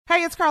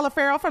Hey, it's Carla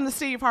Farrell from the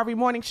Steve Harvey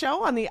Morning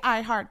Show on the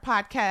iHeart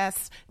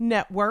Podcast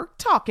Network,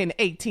 talking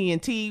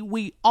AT&T.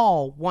 We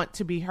all want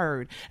to be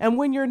heard. And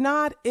when you're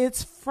not,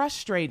 it's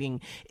frustrating.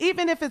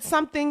 Even if it's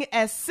something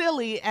as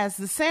silly as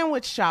the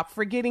sandwich shop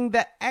forgetting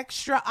the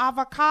extra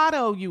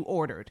avocado you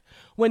ordered.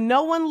 When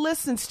no one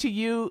listens to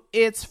you,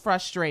 it's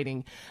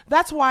frustrating.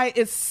 That's why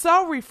it's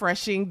so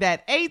refreshing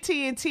that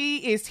AT&T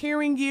is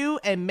hearing you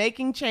and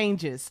making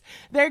changes.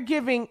 They're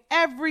giving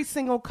every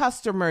single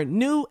customer,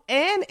 new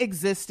and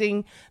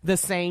existing, the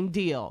same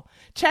deal.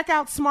 Check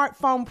out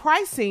smartphone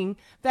pricing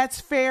that's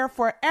fair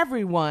for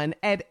everyone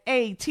at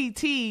att.com/best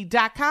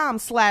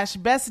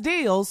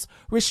deals.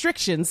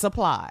 Restrictions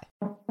apply.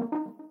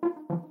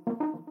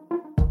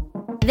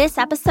 This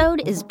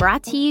episode is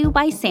brought to you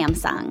by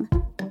Samsung.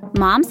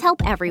 Moms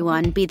help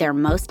everyone be their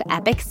most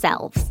epic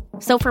selves.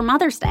 So for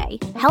Mother's Day,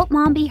 help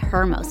mom be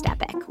her most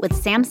epic with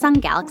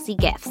Samsung Galaxy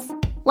gifts.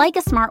 Like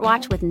a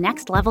smartwatch with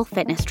next-level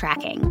fitness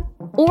tracking.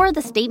 Or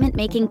the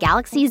statement-making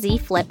Galaxy Z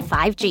Flip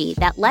 5G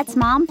that lets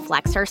mom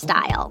flex her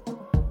style.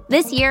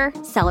 This year,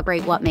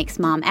 celebrate what makes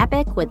mom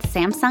epic with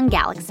Samsung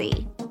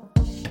Galaxy.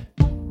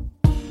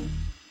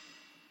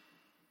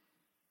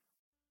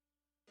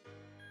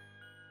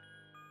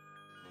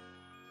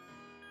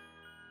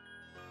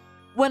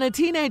 When a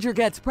teenager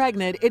gets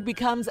pregnant, it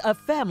becomes a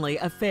family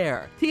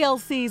affair.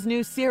 TLC's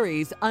new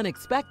series,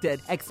 Unexpected,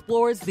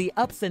 explores the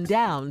ups and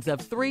downs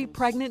of 3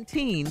 pregnant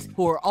teens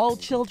who are all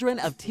children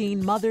of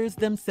teen mothers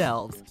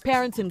themselves.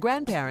 Parents and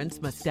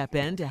grandparents must step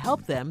in to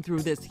help them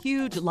through this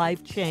huge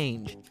life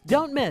change.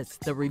 Don't miss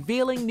the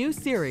revealing new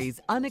series,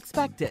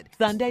 Unexpected,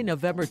 Sunday,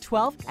 November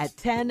 12th at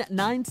 10,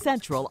 9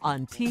 Central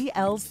on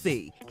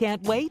TLC.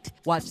 Can't wait?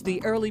 Watch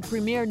the early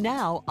premiere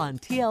now on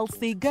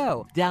TLC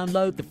Go.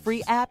 Download the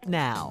free app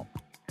now.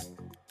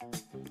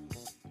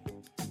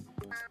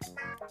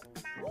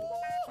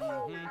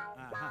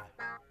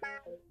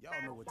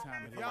 Y'all know what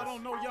time it is. Y'all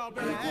don't know, y'all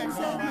better ask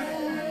somebody.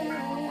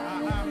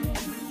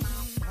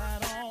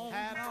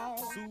 Hat on,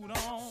 suit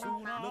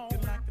on,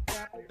 looking like a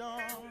dapper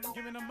dog,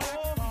 giving them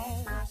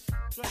microphone,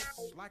 dressed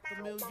like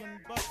 $1 million,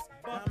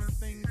 diamond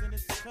things in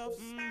its cuffs.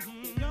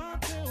 Y'all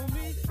tell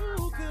me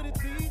who could it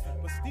be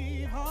but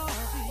Steve Harvey?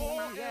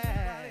 Oh,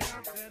 yeah. Everybody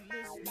out there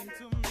listening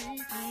to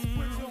me,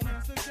 put your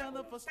hands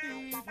together for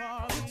Steve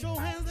Harvey. Put your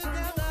hands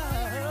together.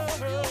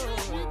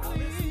 Steve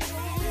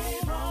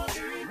Harvey.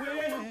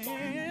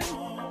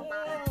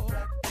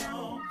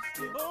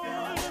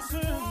 Oh,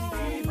 listen,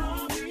 Steve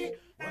Harvey,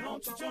 why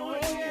don't you join me?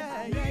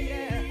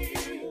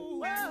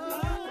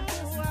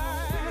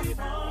 Steve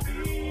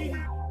Harvey,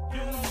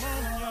 get them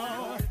on,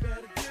 y'all.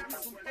 Better give me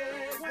some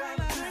eggs while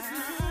I listen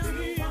to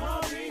Steve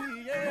Harvey.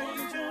 Yeah,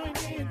 join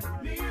in with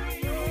me.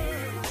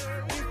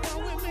 If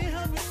you're with me,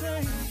 help me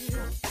say,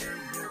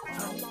 turn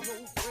your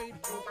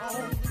radio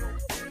on.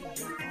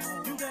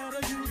 You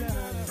gotta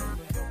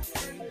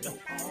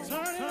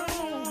turn it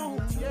on,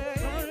 yeah.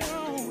 Turn it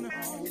on.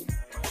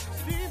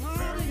 Steve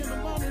Harvey in the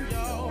morning,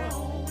 y'all.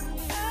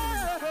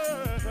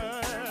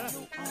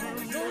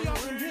 Know y'all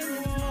can hear me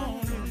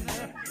morning.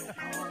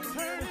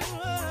 Turn it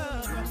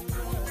up.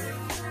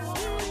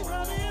 Steve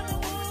Harvey in the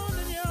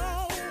morning,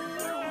 y'all.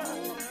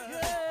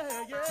 Yeah.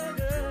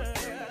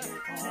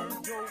 Turn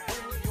your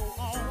radio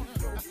on.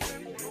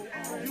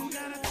 You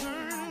gotta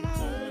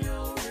turn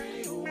your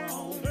radio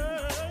on.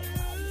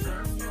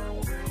 Turn your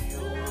radio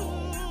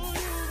on.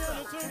 You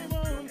gotta turn it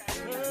on.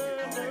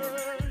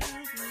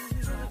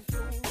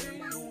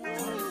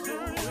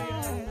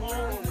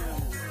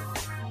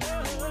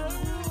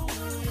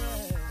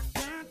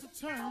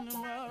 Turn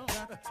them up,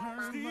 got to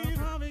turn Steve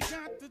Harvey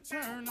got to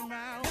turn them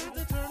out, got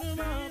to turn them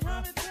up, Steve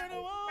Harvey turn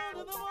them on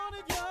to the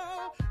morning,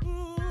 y'all.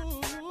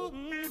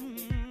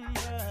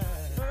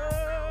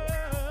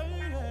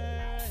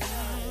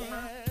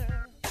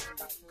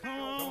 Come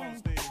on,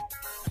 Steve.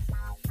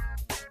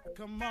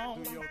 Come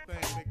on, do your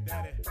thing, Big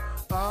Daddy.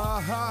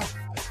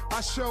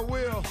 I sure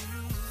will.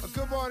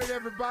 Good morning,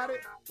 everybody.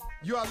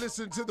 You are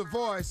listening to The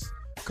Voice.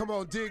 Come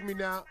on, dig me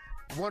now.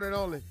 One and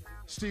only,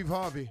 Steve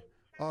Harvey.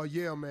 Oh,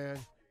 yeah, man.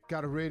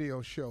 Got a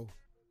radio show.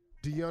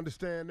 Do you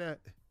understand that?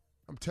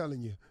 I'm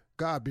telling you,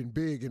 God been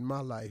big in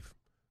my life.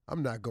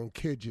 I'm not going to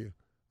kid you.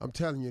 I'm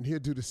telling you, and he'll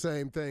do the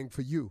same thing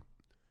for you.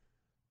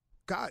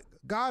 God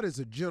is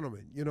a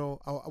gentleman. You know,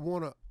 I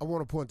want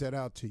to point that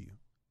out to you.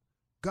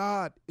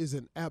 God is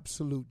an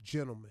absolute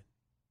gentleman.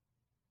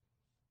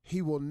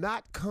 He will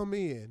not come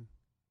in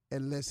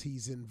unless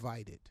he's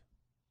invited.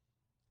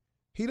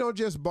 He don't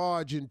just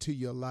barge into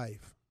your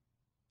life.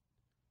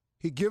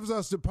 He gives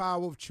us the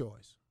power of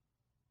choice.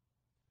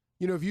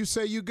 You know, if you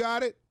say you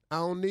got it, I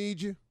don't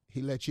need you,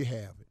 he lets you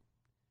have it.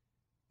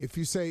 If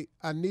you say,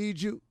 I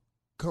need you,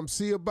 come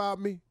see about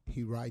me,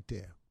 he right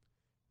there.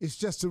 It's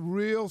just a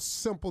real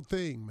simple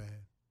thing,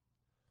 man.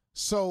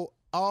 So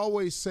I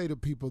always say to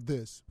people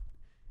this,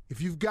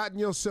 if you've gotten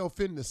yourself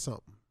into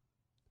something,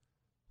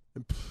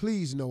 and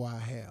please know I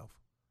have.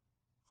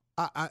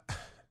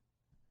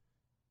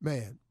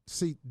 Man,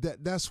 see,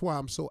 that's why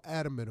I'm so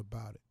adamant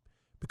about it.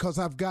 Because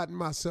I've gotten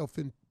myself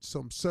in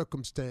some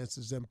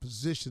circumstances and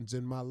positions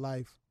in my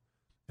life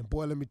And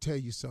boy, let me tell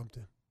you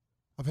something.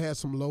 I've had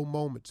some low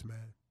moments,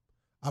 man.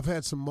 I've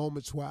had some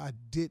moments where I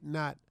did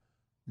not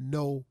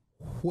know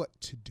what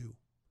to do.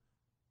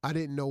 I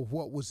didn't know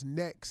what was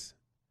next.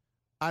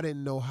 I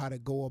didn't know how to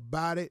go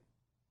about it.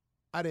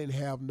 I didn't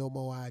have no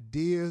more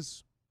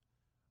ideas.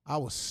 I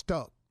was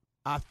stuck.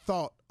 I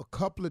thought a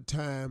couple of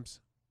times,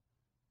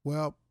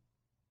 well,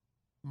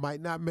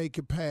 might not make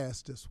it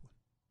past this one.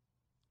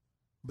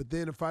 But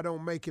then if I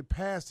don't make it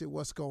past it,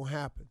 what's going to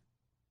happen?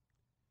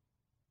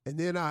 And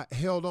then I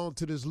held on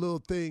to this little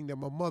thing that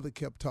my mother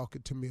kept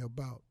talking to me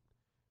about.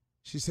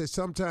 She said,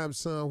 sometimes,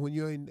 son, when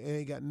you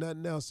ain't got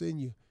nothing else in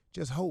you,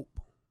 just hope.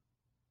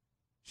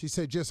 She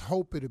said, just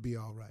hope it'll be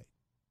all right.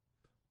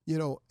 You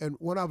know, and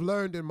what I've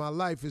learned in my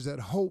life is that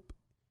hope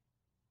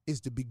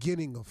is the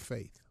beginning of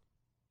faith.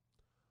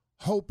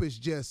 Hope is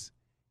just,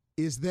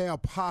 is there a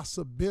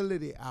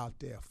possibility out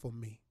there for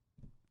me?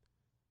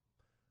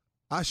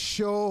 I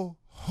sure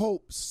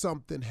hope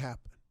something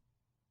happened.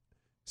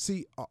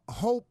 See,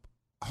 hope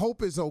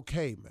is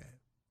okay, man.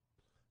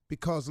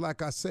 Because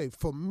like I say,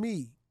 for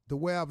me, the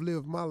way I've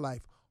lived my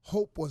life,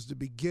 hope was the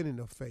beginning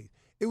of faith.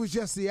 It was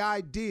just the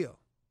idea.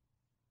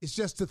 It's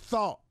just the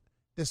thought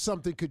that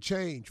something could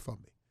change for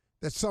me,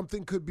 that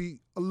something could be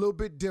a little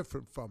bit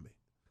different for me,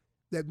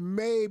 that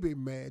maybe,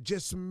 man,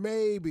 just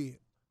maybe,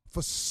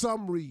 for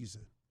some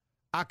reason,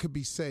 I could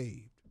be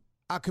saved.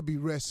 I could be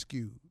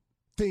rescued.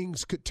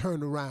 Things could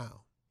turn around.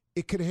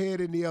 It could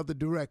head in the other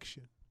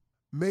direction.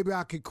 Maybe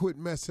I could quit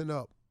messing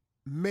up.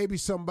 Maybe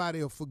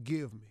somebody will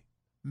forgive me.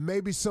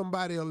 Maybe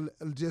somebody will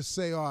just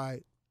say, all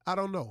right, I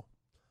don't know.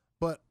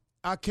 But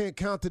I can't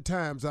count the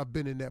times I've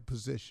been in that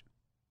position.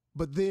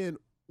 But then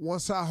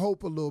once I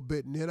hope a little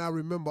bit, and then I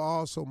remember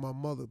also my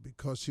mother,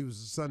 because she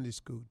was a Sunday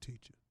school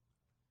teacher.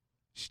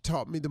 She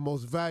taught me the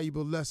most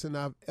valuable lesson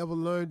I've ever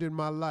learned in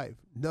my life.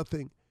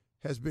 Nothing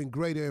has been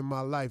greater in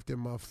my life than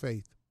my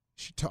faith.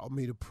 She taught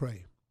me to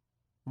pray.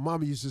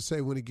 Mama used to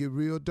say, when it get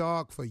real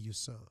dark for you,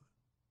 son,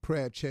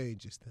 prayer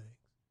changes things.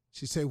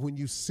 She said, when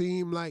you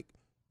seem like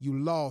you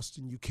lost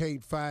and you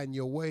can't find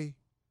your way,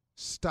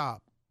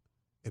 stop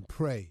and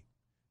pray.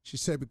 She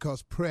said,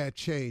 because prayer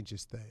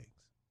changes things.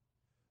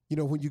 You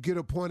know, when you get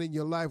a point in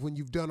your life when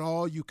you've done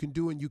all you can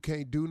do and you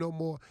can't do no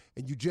more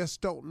and you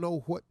just don't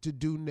know what to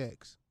do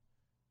next,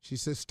 she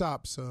said,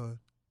 stop, son,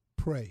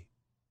 pray.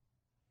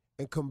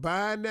 And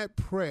combine that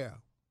prayer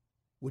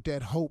with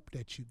that hope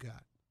that you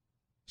got.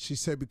 She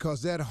said,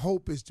 because that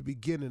hope is the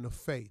beginning of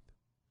faith.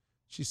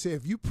 She said,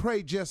 if you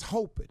pray just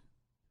hoping,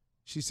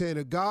 she said,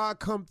 if God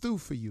come through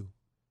for you,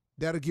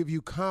 that'll give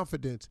you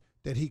confidence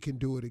that he can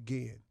do it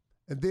again.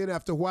 And then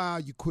after a while,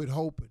 you quit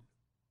hoping.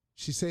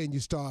 She said, and you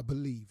start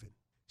believing.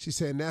 She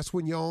said, and that's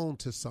when you're on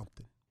to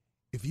something.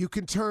 If you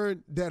can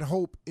turn that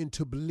hope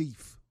into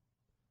belief,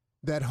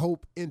 that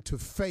hope into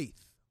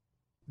faith,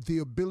 the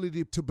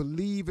ability to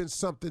believe in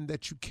something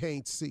that you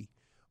can't see.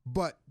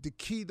 But the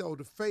key, though,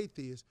 to faith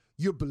is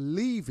you're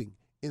believing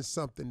in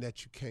something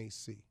that you can't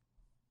see.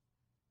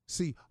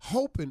 See,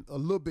 hoping a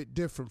little bit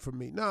different from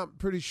me. Now, I'm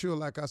pretty sure,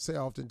 like I say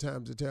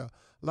oftentimes, I tell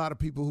a lot of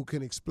people who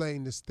can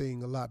explain this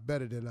thing a lot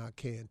better than I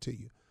can to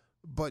you.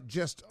 But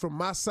just from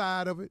my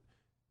side of it,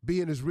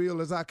 being as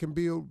real as I can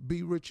be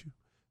with you,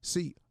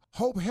 see,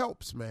 hope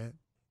helps, man.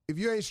 If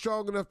you ain't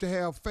strong enough to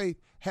have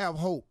faith, have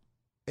hope.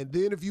 And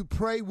then if you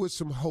pray with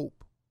some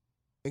hope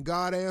and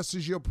God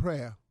answers your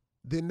prayer,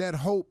 then that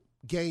hope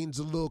gains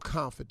a little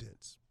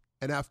confidence.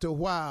 And after a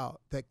while,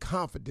 that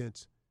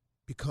confidence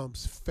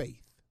becomes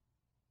faith.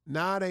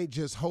 Now it ain't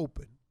just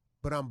hoping,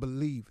 but I'm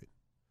believing.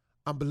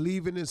 I'm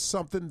believing in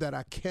something that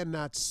I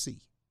cannot see.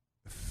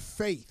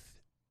 Faith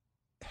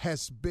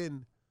has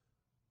been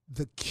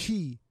the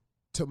key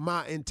to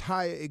my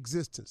entire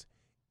existence,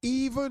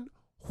 even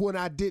when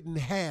I didn't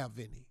have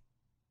any.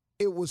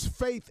 It was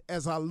faith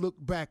as I look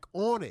back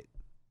on it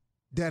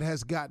that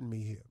has gotten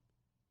me here.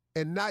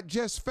 And not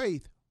just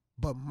faith,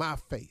 but my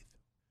faith.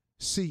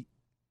 See,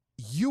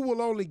 you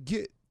will only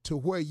get to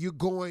where you're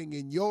going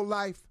in your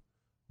life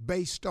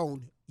based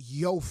on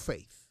your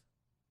faith.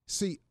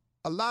 See,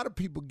 a lot of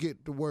people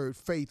get the word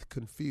faith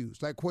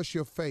confused. Like, what's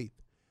your faith?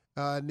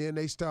 And then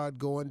they start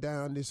going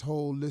down this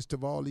whole list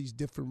of all these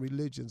different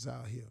religions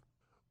out here.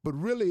 But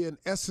really, in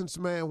essence,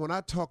 man, when I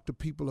talk to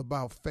people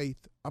about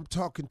faith, I'm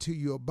talking to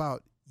you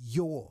about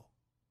your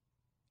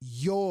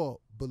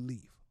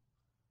belief.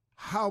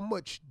 How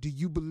much do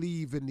you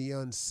believe in the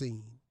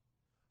unseen?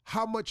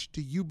 How much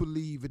do you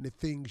believe in the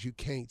things you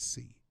can't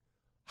see?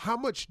 How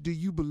much do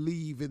you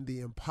believe in the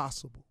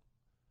impossible?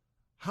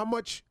 How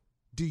much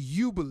do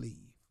you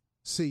believe?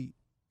 See,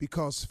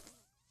 because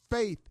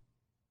faith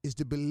is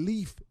the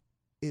belief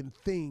in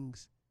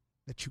things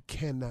that you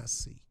cannot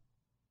see.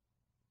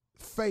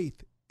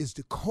 Faith is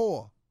the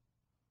core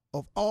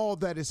of all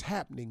that is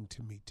happening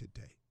to me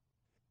today.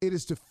 It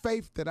is the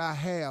faith that I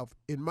have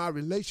in my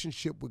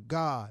relationship with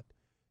God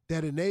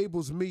that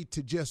enables me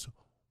to just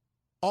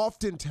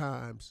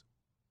oftentimes,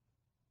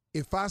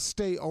 if I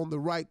stay on the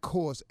right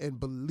course and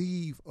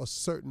believe a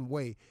certain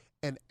way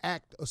and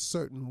act a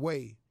certain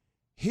way,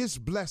 his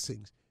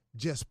blessings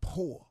just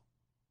pour.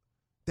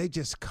 They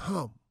just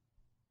come.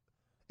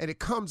 And it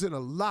comes in a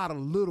lot of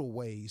little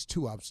ways,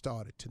 too, I've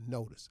started to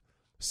notice.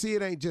 See,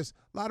 it ain't just,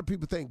 a lot of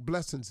people think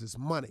blessings is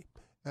money.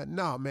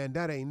 No, man,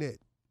 that ain't it.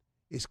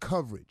 It's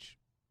coverage.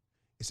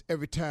 It's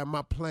every time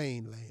my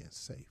plane lands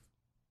safe.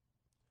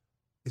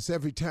 It's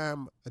every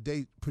time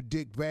they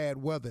predict bad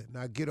weather and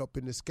I get up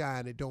in the sky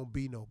and it don't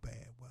be no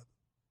bad weather.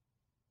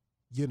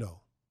 You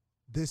know,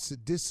 this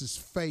is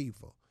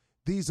favor.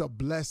 These are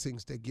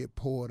blessings that get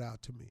poured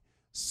out to me.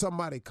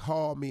 Somebody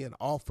call me and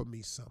offer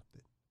me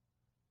something.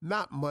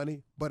 Not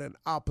money, but an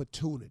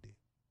opportunity.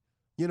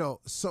 You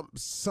know,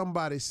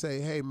 somebody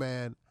say, hey,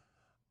 man,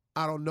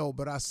 I don't know,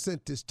 but I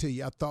sent this to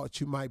you. I thought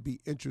you might be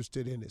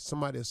interested in it.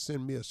 Somebody will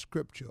send me a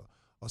scripture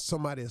or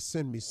somebody will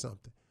send me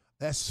something.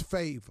 That's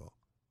favor.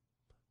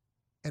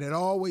 And it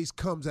always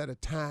comes at a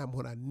time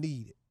when I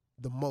need it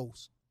the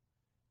most.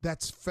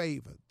 That's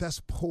favor.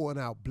 That's pouring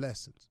out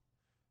blessings.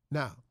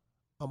 Now,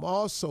 I'm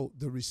also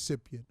the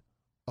recipient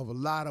of a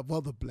lot of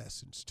other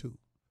blessings, too.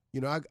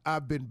 You know,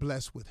 I've been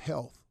blessed with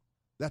health.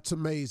 That's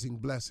amazing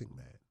blessing,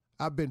 man.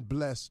 I've been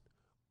blessed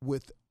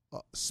with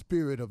a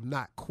spirit of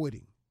not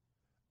quitting.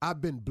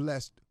 I've been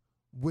blessed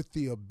with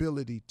the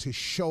ability to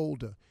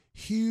shoulder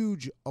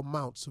huge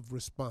amounts of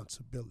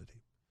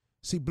responsibility.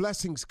 See,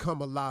 blessings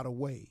come a lot of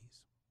ways.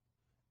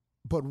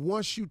 But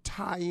once you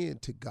tie in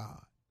to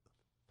God,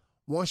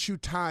 once you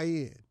tie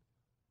in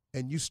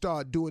and you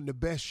start doing the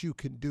best you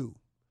can do,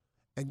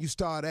 and you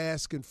start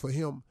asking for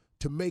him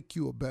to make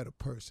you a better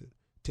person,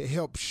 to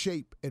help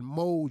shape and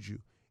mold you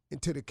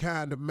into the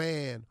kind of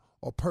man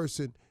or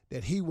person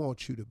that he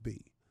wants you to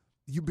be,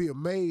 you'd be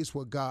amazed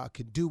what God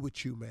can do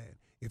with you, man,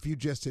 if you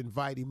just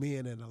invite him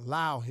in and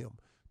allow him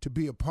to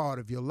be a part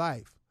of your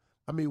life.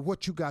 I mean,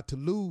 what you got to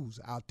lose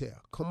out there?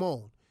 Come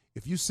on.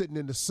 If you're sitting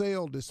in the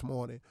cell this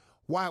morning,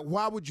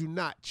 why would you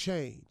not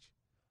change?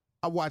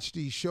 I watch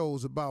these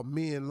shows about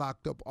men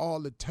locked up all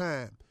the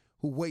time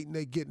who wait and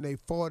they get in their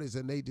 40s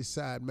and they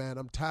decide, man,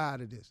 I'm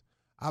tired of this.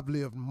 I've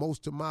lived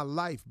most of my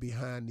life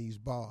behind these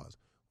bars.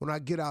 When I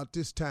get out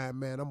this time,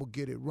 man, I'm going to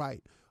get it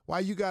right. Why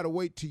you got to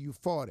wait till you're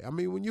 40? I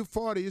mean, when you're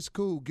 40, it's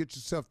cool. Get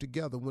yourself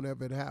together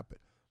whenever it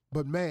happens.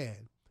 But,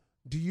 man,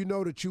 do you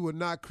know that you were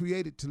not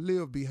created to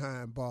live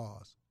behind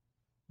bars?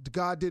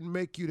 God didn't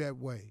make you that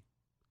way.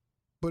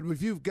 But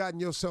if you've gotten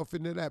yourself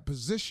into that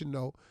position,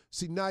 though,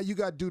 see, now you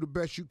got to do the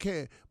best you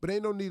can. But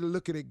ain't no need to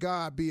looking at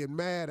God being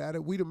mad at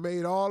it. We done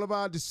made all of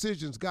our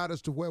decisions, got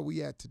us to where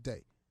we at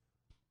today.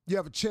 You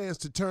have a chance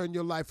to turn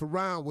your life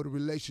around with a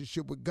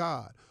relationship with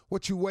God.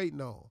 What you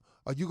waiting on?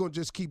 Are you going to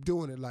just keep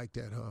doing it like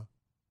that, huh?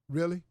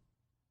 Really?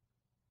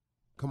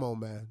 Come on,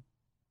 man.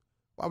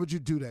 Why would you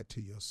do that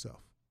to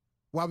yourself?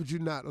 Why would you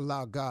not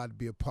allow God to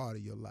be a part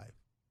of your life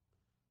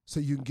so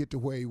you can get to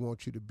where he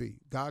wants you to be?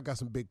 God got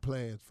some big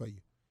plans for you.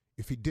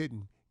 If he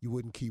didn't, you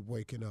wouldn't keep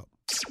waking up.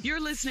 You're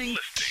listening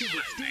to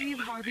the Steve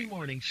Harvey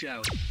Morning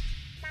Show.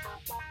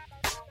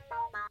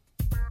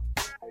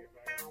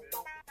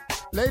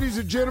 Ladies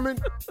and gentlemen,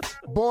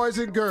 boys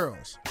and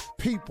girls,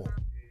 people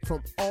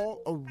from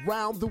all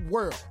around the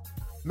world,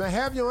 may I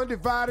have your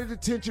undivided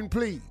attention,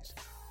 please?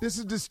 This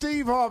is the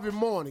Steve Harvey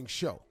Morning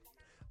Show.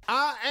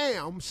 I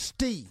am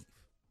Steve.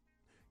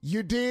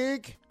 You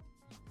dig?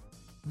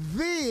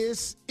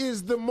 This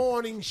is the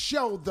morning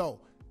show, though.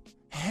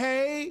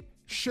 Hey,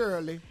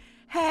 Shirley.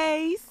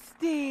 Hey,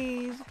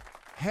 Steve.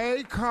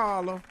 Hey,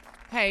 Carla.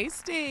 Hey,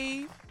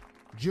 Steve.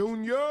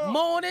 Junior.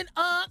 Morning,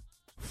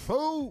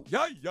 Food.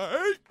 Yeah.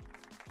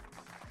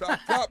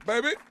 Stop,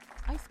 baby.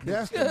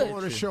 That's the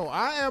morning show.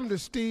 I am the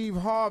Steve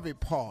Harvey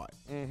part.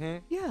 Mm-hmm.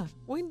 Yeah,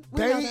 we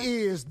They know that.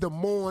 is the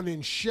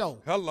morning show.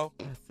 Hello.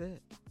 That's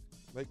it.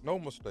 Make no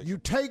mistake. You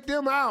take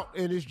them out,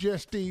 and it's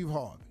just Steve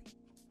Harvey.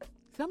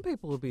 Some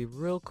people will be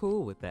real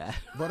cool with that.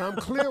 But I'm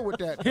clear with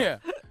that.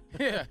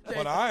 Yeah.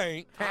 But I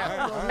ain't.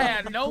 I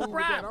had no Cool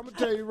with that. problem. I'm going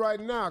to tell you right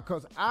now,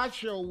 because I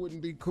sure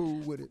wouldn't be cool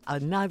with it.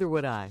 Neither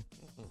would I.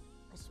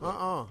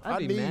 I I'd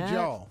be need mad.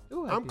 y'all.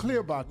 Ooh, I'd I'm be clear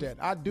mad. about that.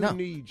 I do No.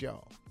 need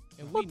y'all.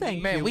 Well,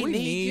 thank Man, you. we We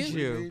need need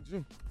you.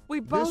 you. We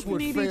both This would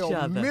need fail each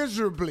other.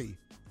 miserably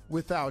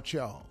without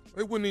y'all.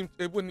 It wouldn't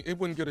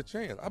get a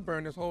chance. I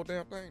burned this whole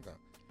damn thing down.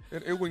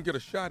 It wouldn't get a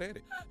shot at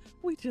it.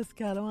 We just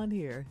got on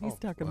here. He's Oh,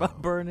 talking wow.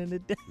 about burning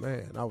it down.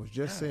 Man, I was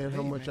just saying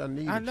how much I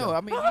need. I know.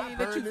 I mean, you ain't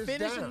let Burn you this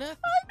finish or down. nothing.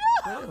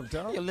 Damn,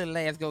 dog. Your little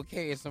ass go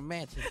carry some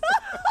matches.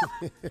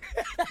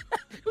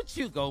 What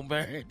you gonna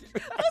burn?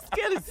 Let's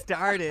get it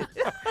started.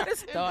 Let's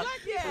start.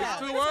 Yeah,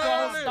 too it's early.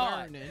 gonna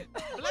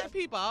start. Black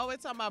people always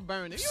talking about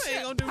burning. You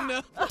ain't gonna do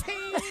nothing.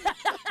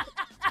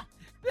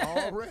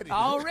 Already.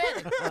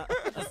 Already.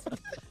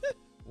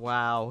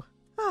 Wow.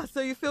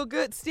 So you feel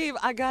good? Steve,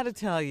 I got to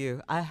tell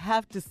you, I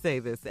have to say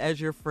this as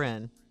your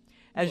friend.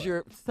 As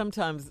your,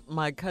 sometimes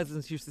my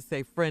cousins used to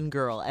say friend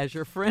girl, as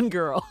your friend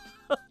girl.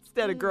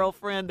 Instead of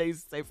girlfriend, they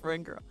used to say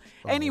friend girl.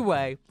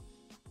 Anyway,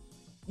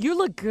 you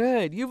look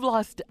good. You've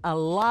lost a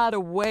lot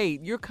of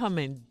weight. You're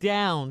coming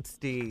down,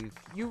 Steve.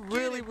 You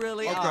really,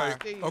 really are.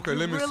 Okay, You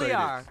let me really say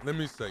are. this. Let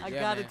me say I this.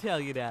 got to man. tell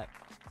you that.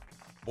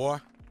 Boy,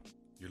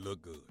 you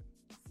look good.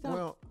 Stop.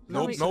 Well, No,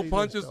 let me no say this,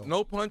 punches, though.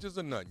 no punches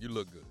or nothing. You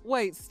look good.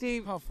 Wait,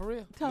 Steve. Oh, for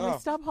real? Tommy, No.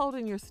 stop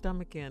holding your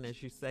stomach in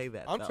as you say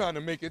that. I'm though. trying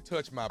to make it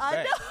touch my I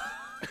back.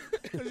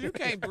 Because you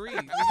can't breathe.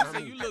 When you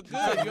say you look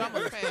good, you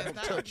almost passed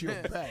out. Touch your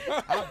back.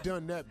 I've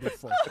done that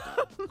before.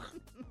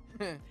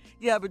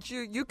 Yeah, but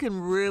you can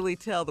really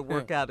tell the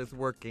workout is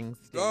working,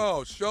 Steve.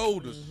 Oh,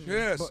 shoulders.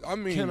 Yes. But I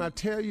mean, can I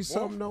tell you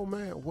something, though,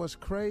 man? What's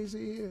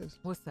crazy is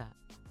What's that?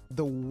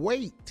 the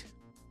weight,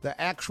 the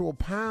actual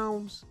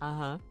pounds,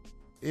 Uh-huh.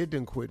 it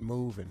didn't quit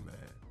moving, man.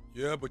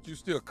 yeah, but you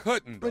still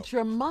cutting, though. But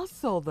your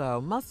muscle, though,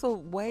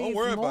 muscle weighs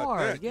worry about more.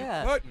 that. You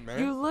Yeah, cutting, man.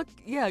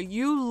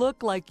 You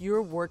look like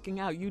you're working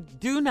out. You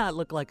do not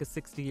look like a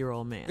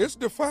 60-year-old man. It's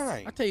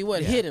defined. I tell you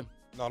what, hit him.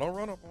 No, don't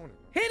run up on it.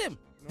 Hit him.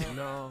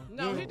 No.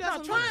 No, he Not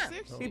doesn't look trying.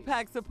 60. He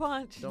packs a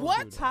punch. Don't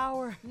What? do that.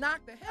 Power.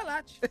 Knock the hell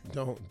out you.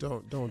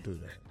 Don't do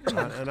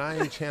that. And I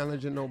ain't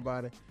challenging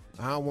nobody.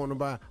 I don't want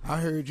nobody. I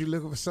heard you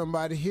looking for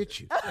somebody to hit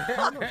you.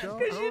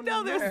 Because you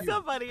know there's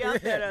somebody out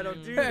there that'll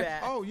do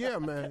that. Oh yeah,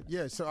 man.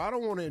 Yeah. So I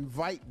don't want to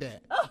invite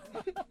that.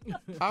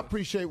 I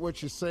appreciate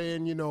what you're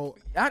saying. You know,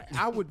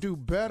 I would do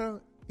better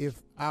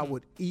if I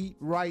would eat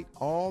right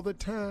all the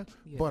time,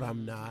 but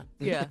I'm not.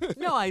 Yeah.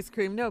 No ice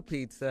cream, no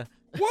pizza.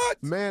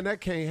 What? Man, that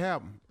can't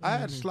happen. I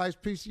had a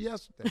sliced pizza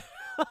yesterday.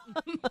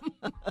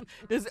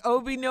 Does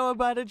Obi know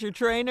about it, your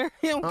trainer?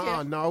 He don't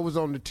care. No, it was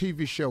on the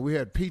TV show. We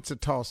had pizza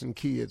tossing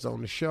kids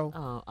on the show.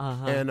 Oh,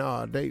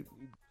 uh-huh.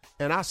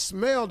 And I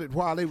smelled it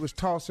while they was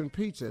tossing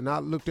pizza, and I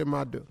looked at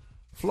my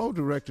flow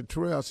director,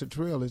 Terrell. I said,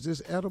 Terrell, is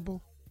this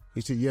edible?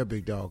 He said, yeah,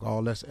 big dog.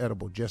 All that's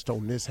edible, just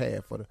on this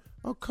half of the.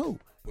 Oh, cool.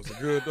 Was a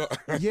good dog.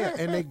 Yeah,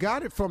 and they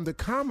got it from the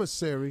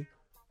commissary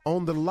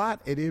on the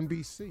lot at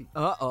NBC.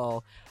 Uh-oh.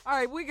 All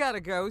right, we got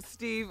to go,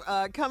 Steve.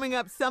 Coming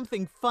up,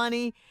 something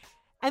funny.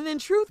 And then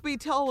truth be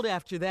told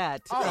after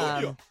that,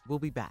 yeah. we'll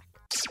be back.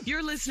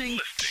 You're listening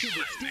to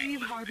the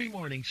Steve Harvey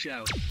Morning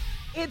Show.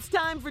 It's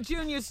time for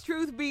Junior's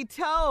Truth Be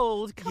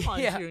Told. Come on,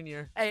 Yeah.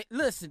 Junior. Hey,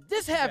 listen,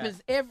 this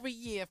happens every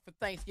year for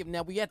Thanksgiving.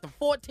 Now, we at the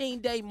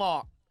 14-day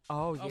mark.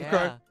 Oh, yeah.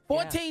 Okay.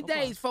 14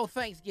 days before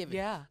Thanksgiving.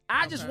 Yeah.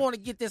 I just want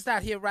to get this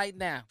out here right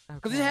now.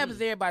 Because Okay. it happens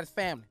to everybody's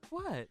family.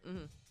 What?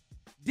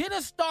 Dinner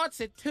starts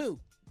at 2,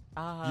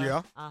 Uh-huh.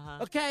 Yeah.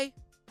 Uh-huh. okay?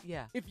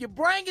 Yeah. If you're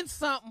bringing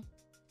something,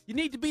 you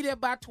need to be there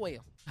by 12.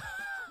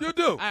 You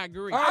do. I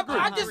agree. I agree.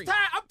 I'm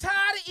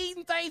tired of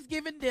eating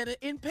Thanksgiving dinner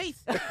in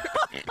peace.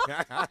 No,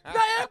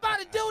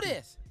 everybody do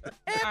this.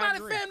 Everybody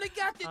agree. family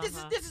got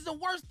this. This is the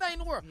worst thing in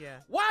the world. Yeah.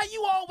 Why are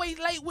you always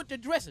late with the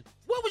dressing?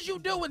 What was you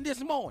doing this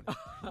morning?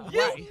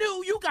 You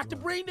knew you got to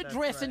bring the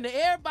dressing to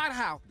everybody's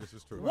house. This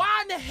is true.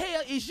 Why in the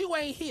hell is you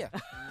ain't here?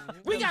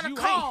 We got a you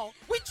call.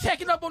 We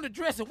checking up on the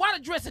dressing. Why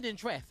the dressing in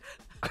traffic?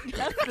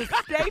 That's the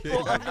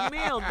staple of the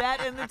meal,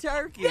 that and the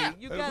turkey. Yeah.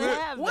 You got to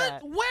have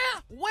that.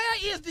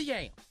 Where is the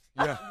yams?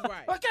 Yeah.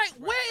 Right. Okay,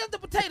 where is the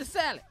potato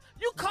salad?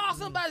 You call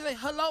somebody and say,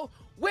 hello,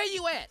 where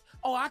you at?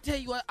 Oh, I tell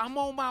you what, I'm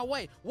on my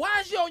way. Why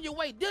is you on your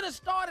way? Dinner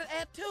started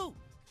at 2.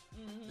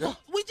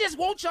 We just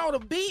want y'all to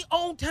be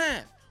on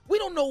time. We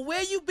don't know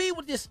where you be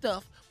with this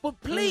stuff, but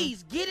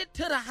please get it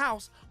to the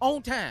house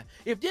on time.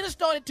 If dinner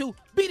started at 2,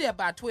 be there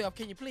by 12,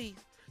 can you please?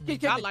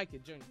 I like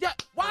it, Junior. Yeah,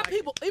 why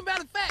people, as a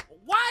matter of fact,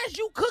 why is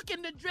you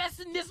cooking the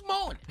dressing this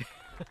morning?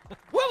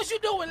 What was you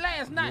doing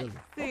last night?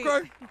 See,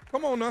 Okay.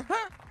 Come on now.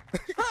 Huh?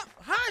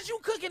 How's you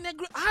cooking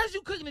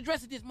the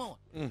dressing this morning?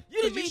 You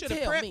didn't You mean should tell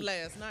have prepped me.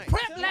 last night.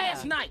 Prep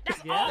last night.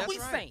 That's all that's we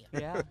right. saying.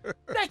 Yeah.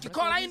 Thank you,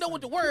 Carl. I didn't know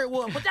what the word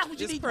was, but that's what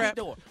you Just need prep.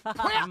 to be doing.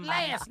 Prep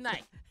last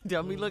night.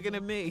 Don't be looking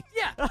at me.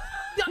 Yeah.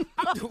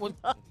 I'm doing.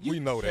 We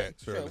know that,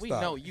 Shirley. We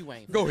Stop. know you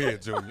ain't. Go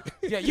ahead, Junior.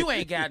 Yeah, you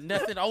ain't got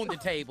nothing on the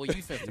table.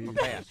 You finna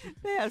prepare.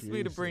 They asked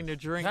me to bring the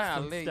drinks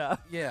and Golly.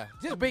 stuff. Yeah,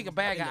 just bring a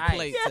bag And of the ice.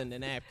 plates and the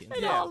napkins.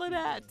 And Yeah. all of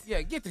that.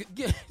 Yeah, get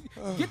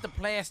the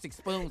plastic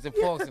spoons and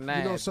forks and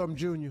knives. You know something,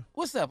 Junior?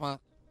 What's up, huh?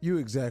 You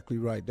exactly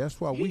right. That's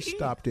why we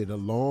stopped it a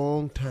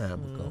long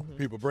time ago.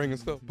 People bringing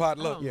stuff,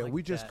 potluck. Oh, Yeah, like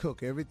we just that.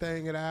 cook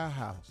everything at our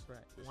house.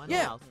 Right. One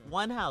Yeah. house.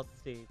 One house,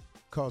 Steve.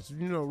 Cause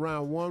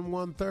around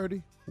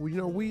 1:30, we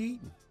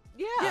eating.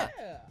 Yeah.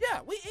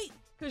 Yeah, we eat.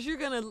 Because you're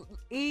going to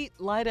eat,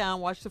 lie down,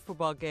 watch the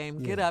football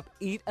game, get up,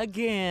 eat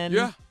again.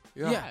 Yeah.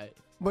 Yeah.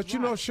 But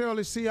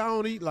Shirley, see, I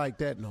don't eat like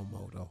that no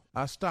more though.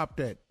 I stopped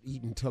that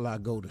eating till I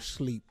go to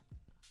sleep.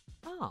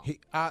 Oh.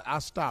 I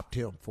stopped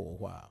him for a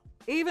while.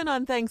 Even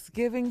on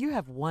Thanksgiving, you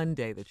have one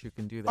day that you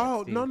can do that.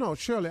 Oh Steve. no,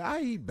 Shirley, I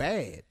eat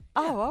bad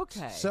Oh,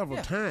 okay.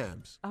 several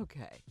times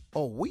Okay.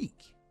 a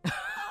week.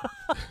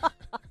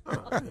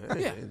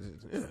 Yeah.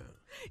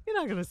 You're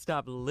not going to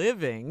stop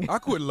living. I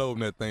quit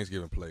loading that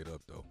Thanksgiving plate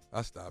up, though.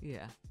 I stopped.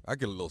 Yeah. I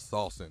get a little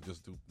salsa and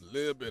just do a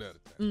little bit at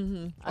a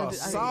time.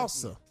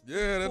 Salsa.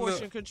 Yeah, that Portion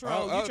little-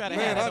 control. You try to man,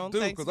 have it I on do,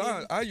 because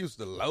Thanksgiving. I used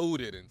to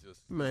load it and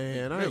just.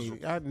 Man,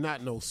 I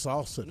not no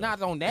salsa. Though.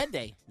 Not on that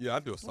day. Yeah, I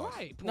do a salsa.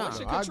 Right. No,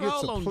 Portion I get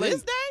control some on plate,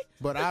 this day?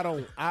 but I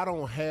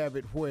don't have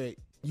it where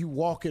you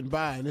walking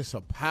by and it's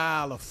a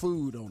pile of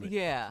food on it.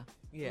 Yeah.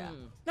 Yeah.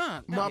 Nah,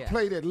 My Yeah.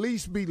 plate at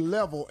least be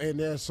level and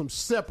there's some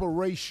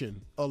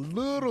separation, a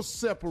little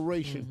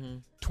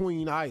separation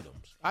between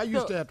items. I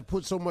used to have to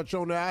put so much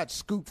on there, I'd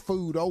scoop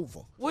food over.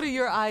 What are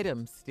your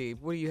items,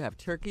 Steve? What do you have?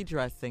 Turkey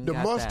dressing. The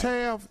got that.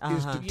 must-have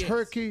is the Yes.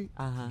 turkey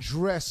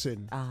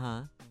dressing.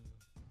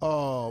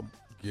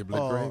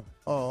 Giblet gravy.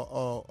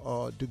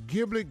 The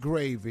giblet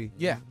gravy.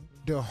 Yeah.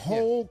 The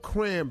whole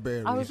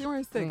cranberries. I was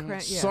going to say yeah.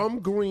 Some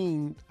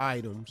green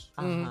items.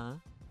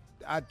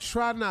 I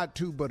try not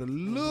to, but a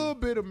little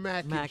bit of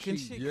mac and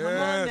cheese. Yes. Come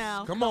on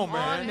now. Come on,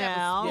 man.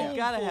 Now. Yeah. You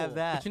got to have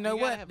that. But you know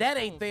what? That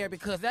ain't fair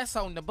because that's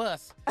on the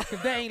bus. Because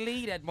they ain't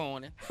leave that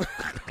morning.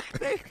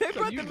 They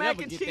put you the mac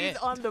never and get cheese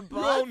that. on the You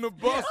bus. on the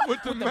bus with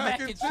the The mac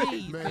and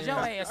cheese. Man. Because your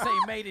ass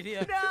ain't made it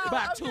here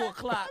by 2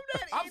 o'clock.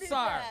 I'm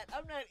sorry.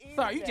 I'm not eating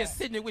Sorry, you just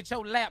sitting there with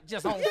your lap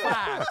just on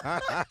fire.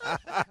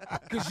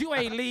 Because you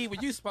ain't leave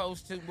when you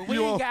supposed to, but we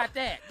You ain't on- got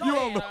that. Go You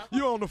ahead, on the huh?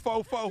 you on the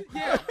fofo?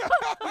 Yeah.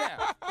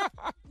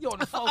 You on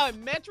the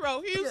phone.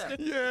 Metro Houston.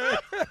 Yeah.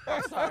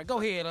 I'm sorry. Go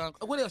ahead,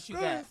 Uncle. What else you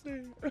got?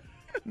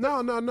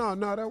 No,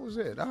 that was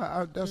it.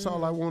 That's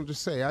all I wanted to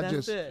say. I That's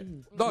just it.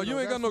 No, you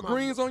ain't got no that's my-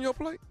 great on your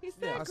plate? He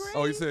said green.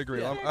 Oh, he said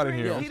green. I didn't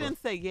hear He him.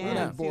 didn't say That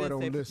yams. boy He didn't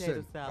don't say listen.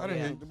 potato salad. I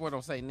didn't Yeah, hear- the boy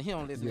don't say, he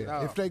don't listen at yeah.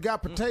 all. If they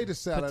got potato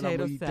salad, I'm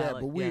Potato gonna eat that.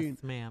 salad, But we yes,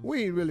 ain't ma'am.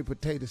 we ain't really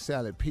potato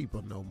salad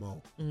people no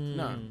more.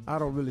 No. I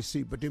don't really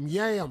see. But them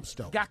yams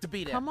though. Got to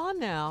be there. Come on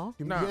now.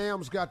 Them No.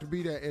 yams got to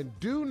be there. And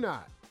do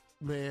not,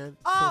 man.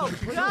 Oh, put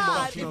some God.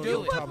 marshmallows If you on you do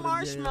top it. put of them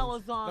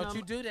marshmallows on Don't them.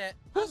 you do that.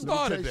 Who yams. Let me tell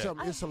started you that?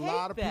 something. It's a I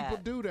lot of hate people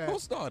that. do that. Who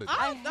started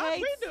I that?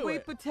 hate we do sweet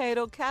it.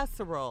 potato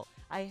casserole.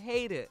 I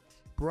hate it.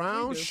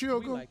 Brown We do. sugar,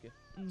 We like it.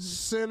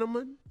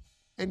 cinnamon,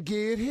 and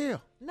get here.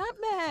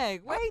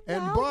 Nutmeg. Wait,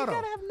 And now. butter. You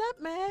gotta have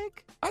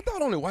nutmeg. I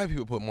thought only white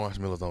people put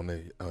marshmallows on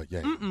their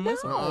yams.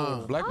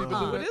 No. Black people do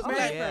But that? this Oh,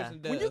 black yeah.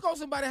 person does. When you go to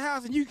somebody's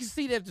house and you can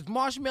see that there's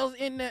marshmallows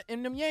in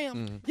them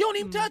yams, you don't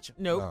even touch them.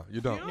 Nope. No,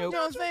 you don't. You know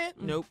what I'm saying?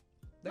 Nope.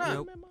 No.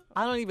 Nope.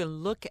 I don't even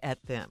look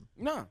at them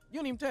No, you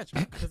don't even touch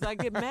them. because I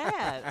get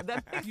mad.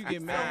 That makes You me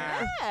get so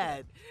mad.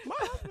 mad. My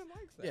husband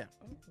likes that.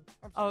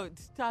 Yeah. Oh,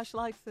 Tosh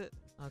likes it?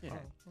 Okay.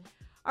 Yeah.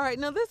 All right,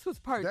 now this was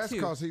part That's 2.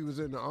 because he was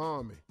in the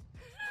army.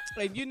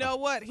 And you know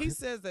what? He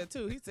says that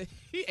too. He said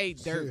he ate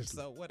dirt,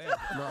 Seriously. so whatever.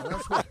 No,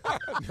 that's what.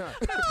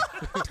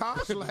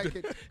 Tosh like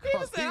it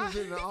because he was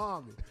in the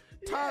army.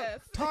 Yes.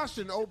 Tosh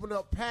didn't open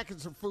up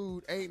packets of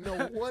food, ain't know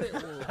what it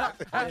was.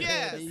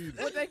 Yes.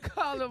 What they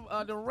call them,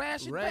 the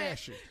ration pack?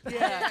 Ration.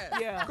 Yeah,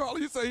 yeah. Carl,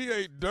 you say he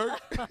ate dirt?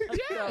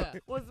 Yeah.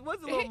 What's a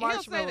little He'll say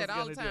marshmallow that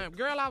all the time.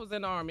 Girl, I was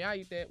in the army. I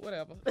eat that.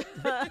 Whatever. he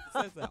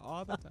says that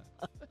all the time.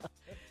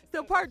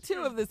 So part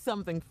 2 of this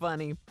something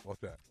funny. What's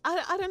that?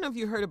 I don't know if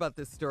you heard about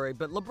this story,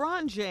 but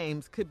LeBron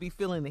James could be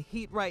feeling the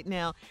heat right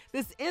now.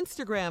 This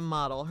Instagram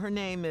model, her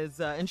name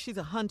is, and she's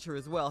a hunter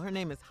as well. Her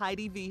name is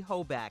Heidi V.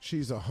 Hoback.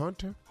 She's a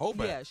hunter.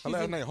 Hoback. Yeah, Her she's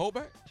last a- name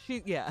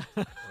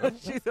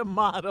Hoback? She's a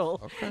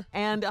model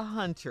and a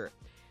hunter.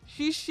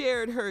 She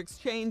shared her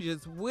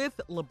exchanges with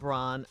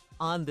LeBron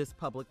on this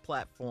public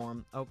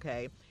platform,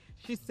 okay?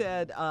 She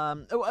said,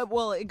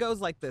 well, it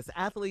goes like this.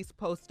 Athletes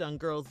post on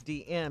girls'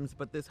 DMs,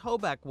 but this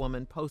Hoback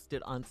woman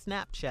posted on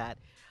Snapchat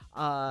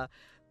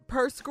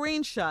per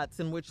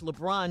screenshots in which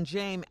LeBron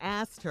James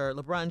asked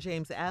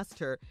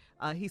her,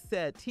 he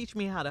said, teach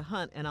me how to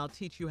hunt and I'll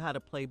teach you how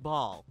to play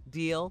ball.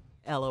 Deal?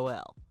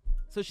 LOL.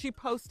 So she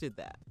posted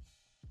that.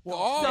 Well,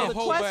 all So the the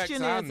Hobacks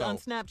question I is know. on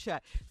Snapchat.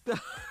 So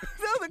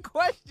the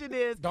question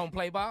is, Don't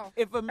play ball.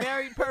 if a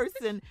married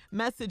person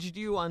messaged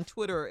you on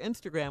Twitter or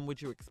Instagram,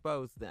 would you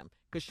expose them?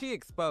 Because she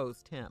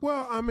exposed him.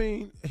 Well, I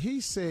mean, he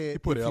said, He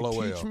put if you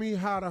LOL. teach me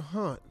how to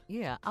hunt,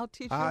 Yeah, I'll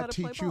teach you how I'll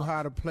to play teach you ball.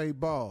 how to play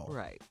ball.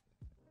 Right.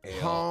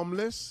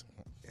 Harmless.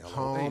 LOL.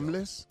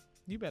 Harmless.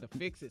 You better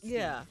fix it. Steve.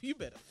 Yeah. You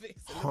better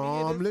fix it.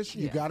 Harmless.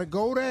 You Yeah. got to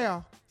go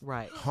there.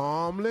 Right.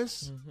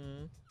 Harmless.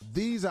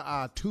 These are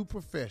our two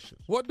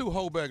professions. What do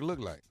Hoback look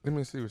like? Let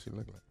me see what she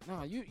look like.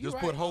 No, you Just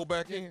right. put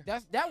Hoback in?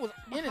 That was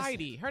innocent.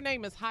 Heidi. Her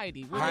name is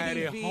Heidi.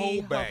 Heidi Heidi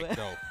V. Hoback, Hoback.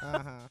 though.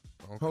 Uh-huh.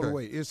 Okay. Hold on,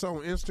 wait. It's on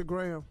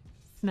Instagram.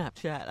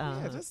 Snapchat.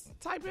 Yeah, just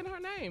type in her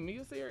name.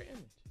 You'll see her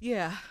image.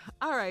 Yeah.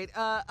 All right.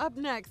 Up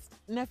next,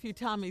 Nephew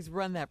Tommy's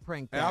Run That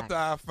Prank Back. After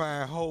I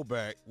find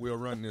Hoback, we'll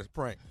run this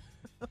prank.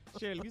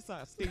 Shirley, you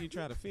saw Steve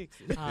try to fix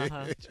it.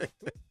 Uh-huh.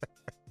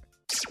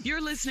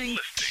 You're listening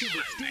to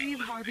the Steve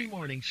Harvey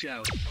Morning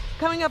Show.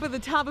 Coming up at the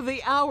top of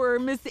the hour,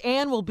 Miss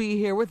Ann will be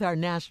here with our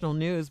national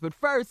news. But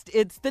first,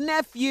 it's the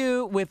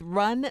nephew with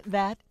Run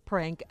That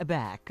Prank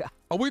Back.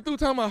 Are we through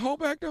talking about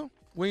Hoback, though?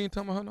 We ain't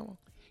talking about her no more?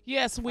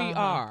 Yes, we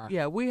are.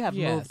 Yeah, we have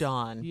Yes. moved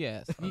on.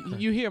 Yes.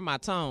 You hear my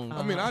tone.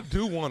 I mean, I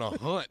do want to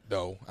hunt,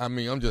 though. I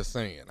mean, I'm just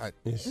saying.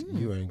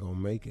 You ain't going to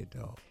make it,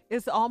 though.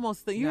 It's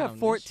almost you Not have on this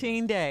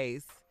 14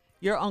 days.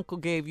 Your uncle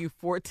gave you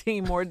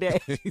 14 more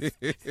days to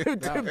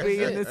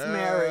be in this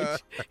marriage.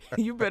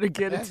 You better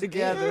get it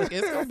together.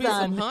 It's going to be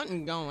some son.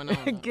 hunting going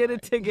on. Get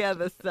it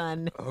together,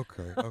 son.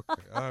 Okay.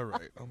 All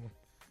right. All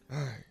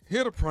right.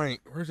 Hit a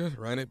prank. We're just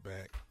run it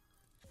back.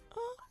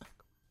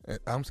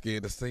 I'm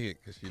scared to say it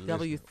because she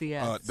listening.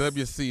 WCS.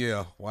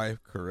 WCL, wife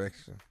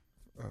correction.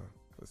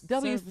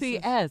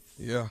 WCS.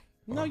 Yeah.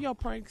 Know your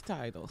prank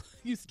title.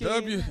 You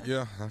scared?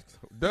 WCL,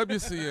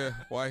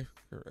 wife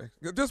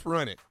correction. Just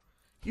run it.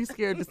 You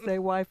scared to say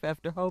wife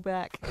after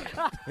Hoback?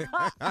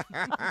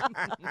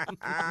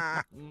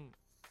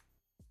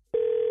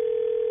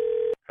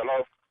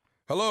 Hello?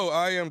 Hello,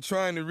 I am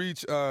trying to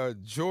reach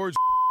George,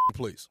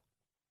 please.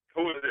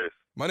 Who is this?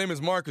 My name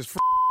is Marcus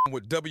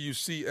with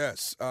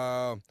WCS.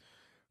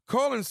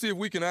 Call and see if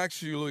we can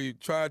actually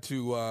try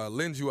to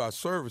lend you our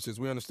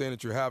services. We understand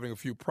that you're having a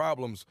few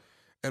problems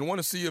and want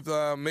to see if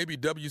maybe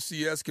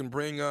WCS can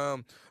bring a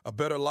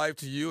better life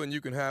to you and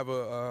you can have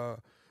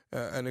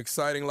an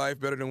exciting life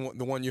better than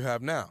the one you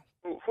have now.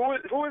 Who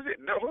is it? Who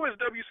is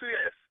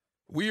WCS?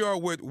 We are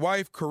with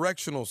Wife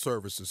Correctional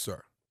Services,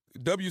 sir.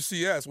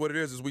 WCS, what it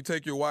is we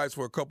take your wives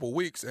for a couple of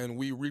weeks and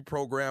we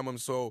reprogram them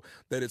so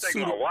that it's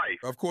Take my wife?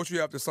 Of course, you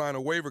have to sign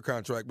a waiver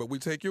contract, but we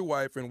take your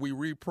wife and we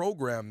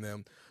reprogram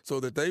them so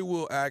that they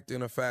will act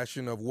in a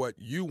fashion of what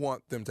you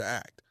want them to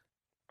act.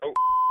 Oh,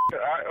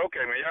 okay,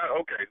 man. Yeah,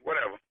 okay,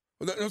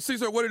 whatever. See,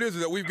 sir, what it is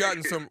that we've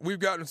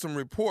gotten some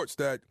reports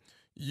that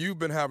you've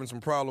been having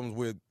some problems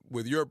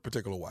with your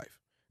particular wife,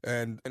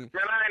 and man, I ain't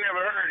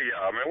never heard of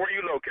y'all, man. Where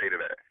you located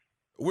at?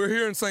 We're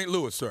here in St.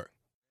 Louis, sir.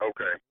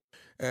 Okay.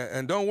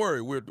 And don't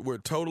worry, we're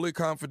totally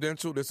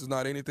confidential. This is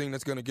not anything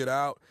that's going to get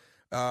out,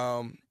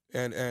 and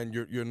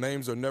your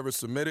names are never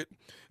submitted.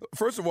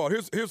 First of all,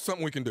 here's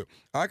something we can do.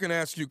 I can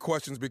ask you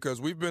questions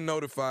because we've been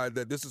notified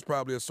that this is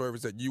probably a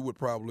service that you would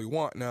probably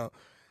want. Now,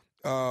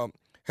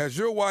 has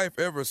your wife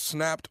ever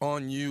snapped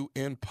on you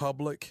in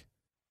public?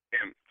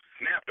 And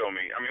snapped on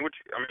me?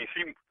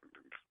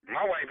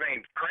 My wife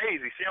ain't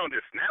crazy. She don't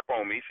just snap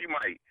on me. She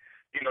might,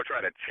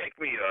 try to check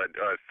me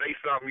or say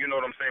something. You know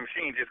what I'm saying?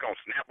 She ain't just gonna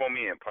snap on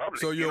me in public.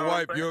 So your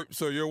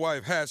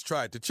wife has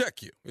tried to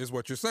check you, is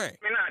what you're saying?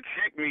 I mean, not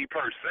check me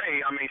per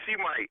se. I mean, she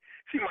might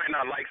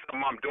not like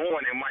something I'm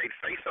doing and might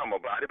say something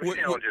about it, but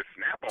she don't just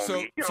snap on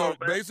me. So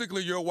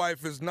basically, your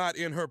wife is not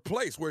in her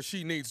place where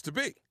she needs to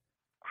be.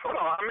 Hold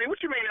on. I mean,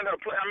 what you mean in her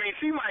place? I mean,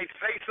 she might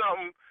say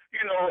something.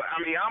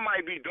 I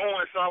might be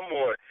doing something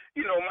or,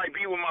 might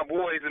be with my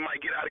boys and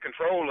might get out of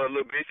control a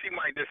little bit. She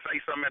might just say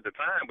something at the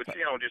time, but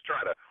she don't just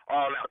try to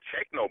all out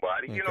check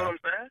nobody. You know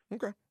what I'm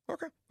saying?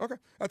 Okay.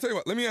 I'll tell you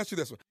what. Let me ask you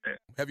this one. Yeah.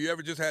 Have you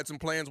ever just had some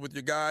plans with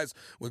your guys,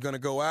 was going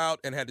to go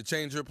out and had to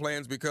change your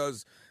plans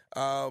because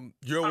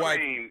your wife...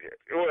 If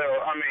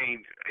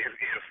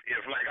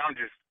like I'm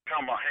just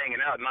talking about hanging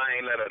out and I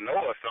ain't let her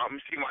know or something,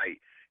 she might...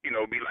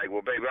 be like,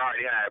 well, baby, I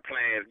already had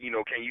plans.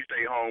 Can you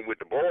stay home with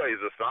the boys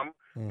or something?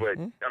 Mm-hmm. But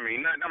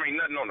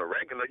nothing on the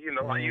regular.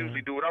 I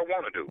usually do what I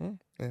want to do.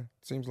 Mm-hmm. Yeah,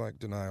 seems like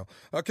denial.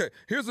 Okay,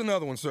 here's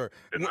another one, sir.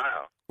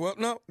 Denial. Well,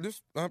 no,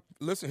 just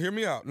listen. Hear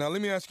me out. Now,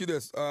 let me ask you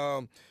this: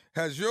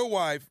 has your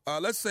wife,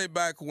 let's say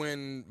back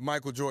when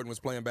Michael Jordan was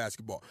playing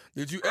basketball,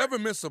 did you ever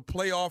miss a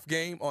playoff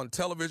game on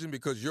television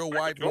because your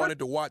wife wanted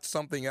to watch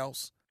something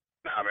else?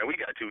 Nah, man, we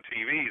got 2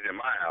 TVs in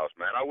my house,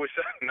 man. I wish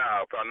I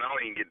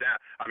don't even get down.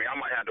 I mean, I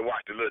might have to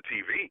watch the little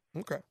TV.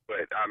 Okay.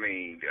 But I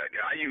mean,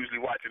 I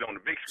usually watch it on the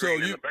big screen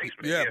in the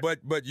basement. Yeah,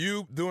 but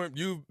you've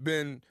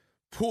been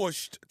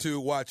pushed to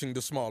watching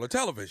the smaller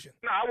television.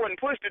 No, I wasn't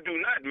pushed to do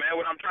nothing, man.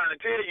 What I'm trying to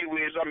tell you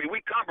is,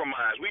 we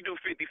compromise. We do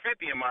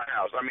 50-50 in my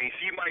house. I mean,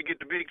 she might get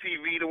the big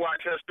TV to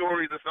watch her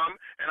stories or something,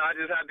 and I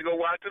just have to go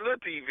watch the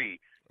little TV.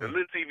 The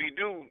little TV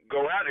do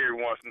go out every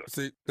once in a while.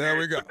 See, there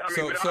we go. I'm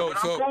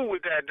cool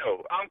with that,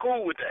 though. I'm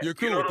cool with that. You're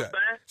cool with that.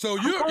 So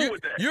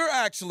you're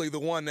actually the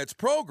one that's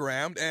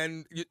programmed,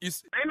 and you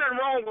ain't nothing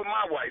wrong with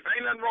my wife.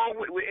 Ain't nothing wrong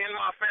with in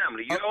my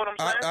family. You know what I'm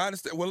saying? I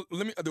understand. Well,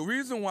 the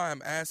reason why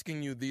I'm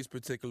asking you these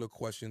particular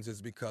questions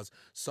is because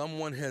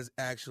someone has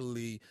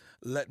actually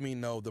let me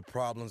know the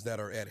problems that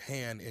are at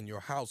hand in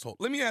your household.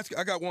 Let me ask you.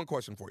 I got one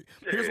question for you.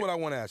 Here's what I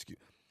want to ask you: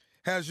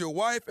 has your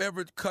wife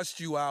ever cussed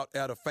you out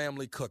at a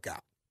family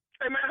cookout?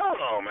 Hey, man, hold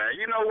on, man.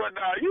 You know what,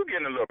 dog? You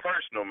getting a little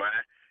personal, man.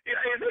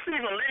 Is this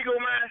even legal,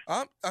 man?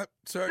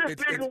 Sir,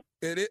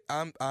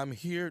 I'm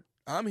here.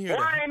 Well,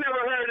 I ain't never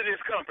heard of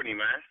this company,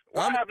 man.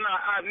 I've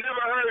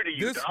never heard of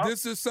you, dog.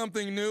 This is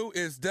something new.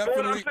 It's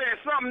definitely... Well, I'm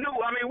saying something new.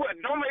 I mean, what?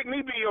 Don't make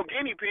me be your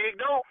guinea pig.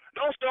 Don't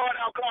start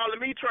out calling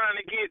me trying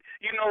to get,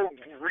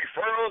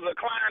 referrals or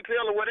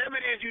clientele or whatever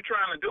it is you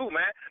trying to do,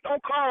 man.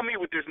 Don't call me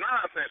with this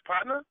nonsense,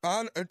 partner.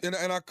 And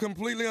I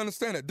completely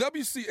understand it.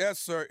 WCS,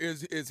 sir,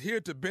 is here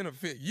to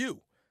benefit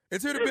you.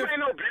 It's here to benefit... There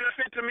ain't no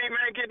benefit to me,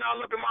 man, getting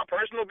all up in my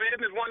personal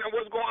business, wondering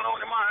what's going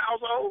on in my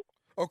household.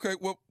 Okay,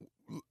 well...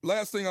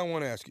 Last thing I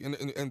want to ask you,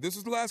 and this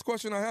is the last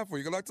question I have for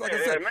you. Like I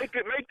said, make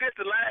this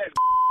the last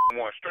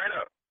one, straight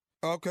up.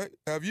 Okay.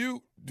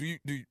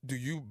 Do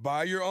you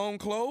buy your own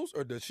clothes,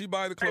 or does she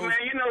buy the clothes? Hey,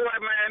 man, you know what,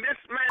 man?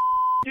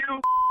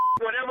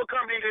 Whatever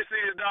company this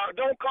is, dog,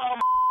 don't call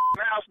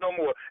my house no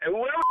more. And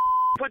whoever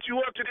put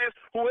you up to this,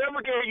 whoever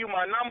gave you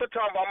my number,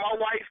 talking about my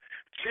wife,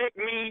 checked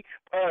me,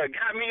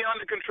 got me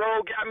under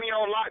control, got me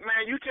on lock,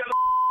 man, you tell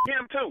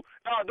him too.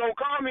 Dog, don't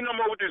call me no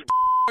more with this.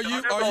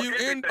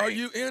 Are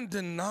you in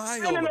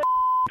denial? No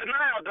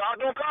denial, dog.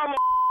 Don't call my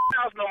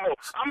house no more.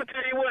 I'm gonna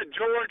tell you what,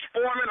 George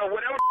Foreman or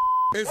whatever.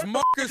 It's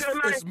Marcus.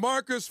 It's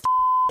Marcus.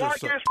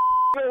 Marcus,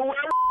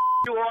 whoever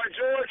you are,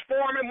 George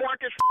Foreman,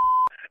 Marcus.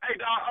 Hey,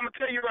 dog. I'm gonna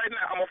tell you right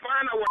now. I'm gonna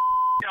find out where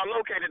y'all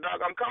located,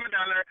 dog. I'm coming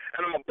down there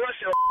and I'm gonna bust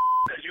your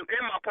because you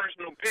in my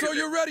personal business. So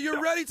you're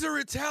ready to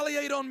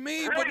retaliate on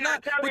me, but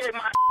not. But you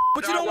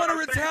dog, don't want to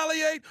what I'm saying?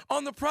 retaliate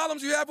on the problems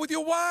you have with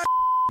your wife.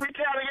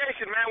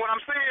 Retaliation, man. What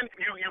I'm saying,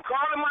 you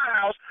calling my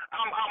house.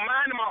 I'm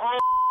minding my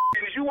own.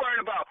 And you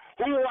worrying about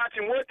who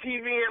watching what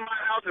TV in my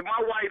house and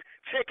my wife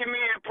checking me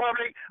in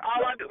public.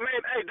 All I do,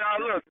 man, hey, dog,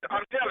 look,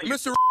 I'm telling you.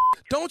 Mr.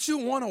 Don't you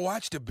want to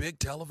watch the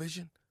big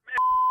television?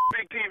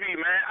 Big TV,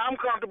 man. I'm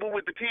comfortable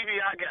with the TV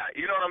I got.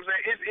 You know what I'm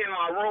saying? It's in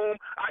my room.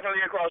 I can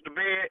lay across the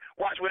bed,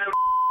 watch whatever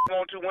I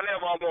want to,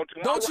 whenever I want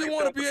to. Don't you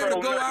want to be able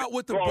to go out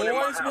with the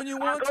boys when you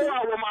want I go to?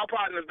 out with my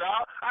partners,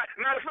 dog.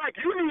 Matter of fact,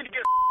 you need to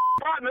get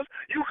partners.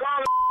 You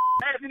call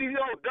asking these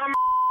old dumb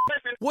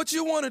questions. What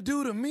you want to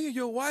do to me,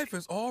 your wife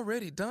has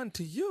already done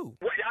to you.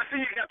 Well, I see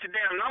you got your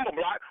damn number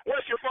blocked.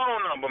 What's your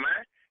phone number,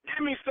 man?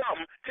 Give me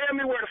something. Tell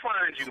me where to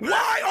find you, man.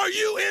 Why are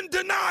you in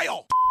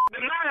denial?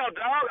 Denial,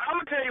 dog.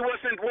 I'm going to tell you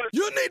what's in...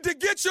 You need to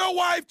get your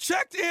wife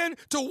checked in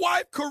to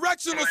Wife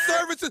Correctional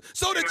Services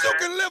so that you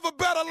can live a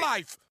better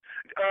life.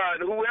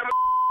 Whoever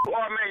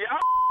are, man, y'all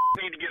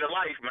need to get a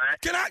life, man.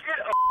 Can I... Get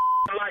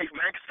a life,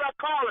 man. Stop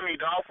calling me,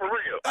 dog, for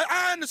real.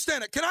 I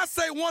understand it. Can I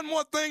say one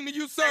more thing to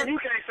you, sir? Man, you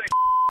can't say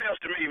else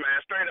to me,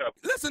 man, straight up.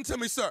 Listen to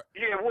me, sir.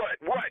 Yeah, what?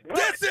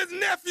 This is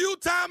Nephew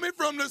Tommy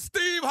from the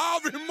Steve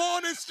Harvey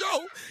Morning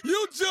Show.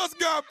 You just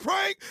got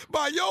pranked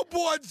by your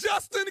boy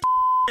Justin.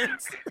 You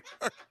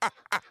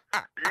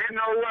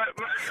know what,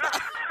 man?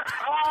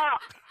 Oh,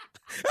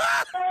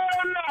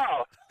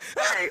 no.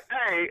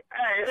 Hey.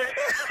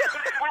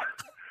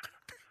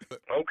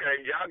 Okay,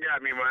 y'all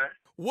got me, man.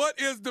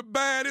 What is the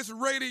baddest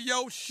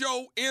radio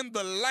show in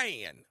the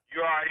land?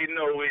 You already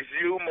know it's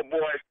you, my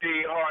boy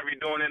Steve Harvey,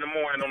 doing in the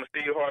morning on the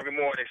Steve Harvey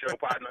Morning Show,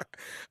 partner.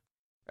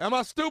 Am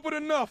I stupid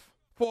enough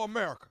for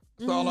America?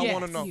 That's all I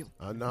want to know.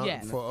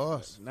 Not for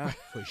us. Not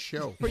for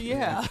sure.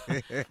 Yeah.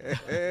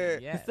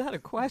 Is that a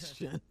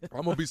question?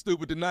 I'm going to be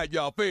stupid tonight,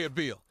 y'all.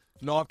 Fayetteville,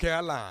 North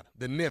Carolina.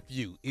 The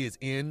nephew is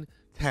in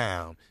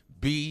town.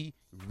 Be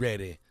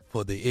ready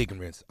for the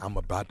ignorance I'm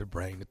about to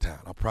bring to town.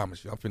 I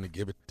promise you, I'm finna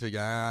give it to you.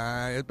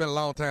 It's been a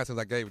long time since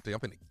I gave it to you. I'm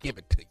finna give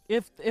it to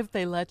you. If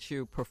they let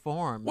you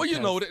perform. Well, you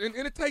know, and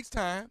it takes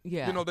time.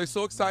 Yeah. You know, they're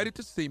so excited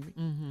to see me.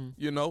 Mm-hmm.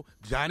 You know,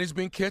 Johnny's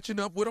been catching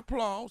up with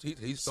applause.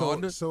 He's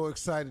starting so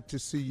excited to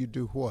see you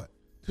do what?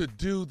 To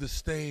do the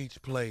stage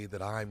play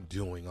that I'm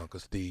doing, Uncle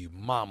Steve,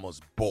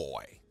 Mama's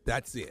Boy.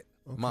 That's it.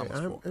 Okay, Mama's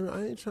Boy.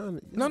 I ain't trying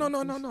to... No,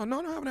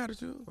 don't have an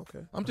attitude.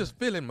 Okay. I'm just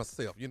feeling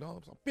myself, you know.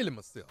 I'm feeling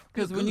myself.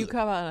 Because when you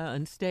come out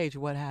on stage,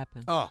 what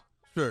happens? Oh,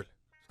 surely.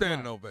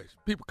 Standing ovation.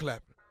 People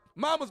clapping.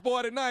 Mama's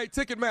Boy tonight,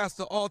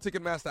 Ticketmaster, all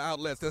Ticketmaster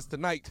outlets. That's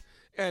tonight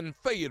in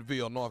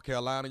Fayetteville, North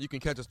Carolina. You can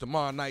catch us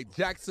tomorrow night,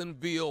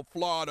 Jacksonville,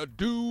 Florida,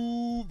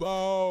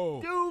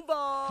 Duval.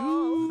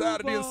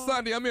 Saturday and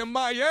Sunday, I'm in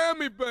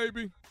Miami,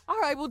 baby. All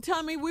right, well,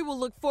 Tommy, we will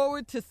look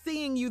forward to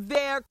seeing you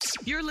there.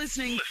 You're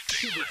listening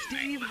to the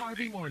Steve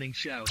Harvey Morning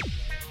Show.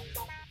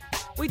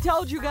 We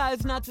told you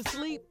guys not to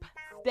sleep.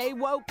 Stay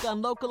woke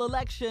on local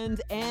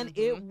elections, and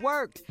it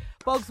worked.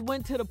 Folks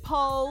went to the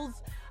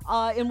polls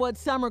in what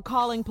some are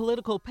calling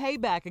political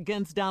payback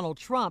against Donald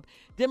Trump.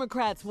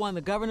 Democrats won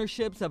the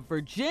governorships of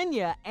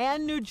Virginia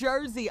and New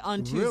Jersey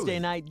on Tuesday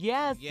night.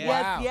 Yes.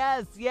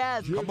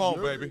 Come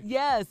on, baby.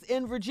 Yes,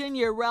 in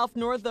Virginia, Ralph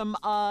Northam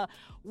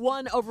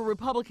won over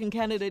Republican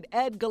candidate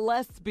Ed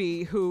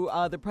Gillespie, who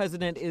the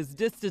president is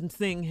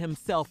distancing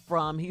himself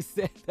from. He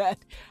said that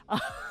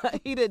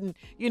he didn't,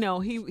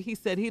 he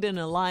said he didn't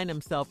align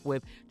himself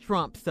with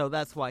Trump, so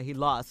that's why he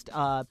lost.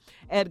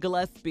 Ed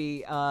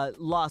Gillespie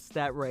lost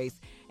that race.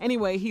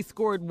 Anyway, he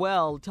scored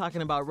well,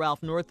 talking about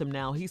Ralph Northam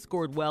now. He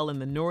scored well in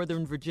the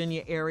northern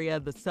Virginia area,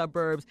 the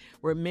suburbs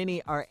where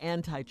many are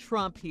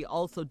anti-Trump. He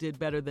also did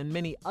better than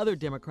many other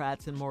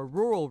Democrats in more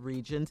rural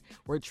regions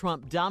where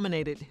Trump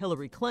dominated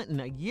Hillary Clinton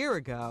a year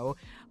ago.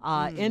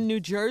 In New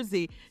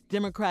Jersey,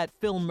 Democrat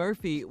Phil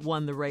Murphy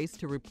won the race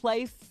to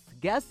replace,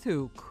 guess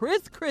who?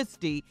 Chris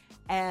Christie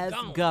as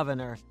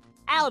governor.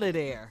 Out of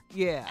there.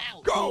 Yeah.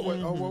 Go.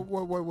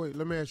 Wait.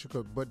 Let me ask you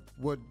a question.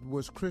 But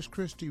was Chris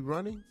Christie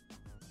running?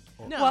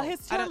 No, well,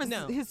 his term is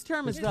up. Yeah. His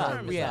term's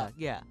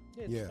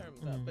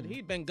up, but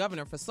he'd been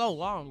governor for so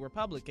long,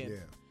 Republican.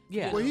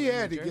 Yeah. Well, he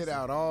had to get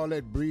out all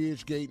that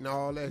Bridgegate and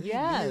all that.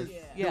 Yes.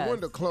 The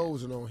window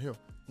closing on him.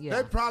 Yeah.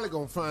 They're probably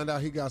gonna find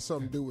out he got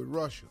something to do with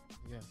Russia.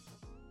 Yeah.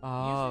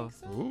 Oh.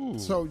 Ooh.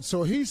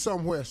 So he's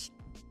somewhere.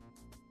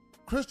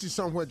 Christie's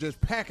somewhere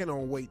just packing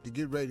on weight to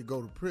get ready to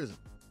go to prison.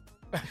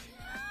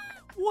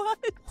 What?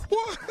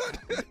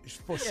 It's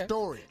for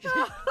storage.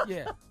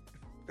 Yeah.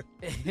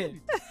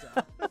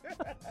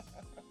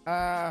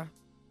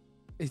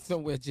 It's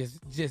somewhere just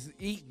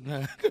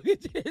eating.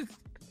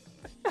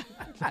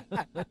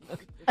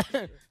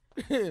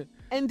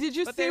 And did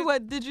you see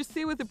what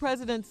the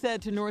president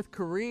said to North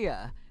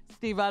Korea?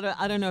 Steve,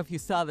 I don't know if you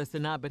saw this or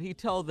not, but he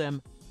told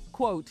them,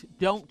 quote,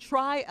 "Don't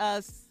try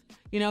us."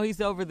 You know,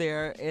 he's over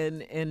there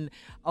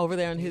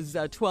on his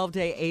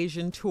 12-day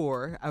Asian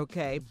tour,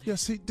 okay? Yeah,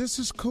 see, this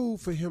is cool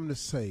for him to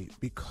say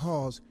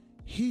because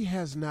he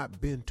has not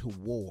been to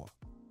war.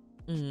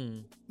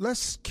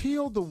 Let's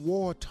kill the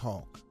war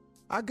talk.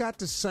 I got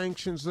the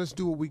sanctions. Let's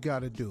do what we got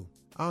to do.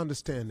 I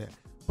understand that.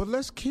 But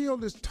let's kill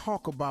this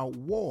talk about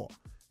war.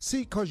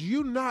 See, because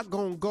you're not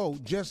going to go,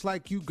 just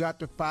like you got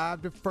the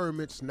 5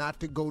 deferments not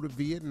to go to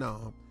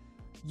Vietnam.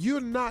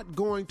 You're not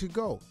going to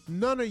go.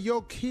 None of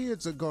your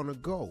kids are going to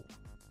go.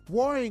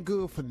 War ain't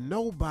good for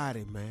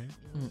nobody, man.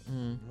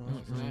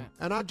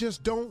 And I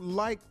just don't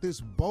like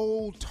this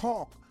bold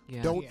talk.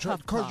 Yeah. Don't try,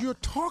 because you're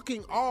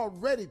talking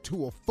already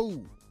to a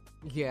fool.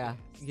 Yeah.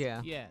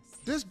 Yes.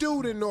 This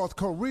dude in North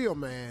Korea,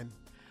 man.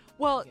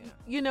 Well,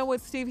 you know what,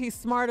 Steve? He's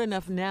smart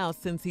enough now,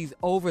 since he's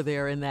over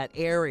there in that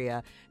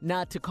area,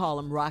 not to call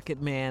him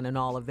Rocket Man and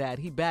all of that.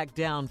 He backed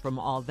down from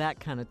all that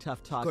kind of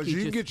tough talk. Because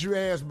you can get your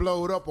ass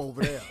blowed up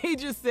over there. He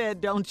just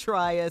said, don't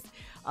try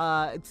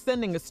us,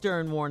 sending a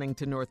stern warning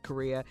to North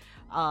Korea.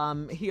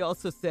 He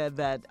also said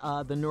that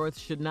the North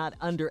should not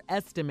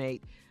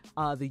underestimate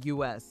the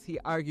U.S. He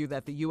argued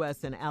that the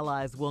U.S. and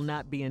allies will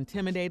not be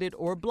intimidated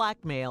or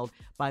blackmailed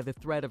by the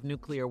threat of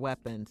nuclear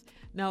weapons.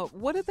 Now,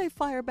 what did they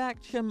fire back?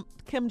 Kim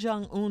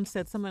Jong-un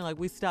said something like,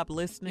 we stopped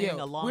listening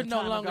a long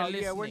time ago.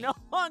 Yeah, we're no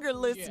longer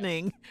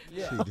listening.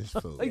 See this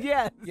fool.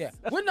 Yes. Yeah,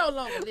 we're no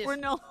longer listening. We're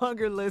no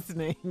longer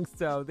listening.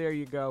 So there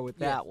you go with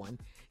that one.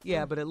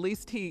 Yeah, but at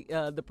least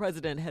the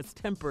president has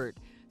tempered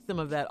some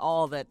of that,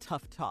 all that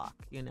tough talk,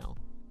 you know.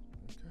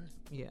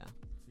 Okay.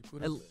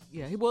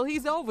 Yeah. Well,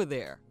 he's over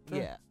there.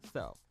 Yeah.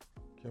 So.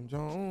 Kim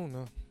Jong-un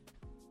now.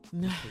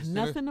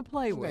 Nothing to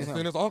play with.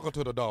 Send his uncle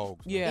to the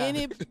dogs. Yeah.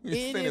 Send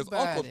his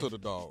uncle to the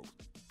dogs.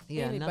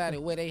 Yeah. Anybody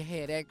where they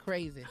had that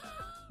crazy,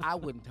 I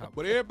wouldn't talk.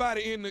 But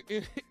everybody in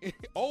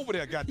over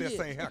there got that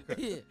same haircut.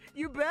 Yeah.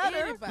 You better.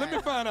 Anybody. Let me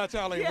find out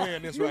y'all ain't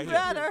wearing this right You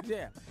better.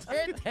 Yeah.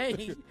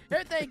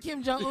 Everything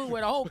Kim Jong-un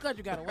wear, the whole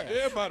country got to wear.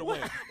 Everybody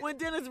wear. When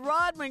Dennis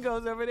Rodman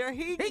goes over there,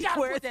 he gotta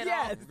wears put that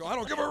yes. I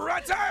don't give a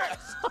rat's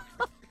ass.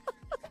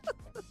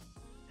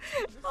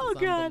 Oh,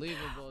 God.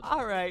 Unbelievable.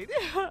 All right.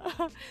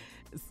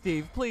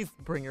 Steve, please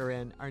bring her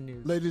in, our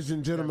news. Ladies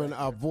and gentlemen,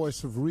 our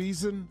voice of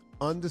reason,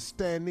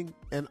 understanding,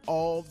 and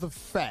all the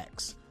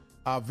facts,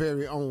 our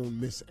very own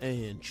Miss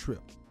Ann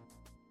Tripp.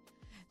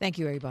 Thank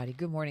you, everybody.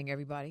 Good morning,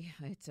 everybody.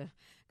 It's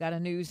got a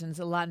news, and there's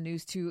a lot of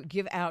news to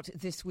give out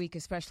this week,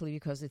 especially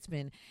because it's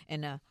been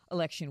an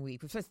election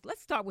week.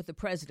 Let's start with the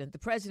president. The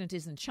president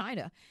is in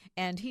China,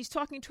 and he's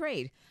talking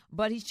trade,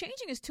 but he's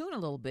changing his tune a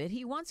little bit.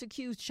 He once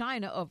accused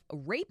China of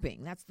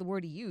raping, that's the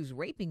word he used,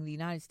 raping the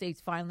United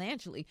States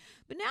financially,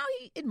 but now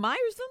he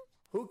admires them.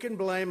 Who can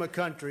blame a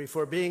country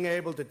for being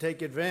able to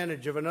take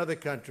advantage of another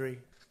country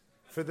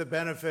for the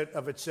benefit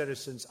of its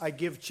citizens? I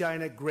give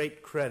China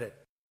great credit.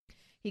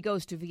 He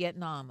goes to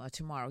Vietnam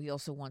tomorrow. He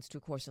also wants to,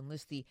 of course,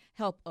 enlist the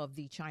help of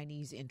the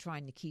Chinese in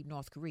trying to keep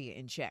North Korea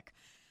in check.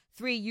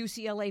 3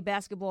 UCLA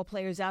basketball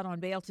players out on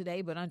bail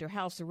today, but under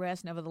house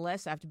arrest,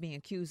 nevertheless, after being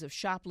accused of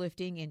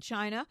shoplifting in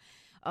China.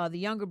 The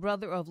younger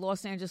brother of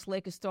Los Angeles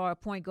Lakers star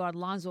point guard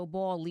Lonzo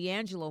Ball,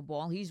 LiAngelo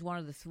Ball, he's one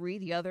of the 3.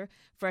 The other,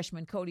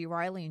 freshman Cody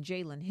Riley and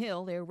Jalen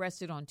Hill, they were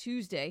arrested on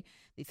Tuesday.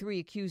 The 3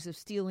 accused of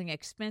stealing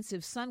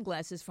expensive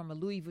sunglasses from a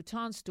Louis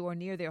Vuitton store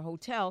near their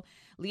hotel.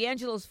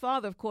 LiAngelo's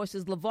father, of course,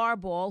 is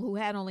LeVar Ball, who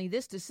had only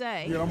this to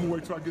say. Yeah, I'm going to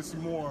wait till I get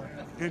some more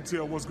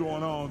intel what's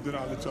going on, then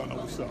I'll let y'all know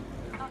what's up.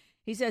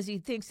 He says he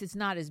thinks it's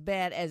not as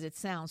bad as it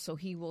sounds, so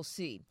he will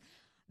see.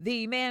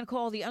 The man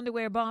called the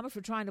underwear bomber for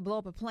trying to blow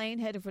up a plane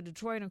headed for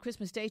Detroit on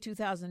Christmas Day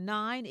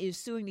 2009 is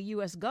suing the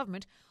U.S.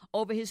 government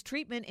over his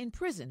treatment in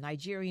prison.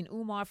 Nigerian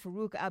Umar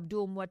Farouk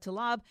Abdul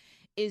Muttalab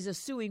is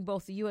suing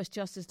both the U.S.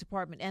 Justice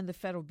Department and the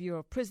Federal Bureau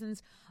of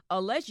Prisons,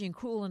 alleging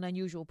cruel and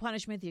unusual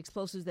punishment. The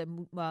explosives that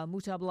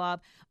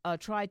Muttalab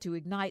tried to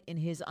ignite in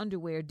his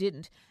underwear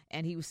didn't,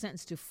 and he was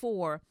sentenced to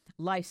 4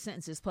 life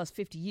sentences plus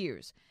 50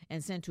 years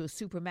and sent to a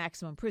super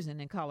maximum prison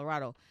in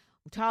Colorado.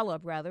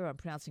 Muttalab, I'm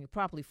pronouncing it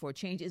properly for a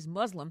change, is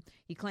Muslim.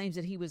 He claims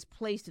that he was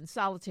placed in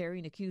solitary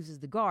and accuses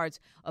the guards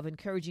of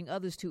encouraging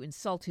others to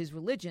insult his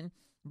religion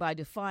by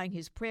defying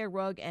his prayer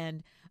rug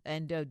and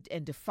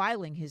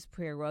defiling his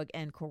prayer rug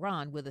and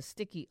Quran with a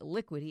sticky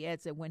liquid. He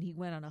adds that when he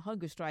went on a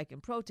hunger strike in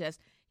protest,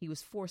 he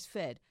was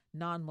force-fed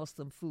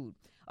non-Muslim food.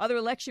 Other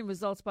election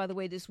results, by the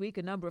way, this week,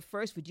 a number of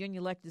firsts.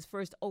 Virginia elected its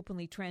first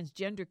openly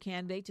transgender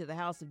candidate to the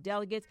House of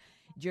Delegates.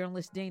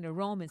 Journalist Dana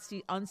Rome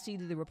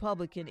unseated the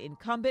Republican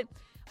incumbent.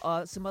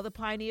 Some other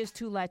pioneers,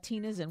 2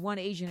 Latinas and 1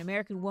 Asian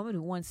American woman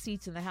who won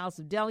seats in the House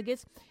of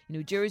Delegates. In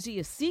New Jersey,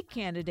 a Sikh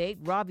candidate,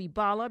 Ravi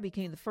Bala,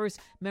 became the first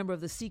member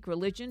of the Sikh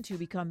religion to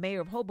become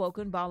mayor of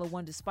Hoboken. Bala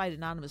won despite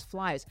anonymous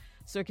flyers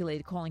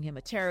circulated calling him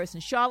a terrorist.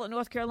 And Charlotte,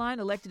 North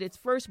Carolina, elected its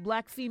first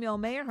black female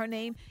mayor. Her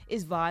name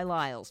is Vi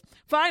Lyles.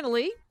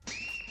 Finally,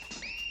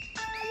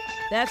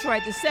 that's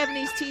right, the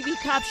 70s TV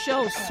cop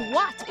show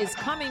SWAT is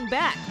coming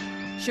back.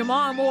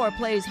 Shamar Moore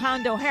plays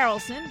Hondo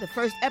Harrelson. The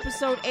first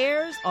episode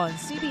airs on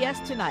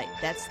CBS tonight.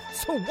 That's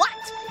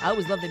SWAT. I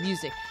always love the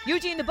music.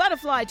 Eugene the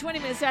Butterfly, 20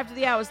 minutes after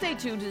the hour. Stay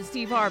tuned to the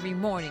Steve Harvey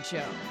Morning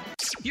Show.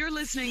 You're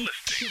listening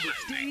to the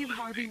Steve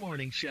Harvey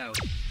Morning Show.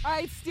 All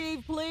right,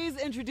 Steve, please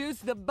introduce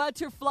the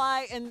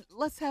butterfly, and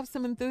let's have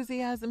some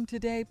enthusiasm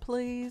today,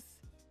 please.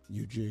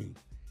 Eugene.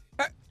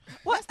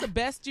 What's the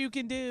best you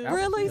can do?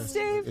 Really, That's-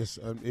 Steve? It's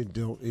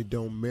it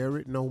don't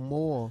merit no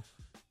more.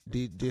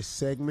 This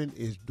segment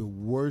is the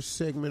worst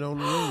segment on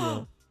the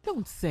radio.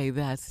 Don't say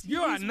that, Steve.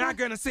 You are not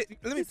going to sit.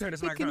 Let me turn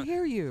this We microphone. can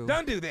hear you.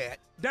 Don't do that.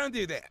 Don't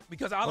do that.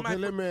 Because all Okay, of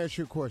let me ask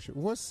you a question.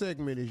 What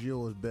segment is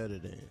yours better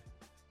than?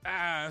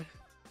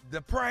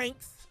 the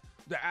pranks.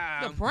 The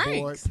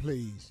Boy,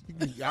 please.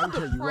 I can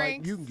tell you right,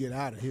 pranks. you can get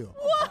out of here.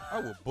 I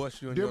will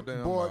bust you in your Them,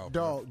 damn boy, mouth.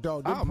 dog,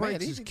 them Oh, man,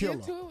 pranks he is can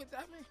get killer. into it.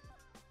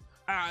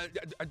 I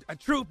mean,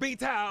 truth be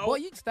told. Boy,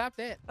 you can stop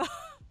that.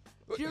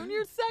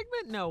 Junior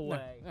segment? No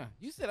way.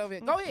 You sit over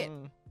here. Go ahead.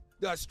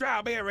 The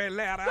strawberry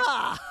ladder.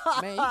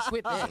 Man, you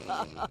quit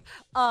that.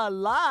 A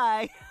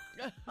lie.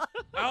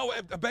 Oh,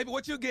 baby,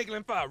 what you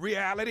giggling for?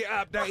 Reality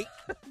update.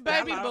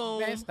 Baby Hello?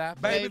 boom. Man,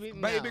 stop. Baby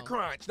no.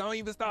 crunch. Don't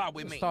even start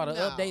with me. Start an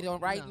No, update on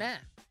right no. now.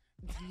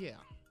 Yeah.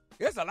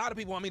 There's a lot of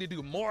people want me to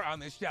do more on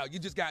this show. You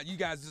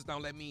guys just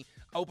don't let me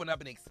open up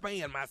and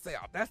expand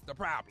myself. That's the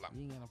problem.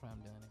 You ain't got no problem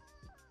doing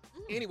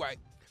it. Anyway,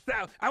 so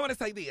I want to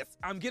say this.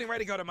 I'm getting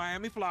ready to go to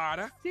Miami,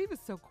 Florida. Steve is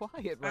so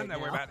quiet right I'm not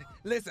now. worried about it.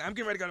 Listen, I'm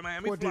getting ready to go to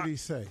Miami, What did Florida. he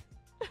say?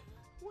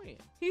 When?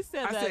 He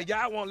said I that. said,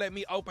 y'all won't let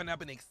me open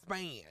up and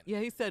expand. Yeah,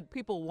 he said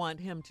people want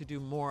him to do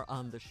more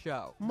on the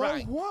show. More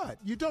Right. what?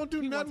 You don't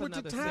do He nothing wants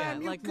with the another time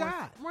set. you like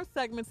got. more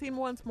segments. He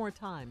wants more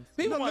time.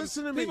 People No, want,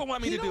 listen to me. people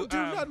want me he to don't do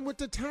do nothing with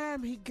the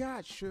time he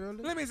got,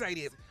 Shirley. Let me say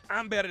this.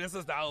 I'm better than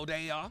Sister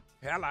Odell.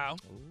 Hello.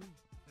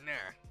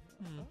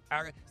 Nah.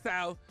 Okay,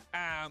 so,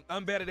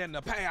 I'm better than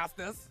the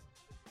pastors.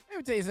 Let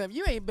me tell you something.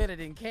 You ain't better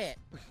than Cat.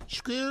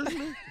 Excuse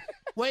me?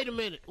 Wait a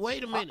minute.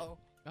 Wait a minute.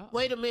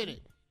 Wait a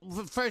minute.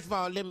 First of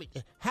all, let me.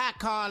 Hi,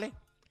 Carly.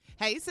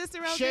 Hey, Sister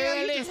Odell.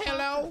 Shirley, you just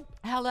hello.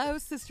 Hello,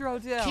 Sister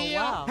Odell. Kim.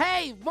 Wow.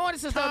 Hey, morning,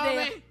 Sister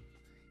Odell. Tommy,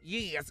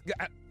 Yes.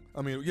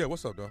 I mean, yeah,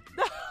 what's up, dog?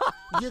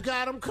 you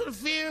got them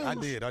confused. I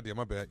did.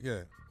 My bad.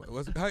 Yeah.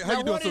 How Now, you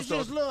doing, what is sister?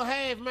 this little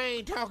half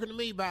man talking to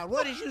me about?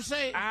 What did you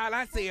say? All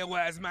I said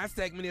was my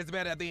segment is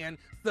better than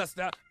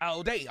Sister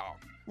Odell.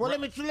 Well, let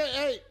me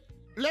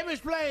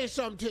explain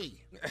something to you.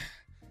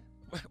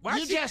 Why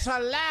You just a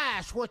lie,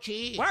 is what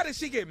you is. Why does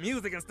she get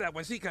music and stuff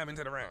when she come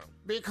into the room?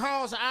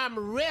 Because I'm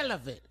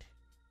relevant.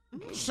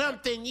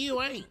 Something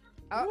you ain't.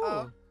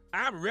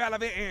 I'm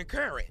relevant and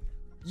current.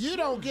 You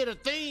don't get a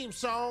theme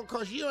song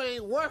because you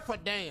ain't worth a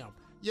damn.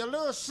 Your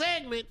little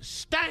segment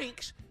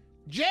stinks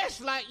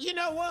just like, you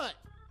know what?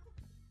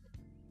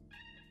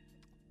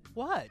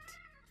 What?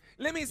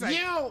 Let me say.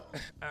 You don't,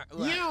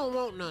 look. you don't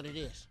want none of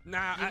this.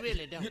 Nah, You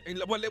really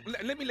don't. Well,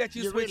 let me let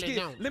you, You switch really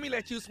gears. don't. Let me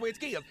let you switch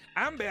gears.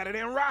 I'm better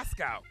than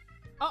Roscoe.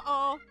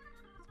 Uh-oh.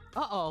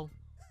 Uh-oh.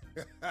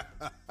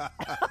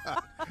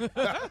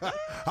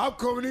 I'm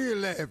coming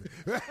in laughing.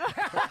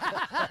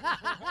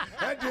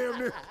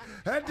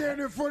 that damn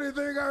near funny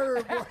thing I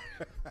heard, boy. Okay.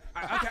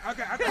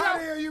 How the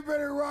hell you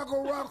better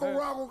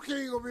Rocco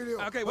King over here?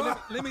 Okay,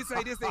 well, let me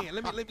say this then.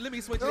 Let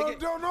me switch it again.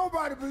 Don't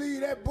nobody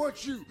believe that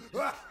but you.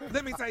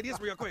 Let me say this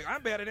real quick.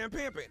 I'm better than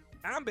pimping.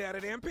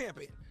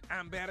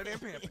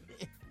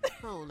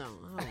 Hold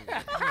on.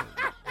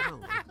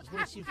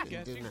 What you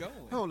finna do now?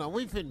 Hold on,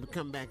 we finna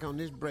come back on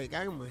this break.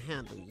 I'm gonna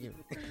handle you.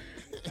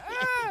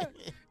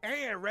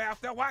 And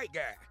Ralph the white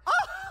guy.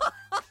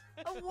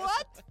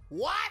 What?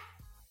 What?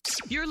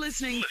 You're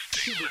listening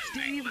to the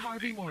Steve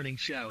Harvey Morning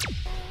Show.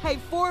 Hey,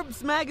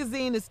 Forbes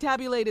magazine has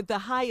tabulated the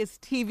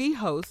highest TV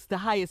hosts, the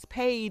highest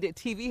paid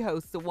TV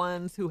hosts, the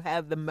ones who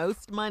have the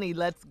most money.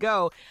 Let's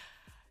go.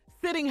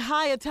 Sitting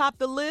high atop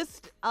the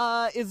list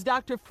is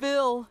Dr.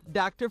 Phil.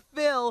 Dr.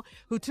 Phil,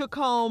 who took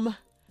home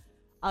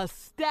a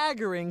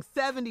staggering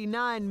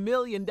 $79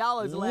 million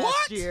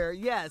last year.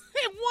 Yes.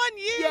 In 1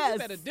 year? Yes, You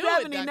better do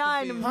it,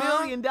 $79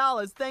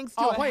 million thanks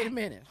to Wait a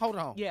minute. Hold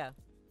on. Yeah.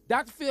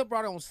 Dr. Phil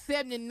brought on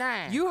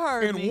 79. You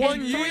heard me. In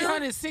 1 year?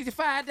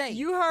 365 days.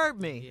 You heard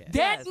me.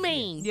 That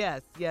means.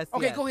 Yes. Okay,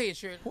 yes. go ahead,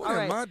 Shirley. What All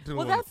am right. I doing?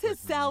 Well, that's his with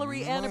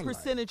salary and a my life?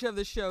 percentage of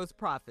the show's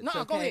profits.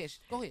 No, go okay? ahead.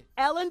 Go ahead.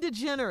 Ellen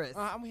DeGeneres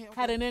I'm here,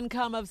 okay. had an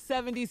income of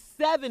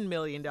 $77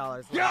 million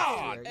last year.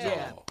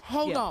 Yeah.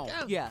 Hold Yeah. on.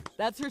 Yeah,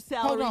 that's her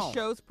salary, on.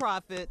 show's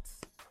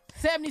profits.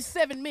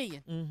 77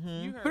 million.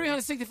 You heard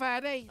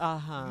 365 days.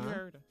 Uh-huh. You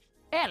heard her.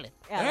 Ellen.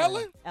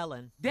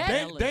 Ellen.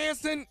 That,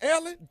 Dancing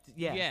Ellen?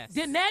 Yes. Yes.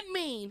 Then that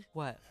mean.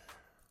 What?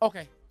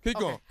 Okay. Keep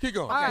going.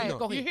 All right.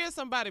 Go You ahead. hear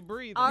somebody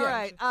breathing. All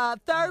right.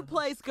 Third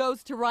place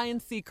goes to Ryan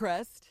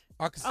Seacrest.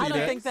 I can see I don't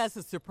that. think that's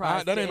a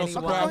surprise. That ain't no to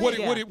surprise.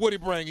 anyone. What he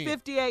bring in?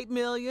 $58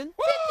 million.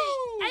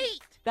 58.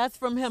 That's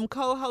from him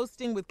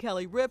co-hosting with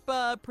Kelly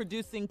Ripa,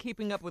 producing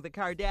Keeping Up with the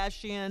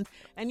Kardashians,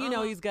 and you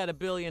know he's got a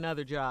billion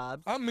other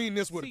jobs. I mean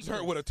this with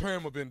a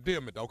term of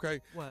endearment, okay?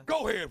 What?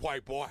 Go ahead,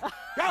 white boy.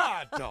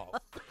 God, dog.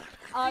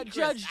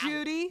 Judge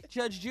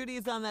Judy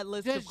is on that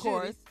list, Judge of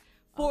course.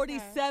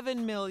 $47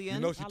 million.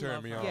 You know she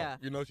turned me on. Yeah.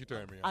 You know she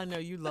turned me I on. know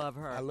you love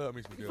her. I love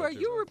me some Judge Before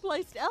Judy. you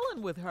replaced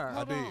Ellen with her.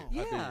 I did.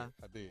 Yeah.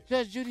 I did.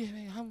 Judge Judy,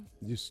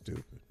 You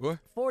stupid. What?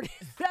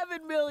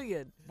 $47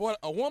 million. Boy,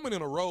 a woman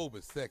in a robe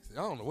is sexy.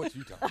 I don't know what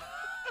you talking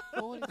about.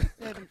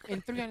 47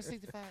 in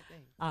 365 days.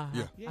 Uh-huh.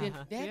 Yeah. Yeah. Then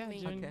that Yeah,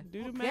 mean. Junior, Okay.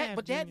 do the math.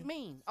 But that Junior.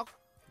 mean. Okay.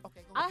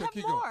 Okay, go I ahead. have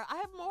keep more. going. I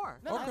have more.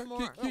 No, I have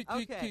more. Keep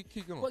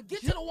going. Well,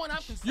 get to the one I'm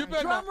concerned. You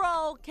better Drum not.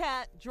 roll,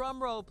 Cat.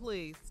 Drum roll,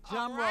 please.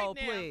 Drum All right roll,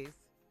 now. please.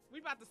 We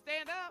about to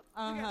stand up.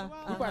 Uh-huh.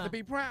 You about to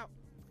be proud.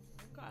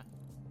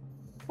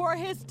 For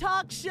his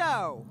talk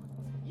show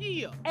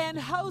Yeah. and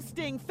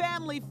hosting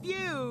Family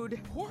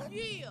Feud,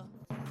 Yeah.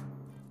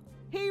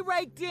 he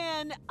raked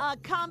in a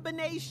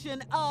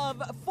combination of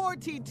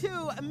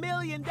 $42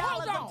 million.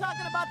 Hold I'm on.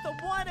 talking about the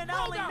one and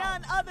Hold only on.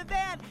 none other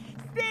than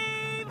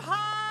Steve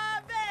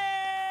Harvey.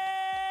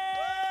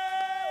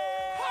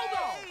 Hold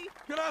on.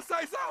 Can I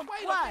say something?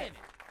 Wait What? a minute.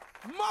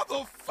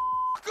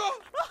 Motherfucker!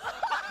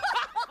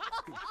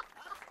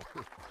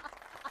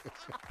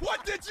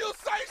 What did you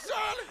say,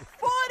 Shirley?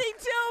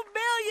 $42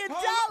 million,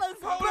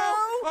 Hold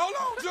boo.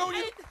 on,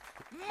 Junior.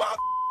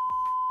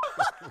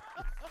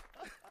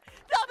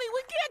 Tell me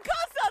we can't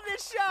cuss on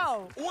this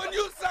show. When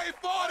you say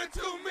 42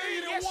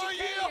 million in Yes, 1 you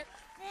year, can.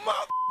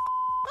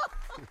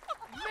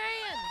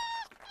 Man.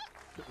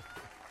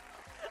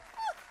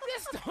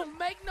 This don't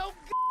make no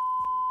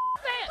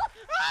sense.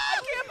 I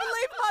can't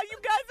believe how you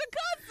guys are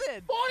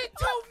cussing.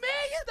 42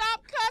 million? Stop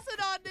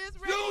cussing on this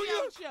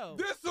radio show.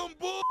 This some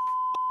bull.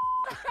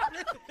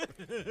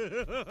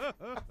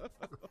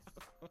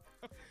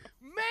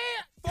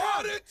 Man.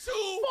 42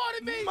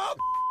 40 million.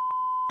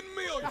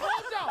 million.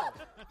 Hold on.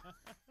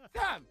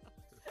 Tommy.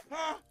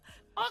 Huh?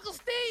 Uncle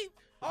Steve,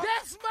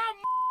 that's my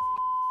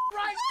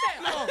right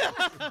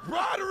there.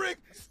 Roderick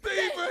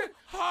Stephen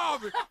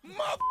Harvey. You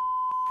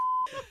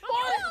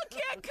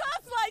can't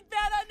cuss like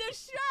that on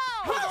this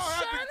show.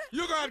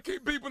 You're going to have to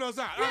keep beeping us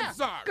out. Yeah, I'm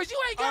sorry. because you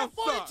ain't got I'm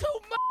 42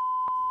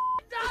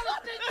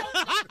 dollars in your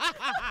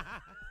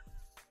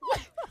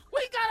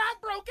we got our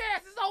broke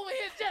asses over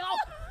here just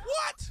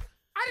What?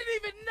 I didn't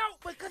even know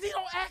because he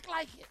don't act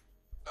like it.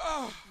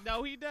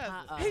 No, he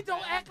doesn't. He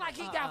don't act like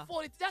he got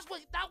 40.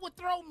 That would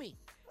throw me.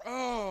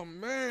 Oh,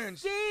 man.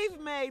 Steve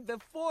made the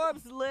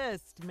Forbes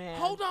list, man.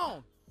 Hold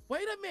on.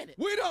 Wait a minute.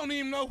 We don't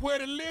even know where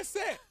the list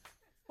at.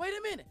 Wait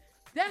a minute.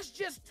 That's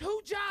just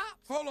 2 jobs?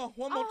 Hold on,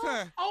 one more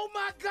time. Oh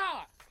my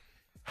God.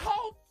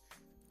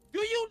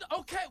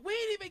 Okay, we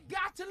ain't even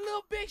got to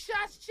Little Big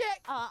Shots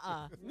check.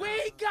 We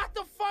ain't got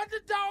the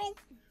Thunderdome.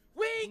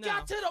 We ain't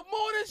got to the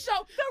morning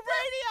show. The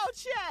radio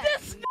check.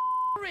 This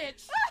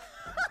rich.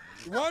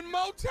 One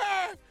more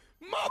time.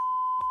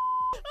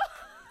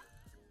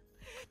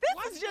 This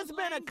has just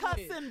been a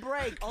cussing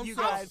break, you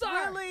guys.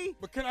 sorry. Really?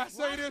 But can I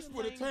say this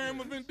with a term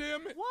of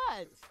endearment?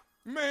 What?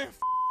 Man,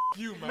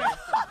 you, man.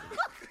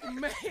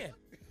 Man,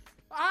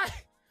 I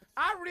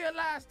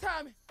realized,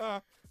 Tommy,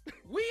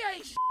 we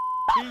ain't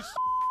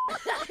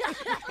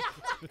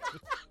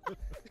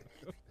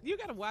You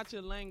gotta watch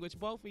your language,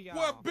 both of y'all.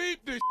 Well,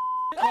 beat this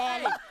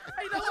Hey,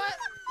 you know what?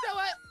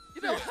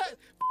 You know what?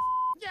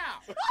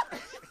 Yeah.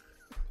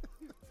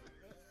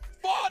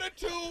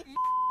 42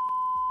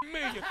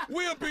 million.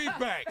 We'll be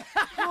back.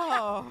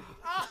 Oh.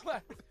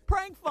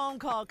 Prank phone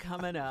call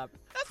coming up.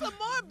 That's some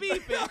more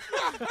beeping.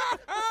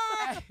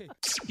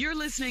 You're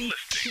listening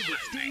to the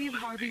Steve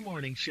Harvey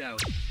Morning Show.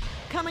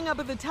 Coming up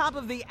at the top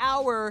of the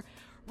hour,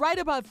 right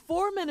about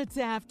 4 minutes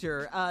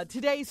after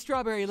today's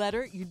Strawberry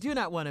Letter. You do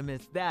not want to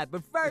miss that.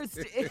 But first,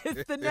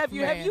 it's the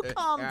nephew. Have you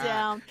calmed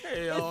down?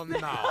 Hell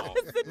no.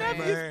 It's the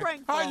nephew's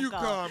prank phone How you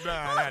call. calm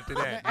down after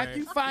that, After man?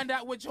 you find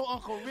out what your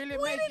uncle really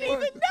We makes. didn't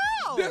even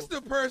know. This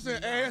the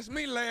person asked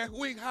me last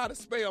week how to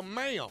spell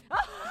ma'am.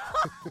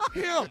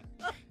 Him.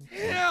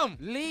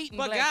 Leading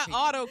But black got people.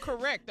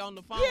 autocorrect on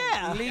the phone.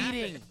 Yeah.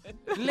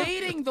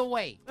 Leading the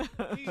way.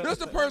 This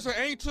the person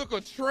ain't took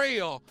a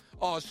trail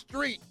or a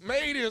street,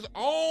 made his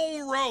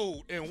own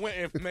road and went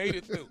and made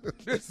it through.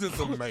 This is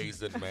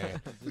amazing,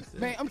 man.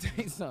 Man, I'm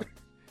telling you something.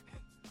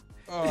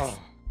 Oh.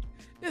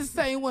 This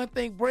same one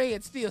thing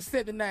bread still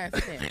 79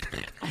 cents.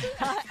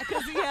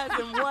 Because he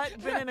hasn't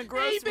what? Been in a He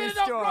grocery been in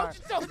store. a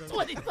grocery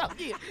store 20-something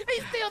years.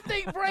 He still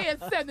think bread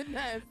 79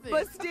 cents.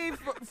 But Steve,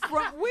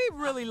 we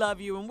really love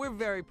you, and we're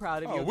very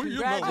proud of you. Oh, you know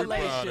we're proud of you,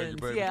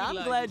 Congratulations! baby. Yeah, We I'm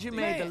love glad you, you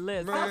made the Steve.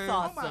 list. Man. That's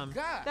Oh, my awesome.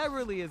 God. That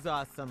really is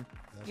awesome.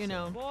 You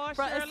know, Boy,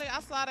 Fr- Shirley, I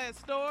saw that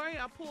story.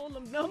 I pulled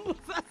them numbers.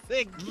 I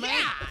said,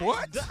 yeah.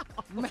 What?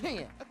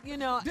 Man, you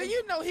know. do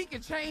you know he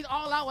can change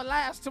all our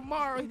lives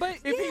tomorrow But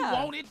if he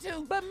yeah. wanted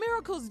to? But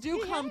miracles do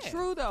He come has.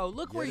 true, though.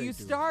 Look where they you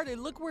do. started.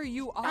 Look where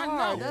you are. I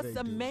know. Yeah, That's they do.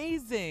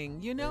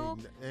 amazing. You know,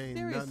 Ain't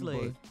seriously.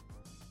 nothing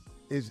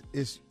but-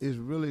 It's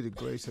really the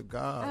grace of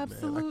God, man. I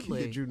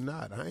Absolutely. kid you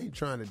not. I ain't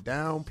trying to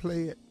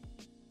downplay it,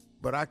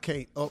 but I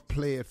can't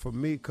upplay it for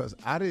me because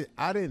I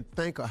didn't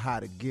think of how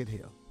to get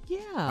here. Yeah.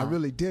 I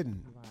really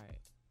didn't.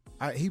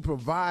 Right. He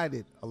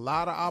provided a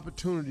lot of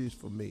opportunities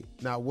for me.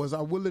 Now, was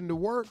I willing to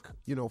work?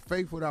 You know,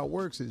 faith without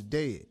works is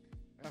dead.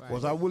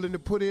 Was I willing to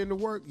put in the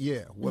work?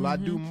 Yeah. Will I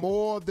do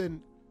more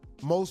than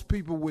most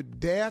people would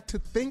dare to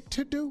think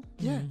to do?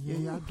 Yeah,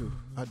 I do.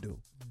 I do.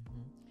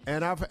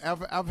 And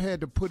I've had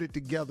to put it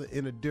together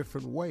in a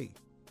different way.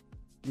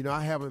 You know,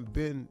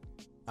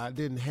 I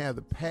didn't have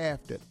the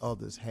path that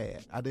others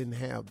had. I didn't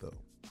have the.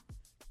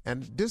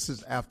 And this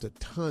is after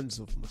tons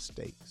of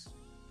mistakes.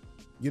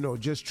 You know,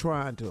 just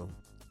trying to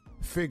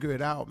figure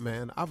it out,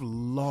 man. I've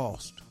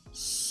lost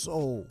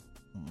so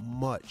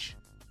much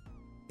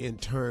in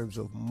terms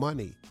of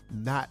money,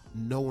 not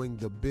knowing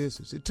the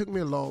business. It took me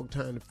a long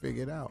time to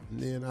figure it out. And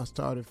then I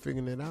started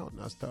figuring it out,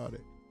 and I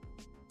started,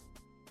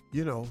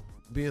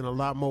 being a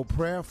lot more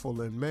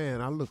prayerful. And,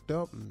 man, I looked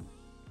up and,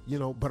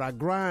 but I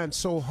grind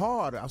so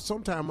hard.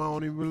 Sometimes I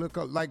don't even look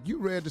up. Like you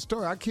read the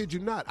story. I kid you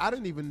not. I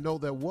didn't even know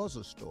there was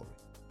a story.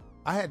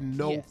 I had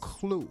no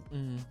clue.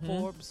 Mm-hmm.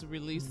 Forbes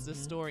released the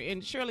story.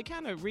 And Shirley,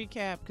 kind of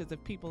recap, because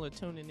if people are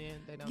tuning in,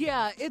 they don't know.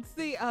 Yeah, it's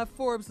the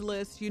Forbes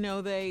list. They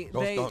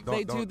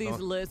do these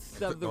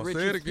lists of the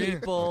richest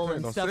people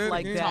and stuff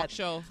like that. Talk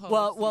show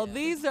hosts, well,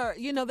 these are,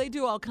 they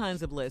do all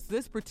kinds of lists.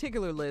 This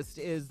particular list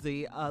is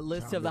the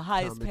list of the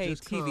highest paid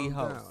TV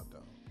hosts.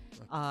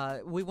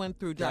 We went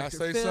through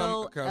Dr.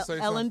 Phil,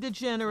 Ellen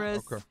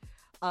DeGeneres,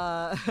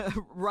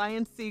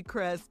 Ryan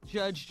Seacrest,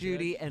 Judge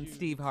Judy, and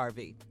Steve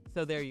Harvey.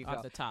 So there you go.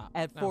 At the top.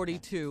 At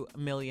 $42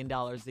 million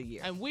a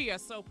year. And we are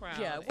so proud.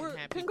 Yeah, and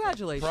happy.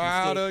 Congratulations.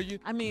 Proud Steve. of you.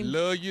 I mean,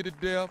 love you to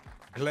death.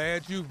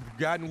 Glad you've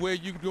gotten where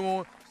you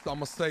doing. So I'm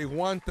going to say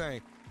one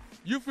thing.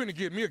 You finna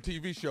get me a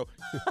TV show.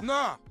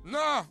 Nah.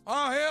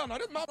 Oh, hell no.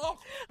 This my dog.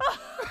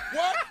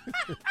 What?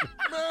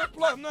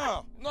 Man,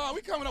 nah.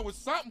 We coming up with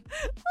something.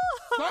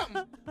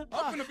 I'm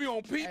finna be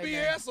on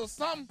PBS or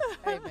something.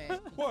 Hey, man.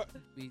 What?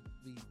 We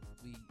on that.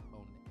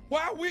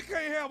 Why we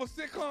can't have a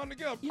sitcom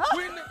together?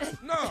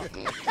 No.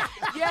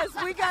 Yes,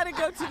 we got to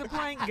go to the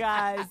prank,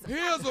 guys.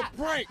 Here's a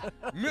prank,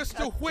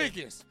 Mr.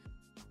 Wiggins.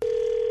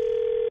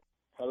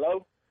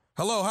 Hello?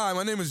 Hello, hi.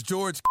 My name is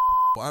George.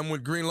 I'm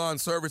with Green Lawn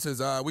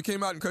Services. We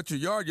came out and cut your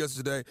yard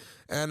yesterday,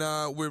 and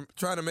we're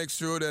trying to make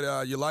sure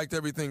that you liked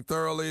everything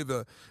thoroughly.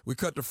 We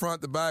cut the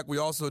front, the back. We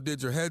also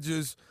did your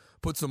hedges,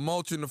 put some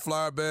mulch in the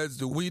flower beds,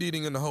 the weed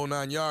eating in the whole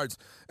 9 yards,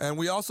 and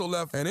we also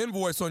left an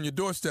invoice on your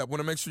doorstep. Want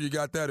to make sure you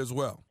got that as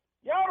well.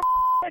 Y'all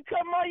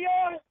cut my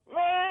yard?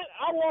 Man,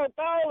 I walked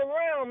all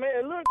around, man.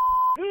 It looked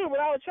good, but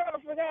I was trying to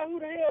figure out who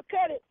the hell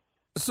cut it.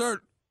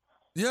 Sir,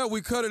 yeah,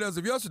 we cut it as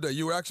of yesterday.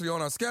 You were actually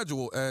on our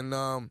schedule,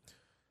 and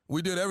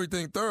we did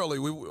everything thoroughly.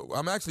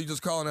 I'm actually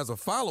just calling as a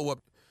follow-up.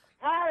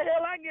 How the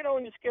hell I get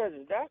on your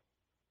schedule, Doc?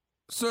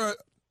 Sir,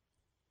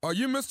 are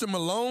you Mr.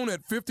 Malone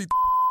at 50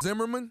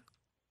 Zimmerman?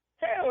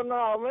 Hell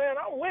no, man.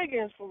 I'm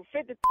Wiggins from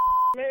 50.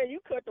 Man, you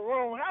cut the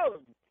wrong house.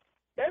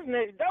 That's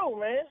next door,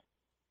 man.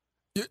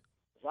 Yeah.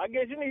 So I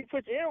guess you need to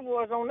put your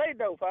invoice on their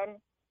door, partner.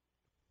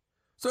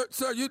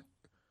 Sir,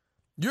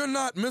 you're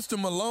not Mr.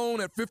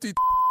 Malone at 50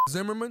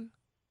 Zimmerman?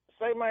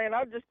 Say, man,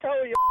 I just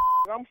told you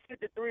I'm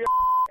 53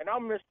 and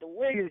I'm Mr.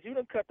 Wiggins. You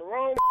done cut the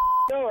wrong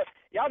door.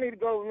 Y'all need to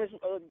go to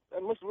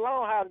Mr.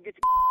 Malone house and get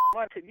your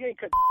money, because you ain't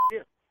cut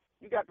here.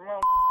 You got the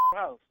wrong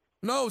house.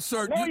 No,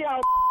 sir. No,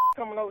 y'all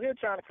coming over here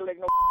trying to collect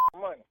no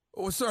money.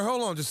 Oh, sir,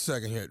 hold on just a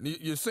second here.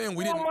 You're saying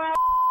we didn't...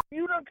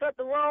 You done cut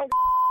the wrong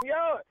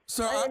yard.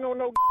 Sir, I ain't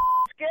no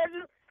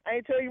schedule. I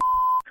ain't tell you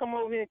come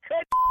over here and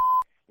cut.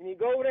 You need to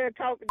go over there and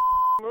talk to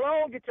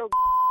Malone, get your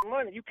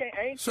money. You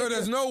can't. Sir,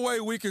 there's no way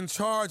we can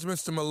charge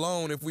Mr.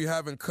 Malone if we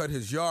haven't cut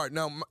his yard.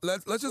 Now,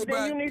 let's just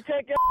then you need to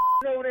take your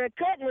over there and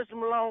cut Mr.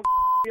 Malone's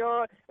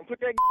yard and put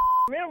that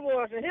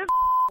invoice in his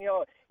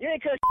yard. You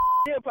ain't cut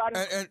here,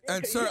 partner.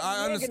 And sir,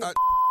 I understand.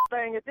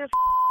 Thing at this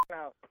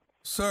now.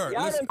 Sir,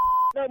 y'all listen.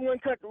 Done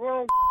went cut the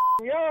wrong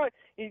yard.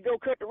 You go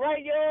cut the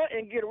right yard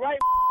and get the right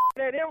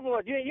that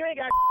invoice. You ain't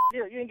got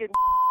here. You ain't getting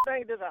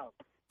thing at this house.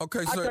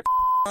 Okay, sir.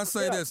 I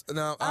say this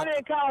now. I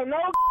didn't call no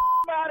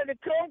body to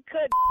come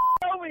cut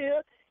over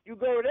here. You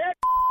go to that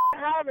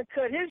house and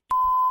cut his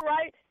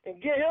right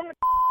and get him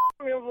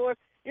the invoice.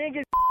 You ain't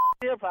getting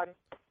here, partner.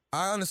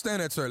 I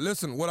understand that, sir.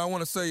 Listen, what I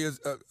want to say is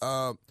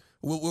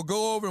we'll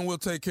go over and we'll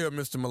take care of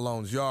Mr.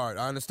 Malone's yard.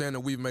 I understand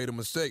that we've made a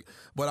mistake,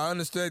 but I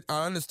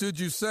understood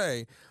you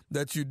say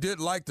that you did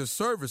like the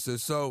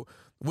services, so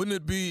wouldn't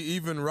it be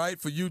even right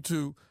for you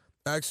to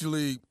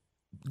actually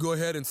go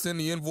ahead and send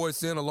the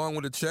invoice in along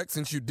with the check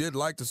since you did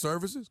like the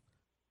services?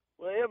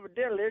 Well,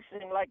 evidently it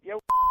seems like your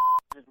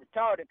is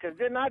retarded, because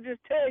didn't I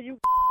just tell you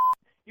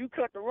you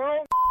cut the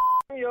wrong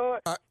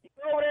yard, you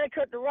go over there and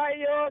cut the right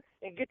yard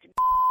and get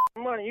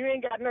your money. You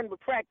ain't got nothing but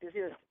practice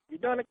here. You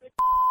done a good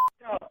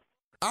job.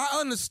 I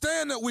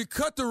understand that we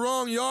cut the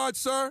wrong yard,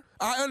 sir.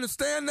 I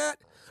understand that.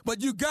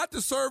 But you got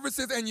the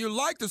services and you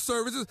like the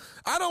services.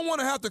 I don't want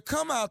to have to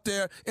come out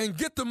there and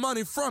get the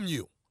money from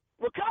you.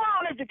 Well, come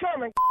on if you're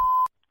coming.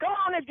 Come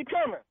on if you're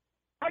coming.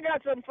 I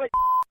got something for you.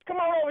 Come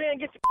on over here and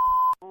get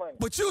your money.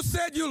 But you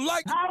said you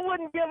liked... I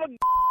wouldn't give a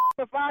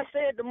if I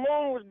said the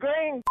moon was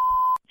green.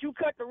 You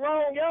cut the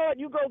wrong yard,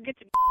 you go get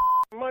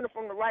your money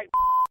from the right.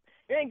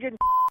 You ain't getting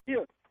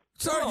here.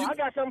 Sir, I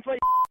got something for you.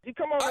 You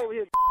come on over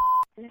here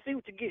and you see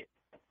what you get.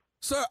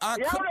 Sir, y'all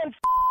done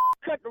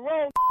cut the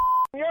wrong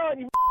yard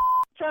and you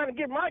trying to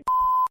get my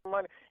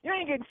money. You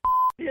ain't getting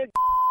here.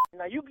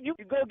 Now you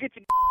go get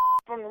your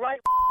from the right.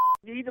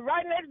 You either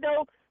right next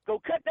door, go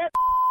cut that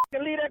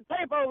and leave that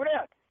paper over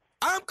there.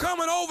 I'm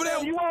coming over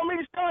there. You want me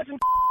to start some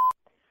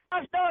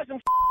I start some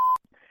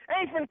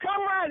ain't finna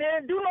come around here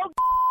and do no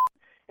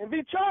and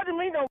be charging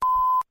me no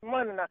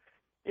money now.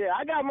 Yeah,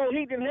 I got more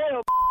heat than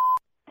hell.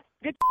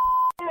 Get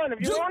your money.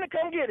 If you want to,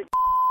 come get it.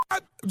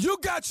 You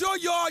got your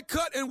yard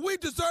cut, and we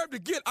deserve to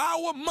get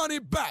our money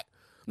back.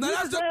 Now, you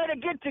that's deserve to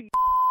get your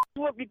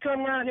whoop. You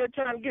come around here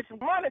trying to get some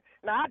money.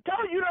 Now, I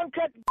told you don't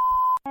cut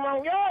the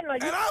on yard. Now,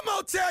 and I'm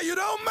going to tell you,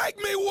 don't make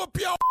me whoop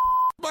your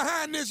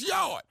behind this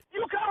yard.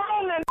 You come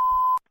on and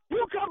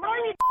you come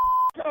bring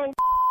your on.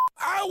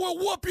 I will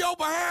whoop your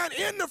behind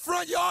in the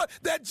front yard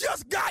that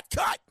just got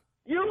cut.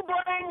 You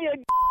bring your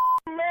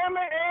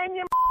mammy and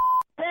your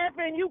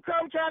pappy, and you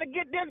come try to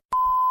get this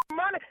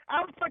money.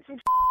 I'll put some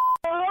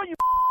on you.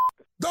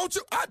 Don't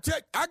you?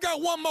 I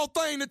got one more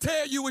thing to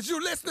tell you. Is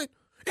you listening?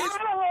 I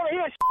don't want to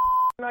hear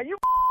now. You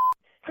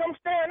come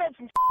stand up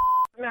some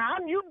now.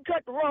 You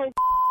cut the wrong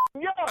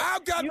yard.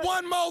 I've got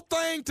one more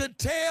thing to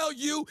tell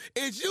you.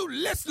 Is you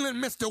listening,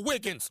 Mr.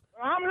 Wiggins?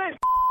 I'm listening.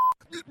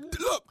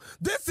 Look,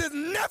 this is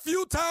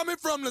Nephew Tommy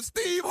from the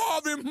Steve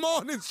Harvey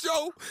Morning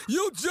Show.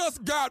 You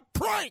just got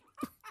pranked.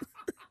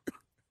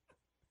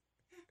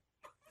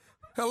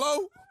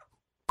 Hello?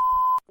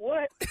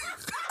 What?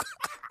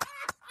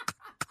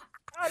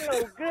 I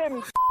know good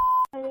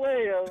and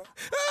well.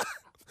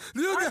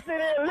 I sit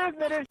there and listen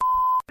to this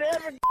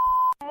every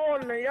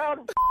morning, and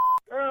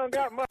y'all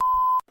got my.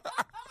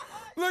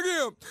 Look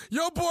at him.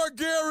 Your boy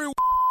Gary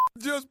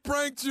just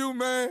pranked you,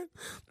 man.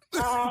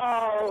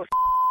 Oh,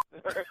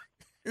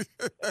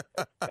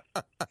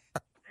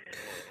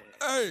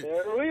 hey.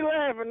 Yeah, we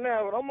laughing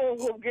now, but I'm going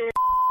to go get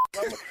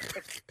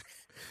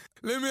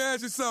Let me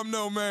ask you something,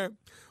 though, man.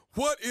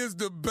 What is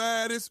the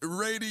baddest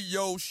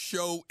radio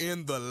show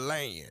in the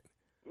land?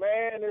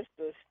 Man, it's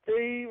the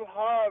Steve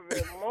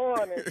Harvey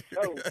Morning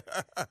Show.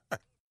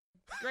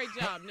 Great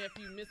job,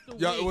 nephew, Mr.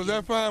 Y'all, was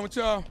that fine with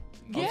y'all?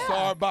 Yeah. I'm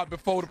sorry about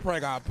before the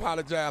prank. I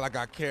apologize. I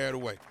got carried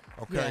away.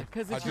 Okay? Yeah,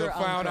 'cause it's I your just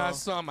found uncle. out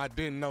something I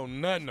didn't know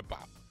nothing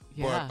about.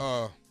 Yeah.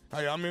 But,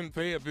 hey, I'm in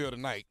Fayetteville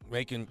tonight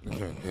making, I'm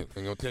going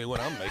to tell you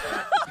what I'm making.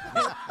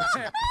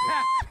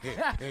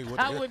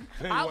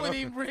 I wouldn't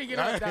even bring it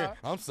up, dog.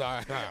 I'm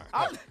sorry.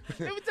 Let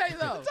me tell you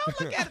something.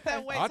 Don't look at it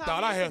that way, I Tommy.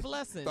 thought I It's a had,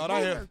 blessing. thought I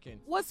had.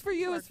 What's for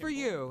you is for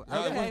you.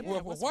 Okay.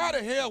 Why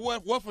the hell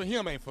what for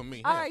him ain't for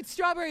me? All right,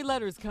 Strawberry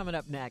Letter's coming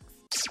up next.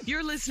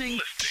 You're listening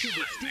to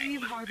the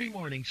Steve Harvey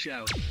Morning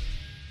Show.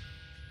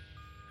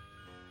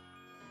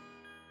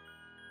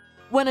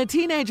 When a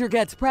teenager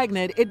gets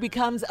pregnant, it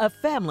becomes a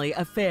family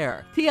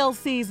affair.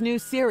 TLC's new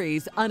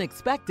series,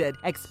 Unexpected,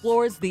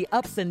 explores the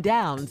ups and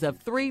downs of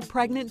 3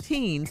 pregnant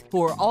teens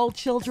who are all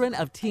children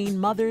of teen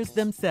mothers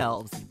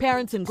themselves.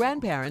 Parents and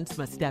grandparents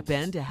must step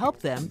in to help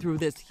them through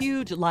this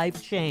huge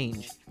life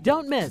change.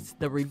 Don't miss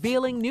the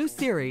revealing new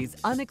series,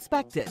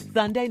 Unexpected,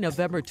 Sunday,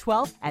 November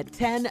 12th at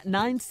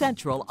 10/9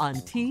 Central on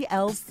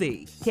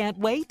TLC. Can't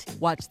wait?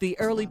 Watch the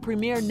early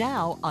premiere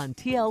now on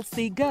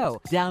TLC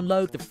Go.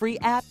 Download the free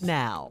app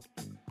now.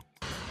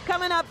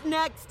 Coming up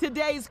next,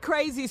 today's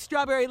crazy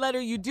Strawberry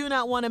Letter. You do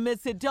not want to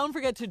miss it. Don't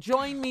forget to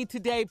join me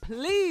today.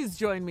 Please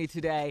join me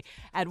today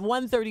at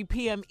 1:30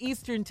 p.m.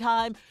 Eastern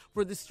Time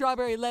for the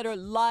Strawberry Letter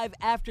live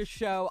after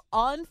show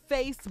on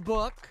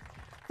Facebook.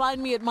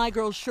 Find me at My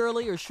Girl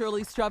Shirley or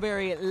Shirley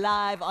Strawberry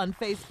Live on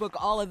Facebook.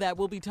 All of that.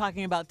 We'll be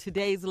talking about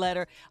today's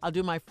letter. I'll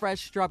do my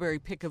fresh strawberry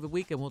pick of the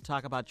week, and we'll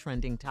talk about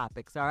trending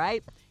topics, all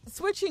right?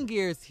 Switching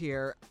gears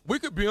here. We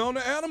could be on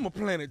the Animal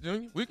Planet,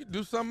 Junior. We could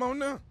do something on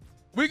there.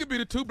 We could be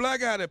the 2 black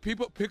guys that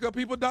people pick up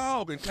people's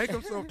dog and take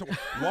them to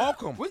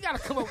walk them. We got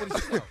to come up with a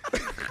show.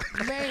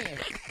 Man.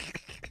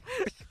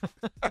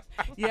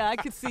 Yeah, I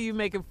could see you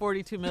making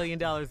 $42 million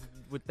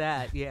with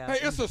that, yeah. Hey,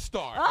 it's a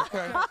start,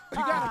 okay? You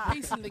got to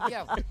piece them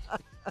together.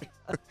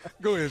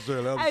 Go ahead,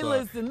 Shirley. I'm Hey, sorry.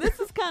 listen, this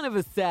is kind of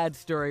a sad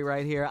story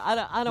right here.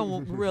 I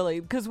don't really,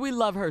 because we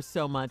love her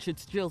so much.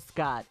 It's Jill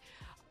Scott.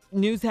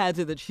 News has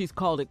it that she's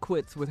called it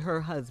quits with her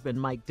husband,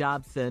 Mike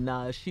Dobson.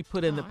 She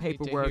put in the I hate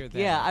to paperwork. hear that.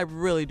 Yeah, I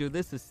really do.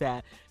 This is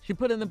sad. She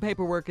put in the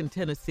paperwork in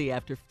Tennessee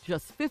after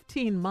just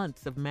 15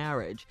 months of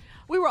marriage.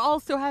 We were all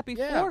so happy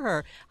for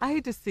her. I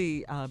hate to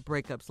see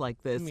breakups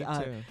like this. Me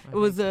too. It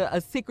was a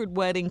secret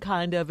wedding,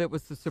 kind of. It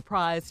was a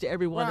surprise to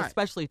everyone, Right.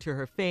 especially to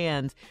her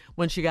fans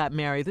when she got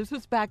married. This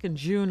was back in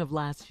June of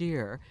last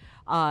year.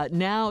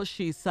 Now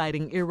she's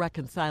citing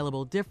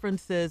irreconcilable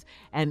differences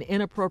and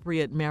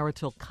inappropriate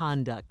marital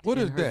conduct. What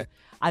in is her- that?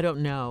 I don't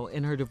know,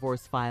 in her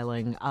divorce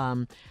filing.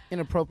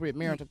 Inappropriate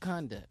marital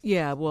conduct.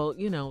 Yeah, well,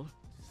 you know.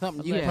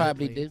 Something you allegedly.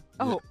 probably do.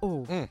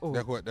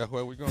 Oh. That's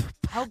where we're going.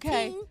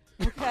 Okay.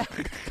 Okay.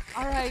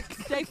 All right.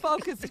 Stay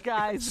focused,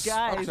 guys.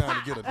 I'm trying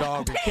to get a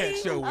dog and cat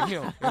show with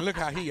him, and look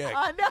how he acts.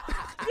 I know.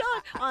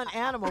 On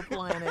Animal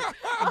Planet.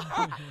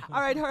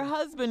 All right. Her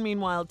husband,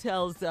 meanwhile,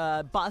 tells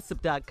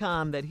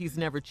Bossip.com that he's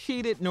never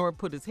cheated nor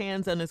put his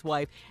hands on his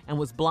wife and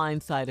was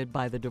blindsided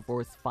by the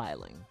divorce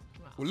filing.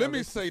 Well, let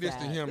me say this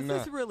to him this now.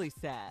 This is really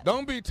sad.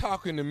 Don't be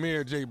talking to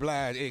Mary J.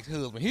 Blige's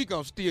ex-husband. He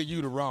gonna steer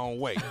you the wrong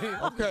way,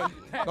 okay?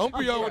 Don't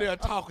be over there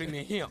talking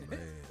to him.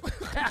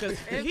 Because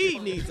he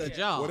needs a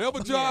job. Whatever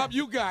job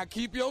you got,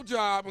 keep your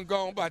job and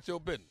go on about your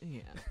business.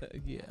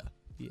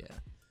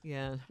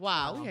 Yeah.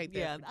 Wow, we hate that.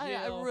 Yeah, for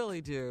I Jill.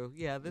 really do.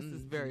 Yeah, this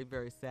is very,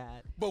 very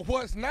sad. But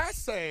what's not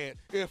sad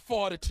is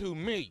 42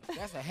 million.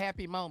 That's a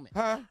happy moment.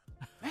 Huh?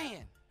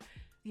 Man.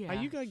 Are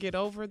you gonna get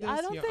over this? I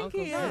don't Your think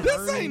he uncle's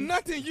is. This ain't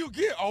nothing you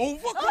get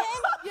over, Carla.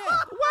 Yeah.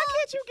 Why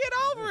can't you get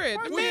over it?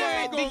 We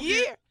ain't gonna The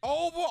year. get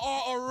over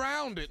or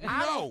around it.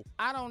 No.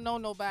 I don't know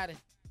nobody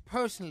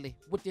personally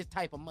with this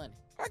type of money.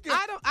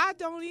 I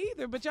don't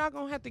either, but y'all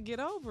gonna have to get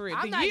over it.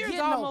 I'm The not year's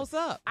getting almost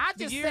over it. up. I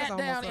The just year's sat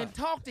down almost and up.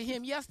 talked to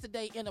him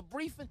yesterday in a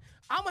briefing.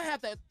 I'm gonna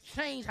have to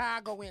change how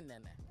I go in there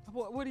now.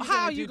 What are you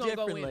How gonna you do gonna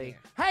go in differently?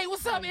 Hey,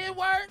 what's up,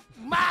 N-word?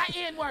 My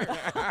N-word.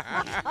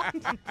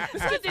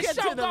 Let's get this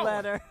show to the going.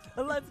 letter.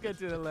 Let's get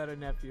to the letter,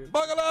 nephew.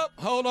 Buckle up.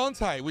 Hold on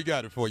tight. We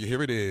got it for you.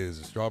 Here it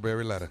is.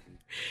 Strawberry letter.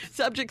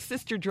 Subject: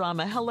 sister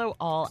drama. Hello,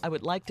 all. I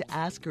would like to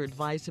ask your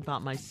advice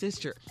about my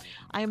sister.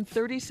 I am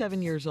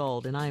 37 years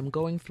old and I am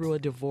going through a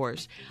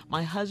divorce.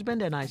 My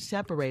husband and I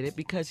separated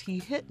because he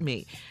hit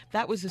me.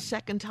 That was the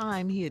second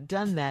time he had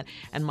done that,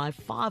 and my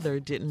father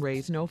didn't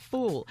raise no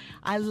fool.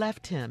 I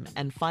left him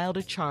and filed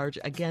a charge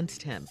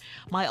against him.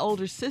 My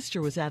older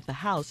sister was at the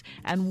house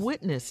and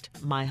witnessed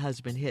my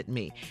husband hit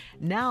me.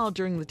 Now,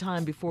 during the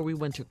time before we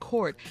went to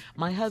court,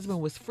 my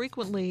husband was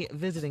frequently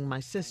visiting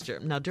my sister.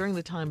 Now, during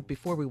the time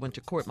before we went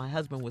to court, my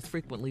husband was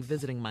frequently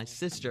visiting my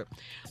sister.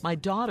 My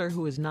daughter,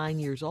 who is 9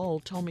 years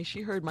old, told me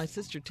she heard my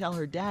sister tell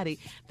her daddy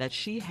that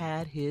she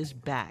had his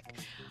back.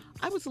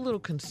 I was a little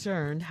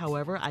concerned.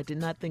 However, I did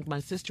not think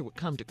my sister would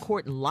come to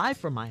court and lie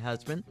for my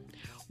husband.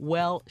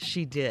 Well,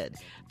 she did.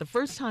 The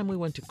first time we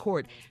went to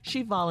court,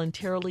 she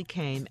voluntarily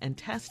came and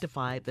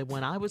testified that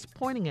when I was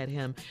pointing at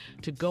him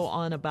to go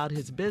on about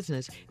his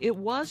business, it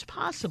was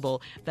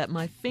possible that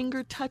my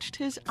finger touched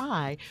his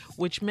eye,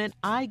 which meant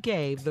I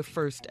gave the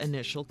first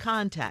initial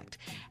contact.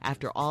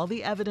 After all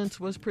the evidence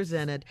was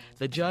presented,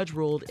 the judge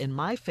ruled in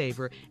my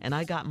favor, and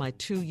I got my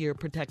 2-year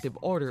protective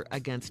order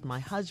against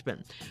my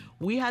husband.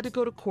 We had to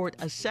go to court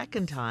a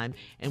second time,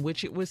 in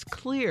which it was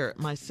clear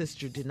my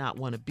sister did not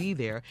want to be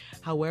there.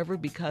 However,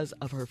 because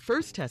of her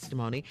first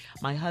testimony,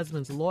 my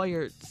husband's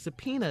lawyer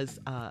subpoenas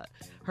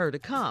her to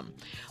come.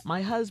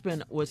 My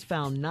husband was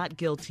found not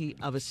guilty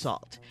of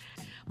assault.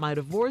 My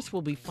divorce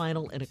will be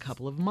final in a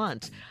couple of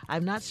months.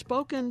 I've not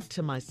spoken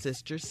to my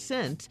sister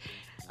since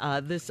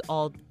this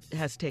all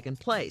has taken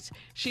place.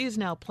 She is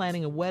now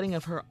planning a wedding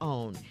of her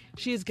own.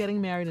 She is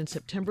getting married in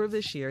September of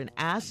this year and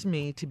asked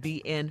me to be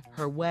in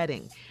her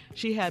wedding.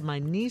 She had my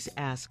niece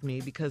ask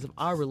me because of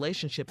our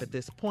relationship at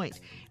this point.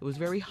 It was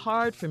very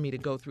hard for me to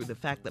go through the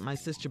fact that my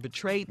sister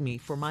betrayed me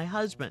for my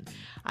husband.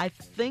 I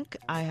think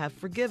I have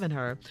forgiven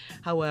her.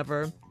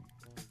 However,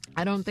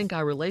 I don't think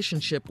our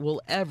relationship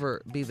will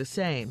ever be the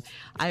same.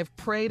 I have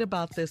prayed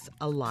about this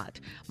a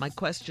lot. My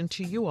question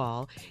to you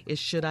all is,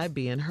 should I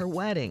be in her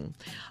wedding?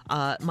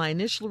 My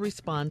initial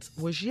response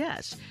was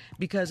yes,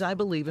 because I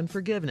believe in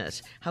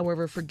forgiveness.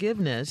 However,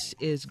 forgiveness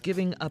is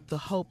giving up the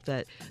hope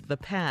that the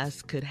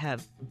past could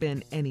have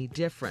been any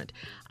different.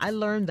 I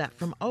learned that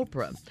from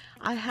Oprah.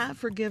 I have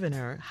forgiven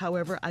her.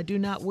 However, I do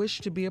not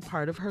wish to be a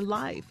part of her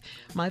life.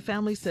 My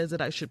family says that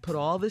I should put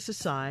all this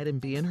aside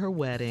and be in her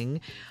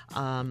wedding.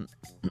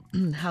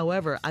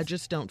 However, I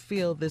just don't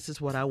feel this is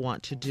what I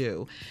want to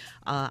do.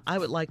 I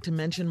would like to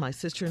mention my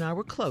sister and I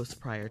were close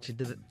prior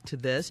to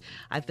this.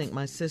 I think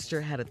my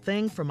sister had a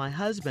thing for my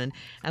husband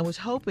and was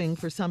hoping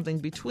for something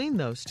between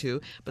those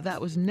two, but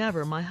that was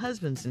never my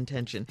husband's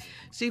intention.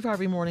 Steve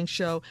Harvey Morning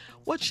Show,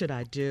 what should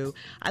I do?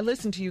 I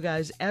listen to you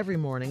guys every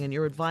morning and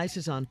your advice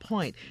is on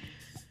point.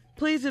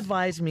 Please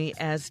advise me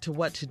as to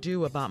what to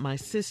do about my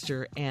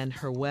sister and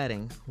her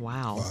wedding.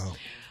 Wow.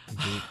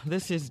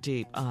 This is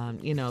deep,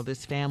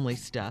 this family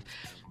stuff.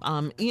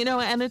 And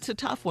it's a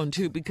tough one,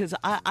 too, because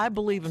I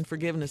believe in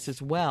forgiveness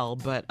as well.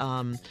 But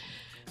I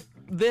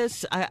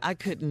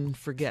couldn't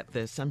forget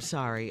this. I'm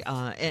sorry.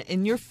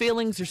 And your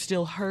feelings are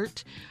still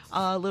hurt,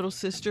 little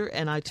sister,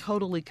 and I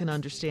totally can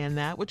understand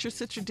that. What your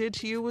sister did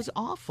to you was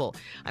awful.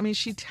 I mean,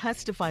 she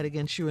testified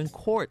against you in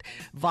court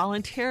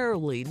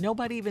voluntarily.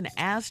 Nobody even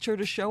asked her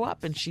to show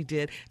up, and she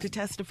did, to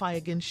testify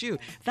against you.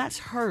 That's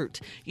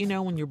hurt.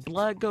 When your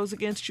blood goes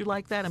against you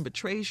like that and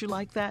betrays you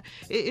like that,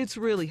 it's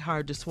really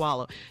hard to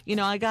swallow.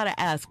 I got to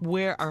ask,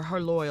 where are her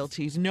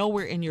loyalties?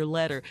 Nowhere in your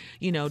letter,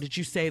 did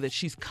you say that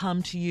she's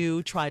come to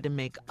you, tried to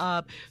make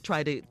up,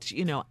 tried to,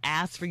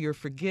 ask for your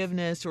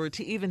forgiveness, or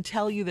to even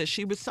tell you that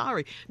she was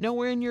sorry?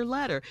 Nowhere in your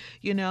letter.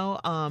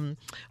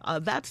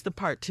 That's the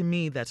part to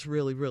me that's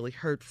really, really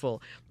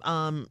hurtful.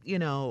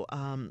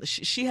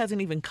 She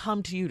hasn't even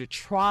come to you to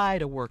try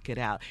to work it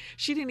out.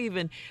 She didn't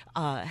even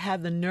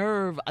have the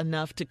nerve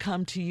enough to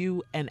come to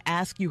you and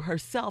ask you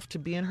herself to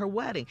be in her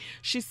wedding.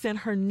 She sent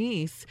her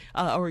niece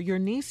or your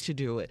niece to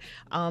do it.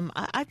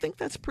 I think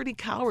that's pretty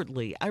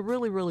cowardly. I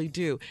really, really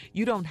do.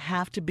 You don't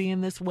have to be in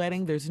this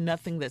wedding. There's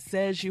nothing that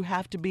says you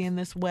have to be in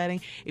this wedding.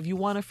 If you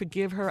want to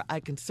forgive her, I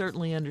can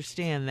certainly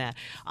understand that.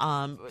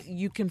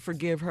 You can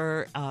forgive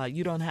her.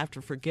 You don't have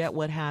to forget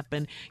what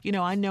happened. You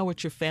know, I know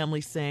what your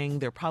family's saying.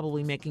 They're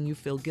probably making you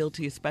feel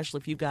guilty, especially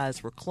if you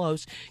guys were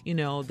close. You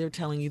know, they're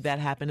telling you that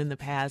happened in the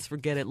past.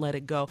 Forget it. Let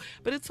it go.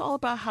 But it's all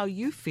about how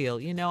you feel.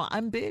 You know,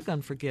 I'm big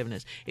on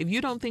forgiveness. If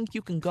you don't think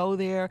you can go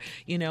there,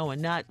 you know,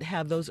 and not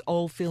have those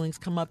old feelings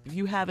come up, if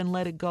you haven't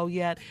let it go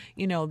yet,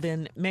 you know,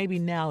 then maybe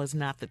now is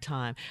not the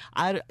time.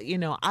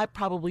 I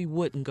probably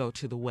wouldn't go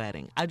to the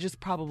wedding. I just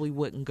probably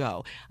wouldn't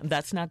go.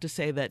 That's not to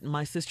say that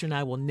my sister and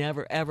I will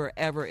never, ever,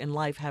 ever in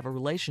life have a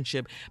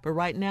relationship. But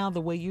right now,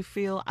 the way you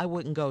feel, I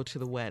wouldn't go to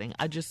the wedding.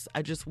 I just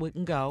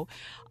wouldn't go.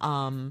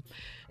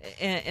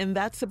 And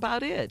that's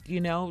about it. You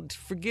know,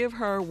 forgive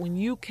her when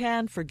you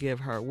can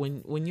forgive her,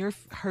 when your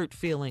hurt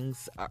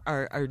feelings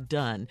are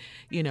done,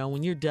 you know,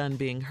 when you're done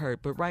being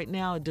hurt. But right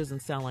now it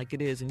doesn't sound like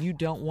it is, and you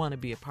don't want to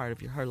be a part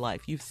of her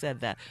life. You've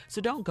said that.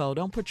 So don't go.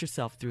 Don't put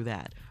yourself through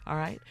that. All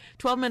right?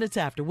 12 minutes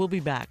after, we'll be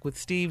back with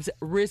Steve's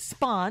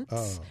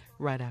response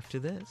right after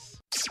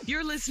this.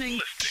 You're listening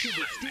to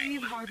the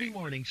Steve Harvey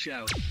Morning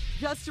Show.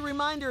 Just a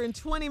reminder, in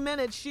 20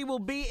 minutes, she will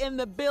be in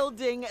the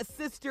building,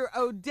 Sister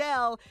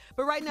Odell.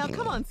 But right now,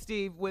 come on,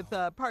 Steve, with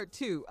part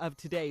 2 of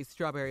today's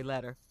Strawberry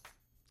Letter.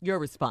 Your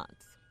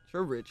response.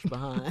 You're rich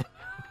behind.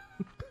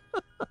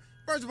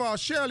 First of all,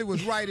 Shirley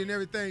was right in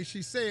everything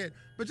she said,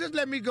 but just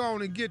let me go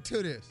on and get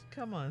to this.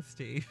 Come on,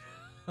 Steve.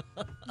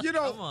 You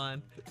know, come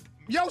on.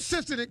 Your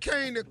sister that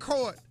came to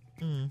court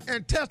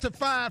and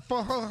testified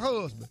for her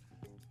husband.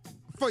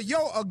 For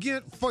your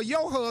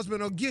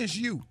husband against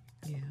you.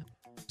 Yeah.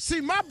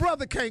 See, my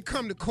brother can't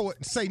come to court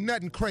and say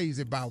nothing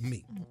crazy about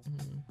me.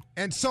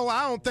 And so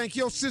I don't think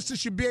your sister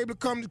should be able to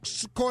come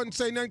to court and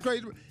say nothing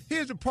crazy.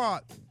 Here's the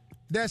part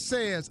that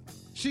says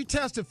she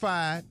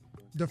testified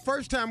the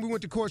first time we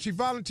went to court. She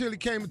voluntarily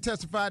came and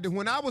testified that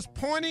when I was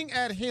pointing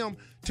at him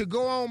to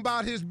go on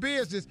about his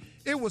business,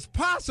 it was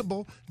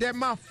possible that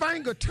my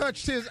finger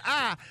touched his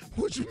eye,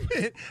 which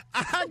meant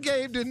I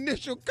gave the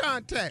initial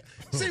contact.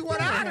 See, what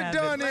I'd have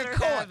done in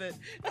court,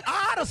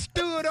 I'd have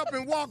stood up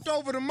and walked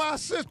over to my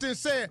sister and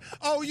said,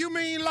 "Oh, you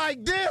mean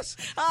like this?"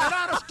 And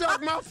I'd have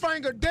stuck my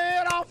finger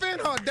dead off in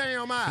her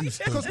damn eye.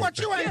 Because what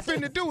you ain't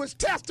finna do is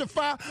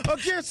testify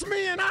against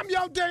me, and I'm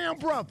your damn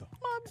brother.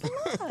 My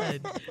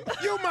blood.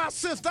 You my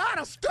sister. I'd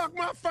have stuck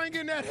my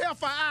finger in that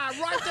heifer eye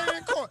right there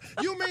in court.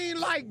 You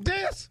mean like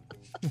this?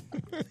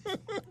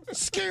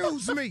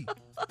 Excuse me.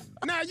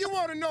 Now, you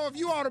want to know if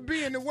you ought to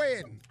be in the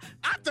wedding.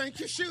 I think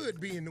you should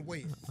be in the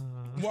wedding.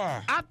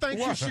 Why? I think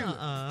you should.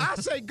 I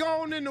say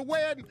go on in the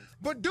wedding,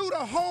 but do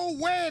the whole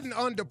wedding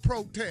under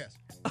protest.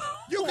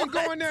 You can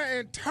go in there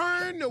and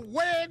turn the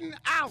wedding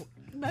out.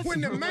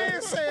 When the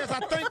man says, I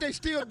think they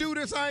still do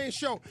this, I ain't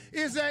sure.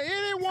 Is there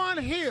anyone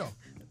here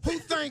who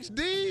thinks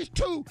these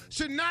two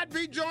should not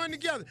be joined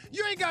together?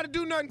 You ain't got to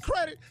do nothing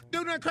crazy.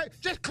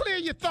 Just clear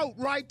your throat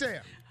right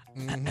there.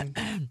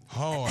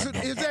 Hard. So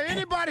is there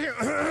anybody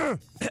here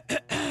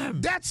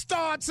that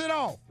starts it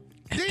off?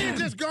 Then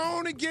just go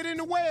on and get in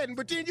the wedding.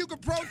 But then you can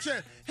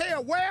protest.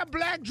 Hell, wear a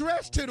black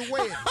dress to the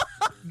wedding.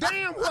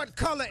 Damn what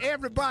color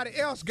everybody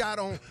else got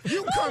on.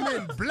 You come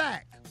in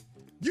black.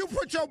 You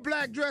put your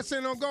black dress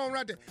in on going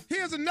right there.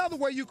 Here's another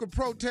way you could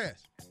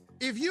protest.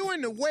 If you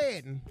in the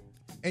wedding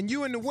and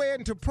you in the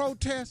wedding to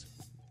protest,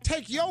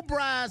 take your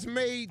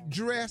bridesmaid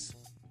dress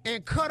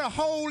and cut a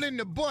hole in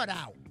the butt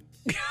out.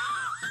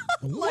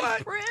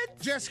 What?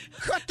 Just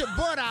cut the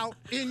butt out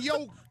in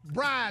your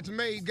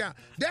bridesmaid gown.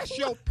 That's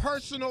your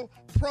personal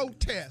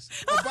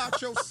protest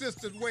about your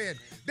sister's wedding.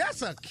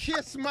 That's a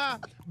kiss my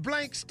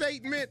blank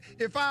statement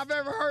if I've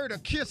ever heard a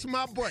kiss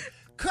my butt.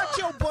 Cut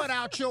your butt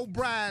out your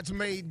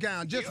bridesmaid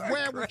gown. Just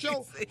wear it with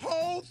your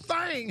whole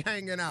thing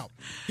hanging out.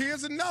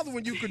 Here's another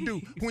one you could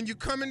do when you're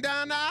coming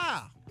down the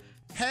aisle.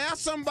 Have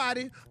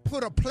somebody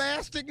put a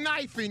plastic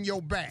knife in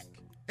your back.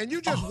 And you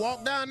just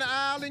walk down the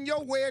aisle in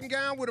your wedding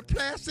gown with a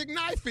plastic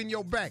knife in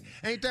your back.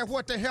 Ain't that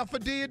what the heifer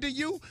did to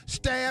you?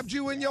 Stabbed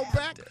you in your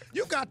back?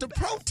 You got to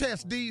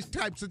protest these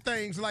types of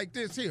things like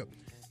this here.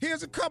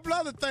 Here's a couple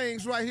other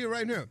things right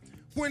here.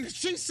 When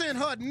she sent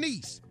her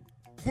niece,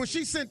 when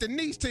she sent the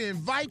niece to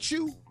invite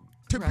you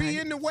to be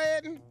in the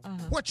wedding,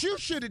 what you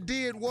should have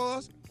did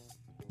was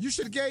you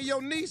should have gave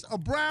your niece a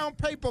brown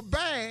paper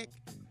bag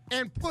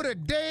and put a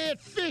dead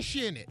fish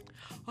in it.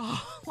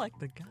 Oh, like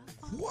the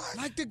Godfather. What?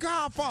 Like the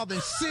Godfather.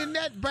 And send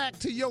that back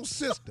to your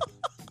sister.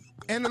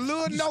 And a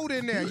little note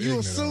in there.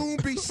 You'll soon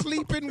be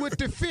sleeping with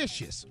the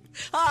fishes.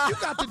 You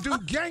got to do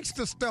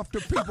gangster stuff to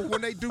people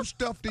when they do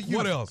stuff to you.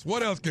 What else?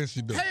 What else can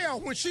she do? Hell,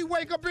 when she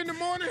wake up in the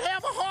morning,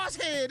 have a horse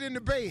head in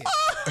the bed.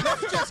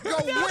 Let's just go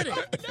with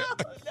it.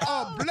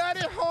 A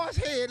bloody horse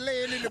head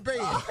laying in the bed.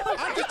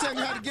 I'm just telling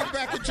you how to get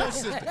back at your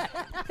sister.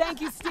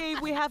 Thank you,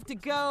 Steve. We have to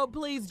go.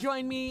 Please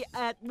join me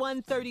at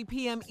 1:30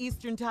 p.m.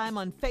 Eastern Time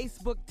on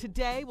Facebook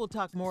today. We'll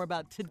talk more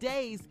about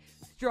today's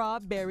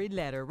Strawberry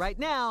Letter. Right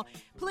now,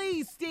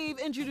 please, Steve,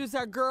 introduce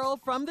our girl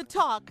from the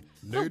talk.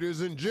 Ladies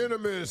and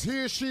gentlemen,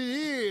 here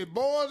she is,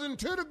 boys and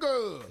to the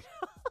girls.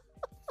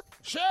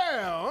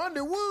 Cheryl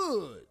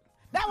Underwood.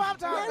 That's what I'm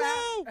talking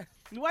about.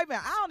 Wait a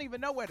minute, I don't even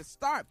know where to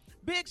start.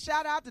 Big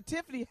shout out to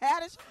Tiffany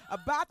Haddish,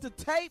 about to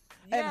tape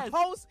and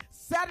host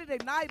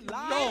Saturday Night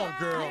Live. Go on,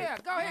 girl. Yeah,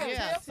 go ahead.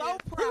 Yeah. So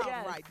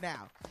proud right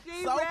now.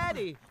 She's so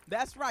ready.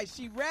 That's right.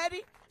 She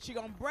ready. She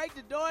gonna break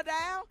the door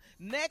down.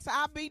 Next,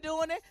 I'll be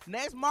doing it.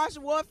 Next, Marsha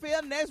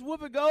Warfield. Next,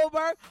 Whoopi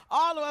Goldberg.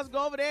 All of us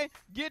go over there,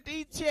 get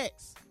these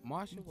checks.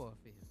 Marsha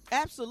Warfield.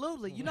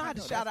 Absolutely. You know how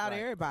to shout out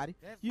everybody.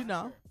 That's You right.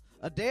 know.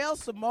 Adele,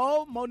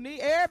 Simone, Monique,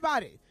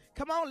 everybody.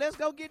 Come on, let's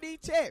go get these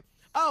checks.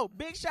 Oh,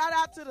 big shout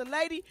out to the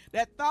lady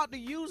that thought to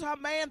use her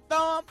man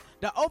thumb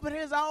to open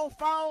his own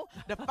phone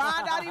to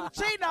find out he was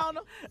cheating on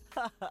her.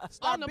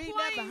 Start On the beating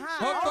that plane? behind.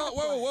 Her On the thumb,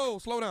 plane. whoa,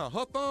 slow down.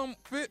 Her thumb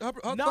fit.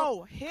 Her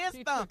No, his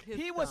She thumb. took his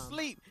He was thumb.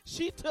 asleep.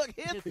 She took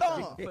his His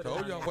thumb. thumb. I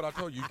told y'all what I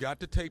told you. You got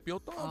to tape your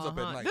thumbs up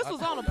at night. This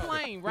was on a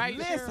plane, right?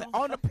 Listen, Cheryl?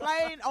 on the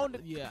plane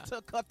Yeah.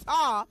 to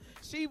Qatar,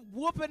 she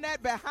whooping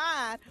that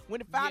behind when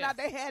they found Yes. out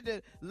they had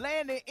to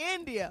land in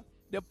India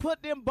to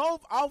put them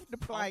both off the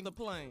plane. Off the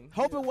plane.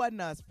 Hope it wasn't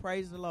us.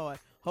 Praise the Lord.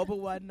 Hope it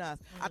wasn't us.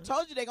 I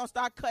told you they going to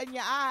start cutting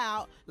your eye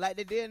out like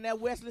they did in that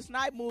Wesley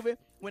Snipes movie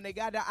when they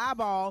got the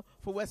eyeball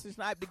for Wesley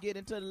Snipes to get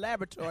into the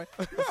laboratory.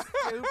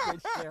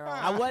 Stupid, Cheryl.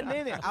 I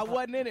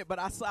wasn't in it, but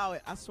I saw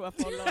it. I swear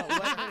for the Lord, I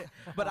wasn't in it,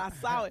 but I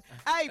saw it.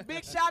 Hey,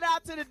 big shout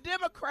out to the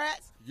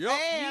Democrats Yep.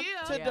 and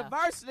Yeah. to Yeah.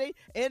 diversity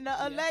in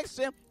the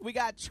election. We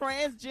got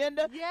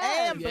transgender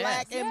Yes. and Yes.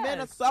 black in Yes.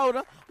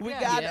 Minnesota. We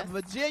Yes. got Yes.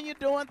 Virginia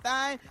doing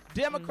things.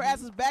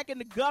 Democrats is back in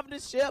the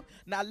governorship.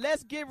 Now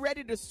let's get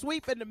ready to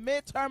sweep in the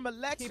midterm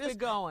elections. Keep it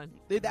going.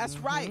 That's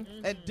right.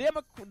 And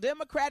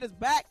Democrat is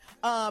back.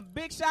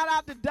 Big shout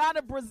out to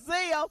Donna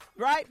Brazil,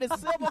 right? The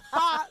Silver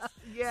Fox.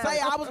 Yes. Say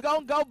I was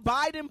going to go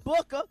Biden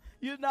Booker.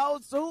 You know,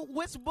 so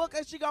which Booker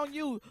is she going to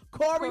use?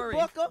 Corey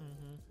Booker?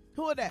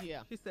 Who is that?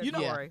 Yeah. She said You know-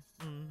 Corey.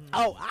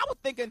 Oh, I was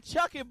thinking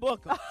Chucky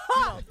Booker.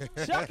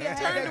 Chucky had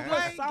Turned that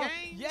Away, song. gang.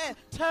 Yeah,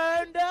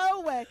 Turned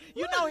Away.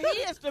 You know, he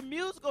is the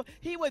musical.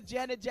 He was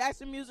Janet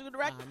Jackson musical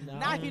director. I know.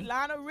 Now he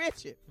Lionel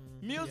Richie.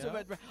 Musical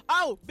director.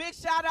 Oh, big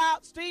shout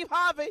out, Steve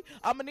Harvey.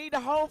 I'm going to need to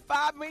hold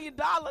 $5 million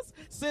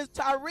since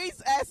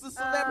Tyrese asked the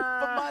celebrity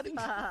for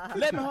money.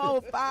 Let me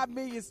hold $5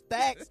 million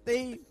stacks,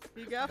 Steve.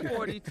 He got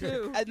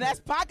 42. And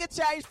that's pocket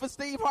change for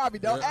Steve Harvey.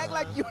 Don't Yeah. act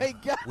like you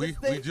ain't got We it,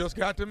 Steve. just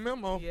got the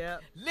memo. Yeah.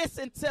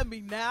 Listen to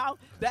me now.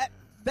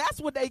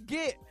 That's what they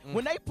get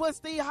when they put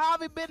Steve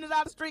Harvey business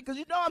out the street. Because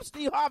you know I'm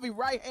Steve Harvey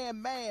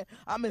right-hand man.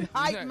 I'm his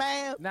hype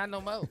man. Not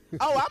no more.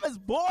 Oh, I'm his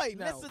boy.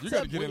 No. Listen You to got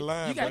to me. get in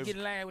line. You got to baby. get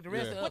in line with the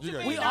rest Yeah, of us. you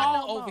gotta We get in line.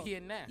 all No over more. here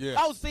now. Yeah.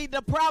 Oh, see,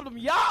 the problem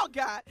y'all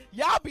got,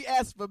 y'all be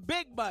asking for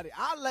big money.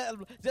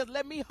 Just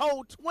let me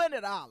hold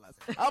 $20.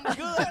 I'm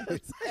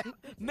good.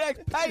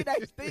 Next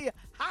payday, Steve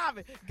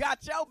Harvey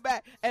got your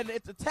back. And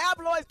if the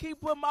tabloids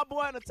keep putting my boy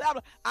on the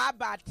tabloid, I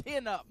buy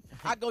 10 of them.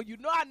 I go,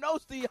 I know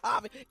Steve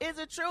Harvey. Is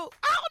it true? I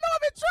don't know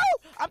if it's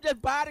true. I'm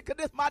just buying it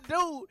because it's my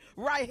dude.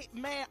 Right,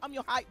 man, I'm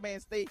your hype man,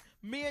 Steve.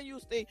 Me and you,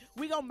 Steve,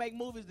 we going to make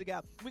movies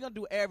together. we going to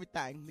do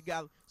everything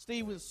together.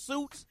 Steve with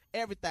suits,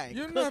 everything.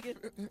 You're not.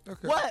 Cooking.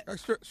 Okay. What?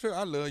 Sure,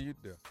 I love you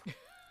there.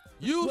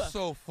 You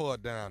so far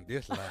down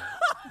this line.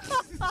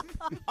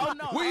 Oh,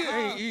 no. We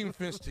ain't even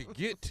finished to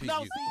get to No,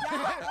 you. see,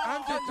 y'all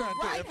I'm just trying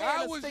to. If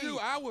I was Steve. you,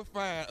 I would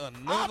find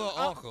another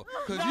uncle.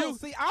 Cause No, you.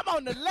 see, I'm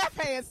on the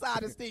left-hand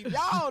side of Steve.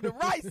 Y'all on the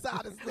right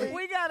side of Steve.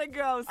 We got to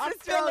go. I'm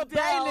Sister Philip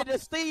Odell. Bailey to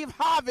Steve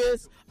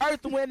Harvey's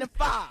Earth, Wind, and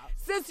Fire.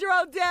 Sister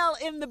Odell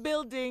in the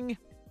building.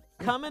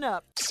 Coming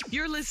up.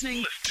 You're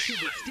listening to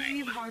the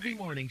Steve Harvey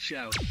Morning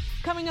Show.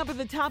 Coming up at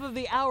the top of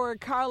the hour,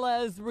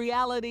 Carla's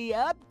reality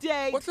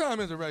update. What time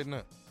is it right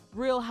now?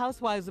 Real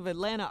Housewives of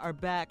Atlanta are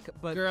back,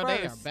 but Girl,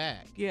 first, they are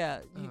back. Yeah,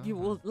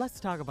 well, let's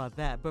talk about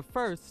that. But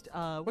first,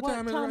 what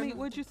time is it Tommy? right now?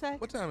 What'd you say?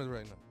 What time is it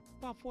right now?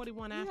 About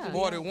 41 Yeah. after.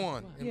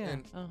 41. Yeah.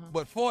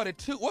 But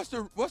 42.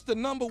 What's the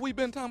number we've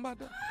been talking about?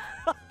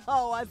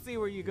 Oh, I see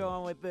where you're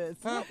going with this.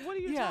 Huh? What are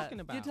you talking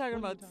about? You're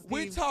talking What are about you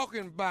We Steve's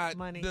talking about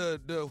money.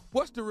 the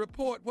what's the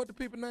report? What the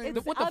people name?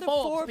 It's what the out of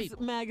Forbes Forbes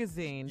people.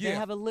 magazine. They Yeah.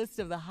 have a list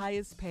of the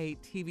highest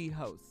paid TV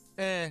hosts.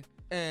 And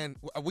I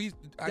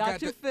Dr. got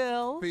the,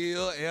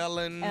 Phil,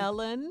 Ellen,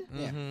 Ellen,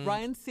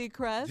 Ryan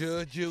Seacrest,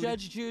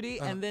 Judge Judy.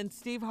 and then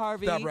Steve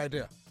Harvey. Stop right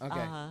there.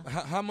 Okay.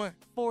 How much?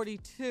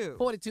 42.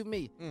 42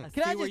 me. I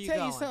Can I see where just you're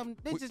tell you going. something?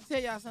 Let me just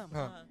tell y'all something.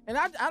 Huh. And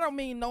I don't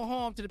mean no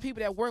harm to the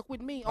people that work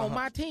with me on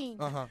my team.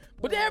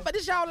 But everybody,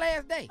 this y'all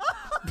last day.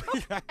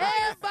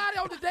 Everybody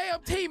on the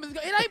damn team is. It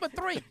ain't but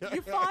 3.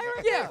 You firing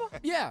Yeah, people?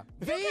 yeah.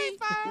 V, can't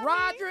fire me.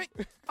 Roderick,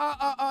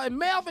 and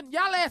Melvin,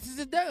 y'all asses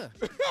is done.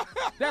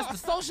 That's the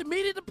social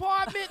media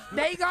department.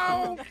 They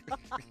gone.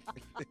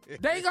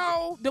 They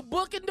gone. The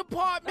booking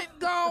department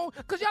gone.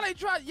 Cause y'all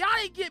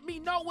ain't get me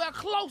nowhere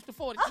close to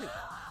 42.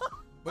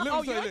 But let me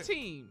Oh, say your this.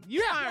 team.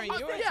 You firing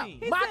your yeah. team.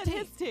 He My said team.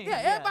 his team.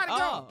 Yeah, everybody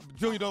gone.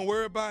 Junior, don't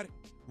worry about it.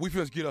 We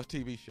finna get us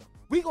TV show.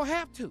 We gonna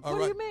have to. All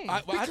What do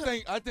right. you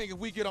mean? I think if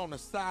we get on the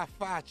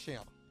Sci-Fi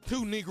channel,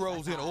 two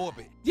Negroes in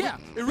orbit. Yeah.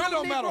 It really Two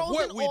don't matter Negroes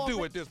what in we do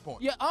orbit. at this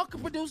point. Yeah, Uncle can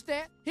produce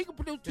that. He can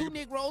produce two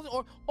Negroes,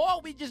 or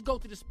we just go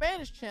to the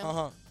Spanish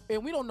channel,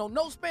 and we don't know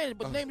no Spanish,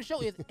 but the name of the show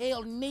is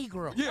El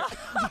Negro. Yeah.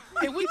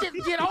 And we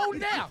just get on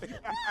now.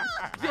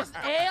 Just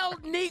El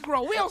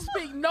Negro. We don't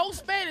speak no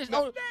Spanish,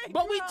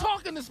 but we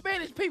talking to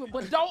Spanish people,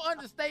 but don't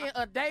understand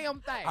a damn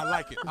thing. I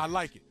like it. I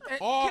like it. Can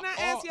I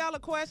ask y'all a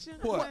question?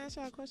 What? Can I ask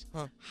y'all a question?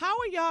 How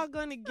are y'all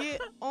gonna get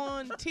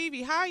on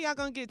TV? How are y'all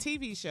gonna get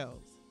TV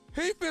shows?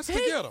 He finna He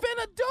get him.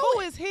 finna do Who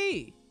it. is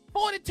he?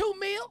 42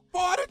 mil.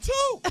 42.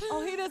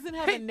 Oh, he doesn't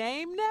have a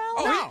name now?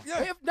 Oh, No,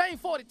 his name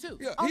 42.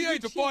 Yeah, Oh, he you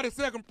ain't the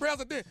 42nd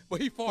president,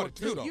 but he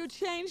 42 though. You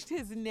changed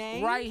his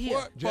name? Right here.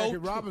 What? Jackie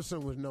Folks?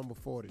 Robinson was number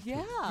 42.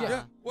 Yeah.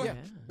 Yeah. What? Yeah.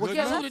 Good Well,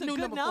 guess who number? the That's a new good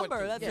number number.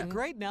 42? That's Yeah. a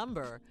great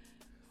number.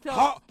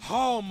 So,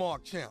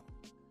 Hallmark channel.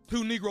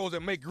 Two Negroes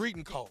that make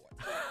greeting cards.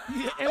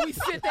 Yeah, and we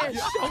sit there and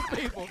show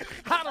people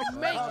how to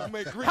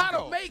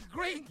make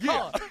green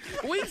cards.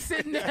 We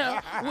sitting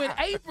there with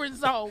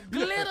aprons on,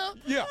 glitter,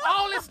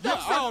 all this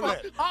stuff. Yeah, all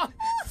that.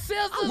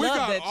 Scissors. We love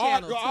got that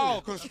channel, all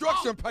too.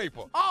 construction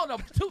paper. All them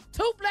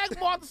two black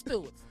Martha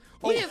Stewarts.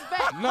 We is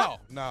back.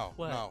 No.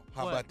 What? How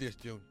What? about this,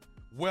 Junior?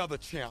 Weather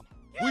channel.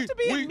 You have to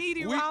be a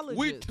meteorologist.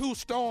 We two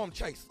storm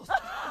chasers.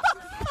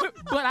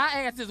 But our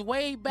ass is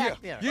way back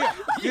there. Yeah.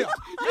 You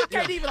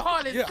can't even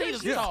hardly see the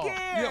storm.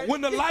 Yeah, when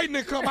the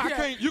lightning come, I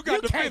can't. You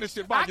got to finish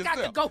it by yourself. I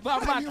got to go by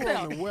You myself.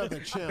 on the Weather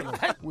Channel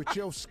with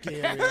your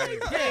scary ass.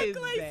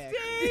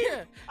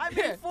 Yeah. I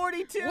mean,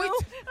 42?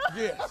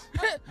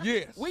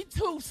 Yes. We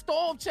two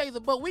storm chasers,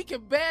 but we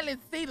can barely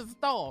see the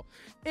storm.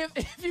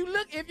 If you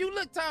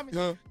look, Tommy,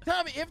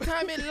 every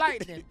time it's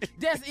lightning,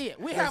 that's it.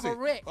 We have a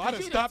wreck. I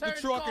done You stopped the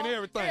turn truck and car,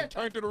 everything,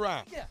 turned it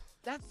around. Yeah,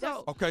 that's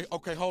So, Okay,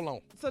 hold on.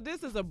 so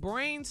this is a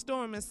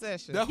brainstorming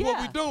session. That's what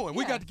we doing.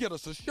 We got to get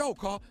us a show,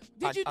 Carl.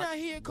 Did you not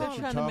hear, Carl?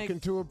 trying to make- Talking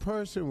to a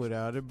person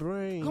without a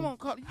brain. Come on,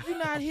 Carl. You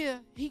not hear?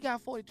 He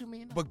got 42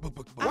 million. But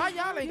Why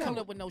y'all ain't coming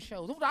up with no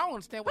shows? I don't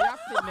understand why y'all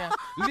sitting there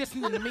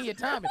listening to me and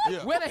Tommy.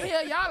 Yeah. Where the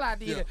hell y'all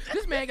idea?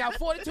 This man got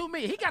 42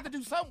 million. He got to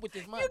do something with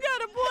this money. You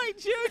got a point,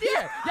 Junior.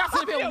 Yeah, y'all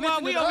sit here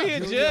listening we to over us. here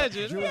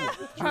judging.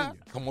 Junior,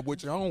 come up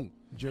with your own.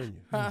 Junior.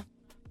 Huh?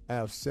 I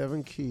have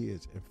 7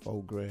 kids and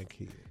 4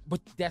 grandkids. But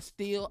that's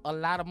still a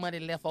lot of money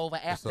left over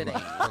after that.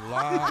 A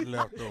lot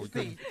left over.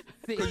 See,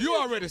 Because you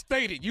already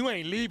stated you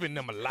ain't leaving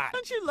them a lot.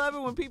 Don't you love it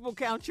when people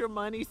count your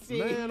money,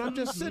 Steve? Man, I'm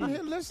just sitting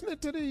here listening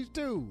to these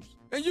dudes.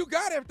 And you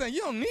got everything.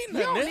 You don't need you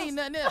nothing don't else. need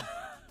nothing else.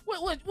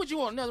 What you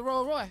want, another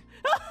Rolls Royce?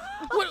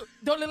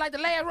 Don't look like the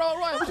last Rolls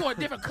Royce? What you want,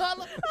 a different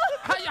color?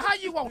 How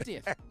you want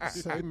this?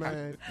 Say,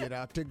 man, get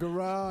out the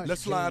garage.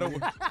 Let's slide Junior.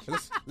 over.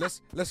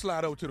 Let's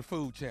slide over to the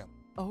food channel.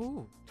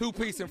 Oh.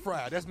 2-piece and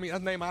fried. That's me.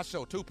 That's the name of our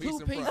show. 2-piece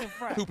and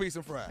fried. 2-piece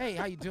and fried. Hey,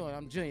 how you doing?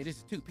 I'm Junior. This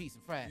is 2-piece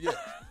and fried. Yeah.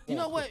 You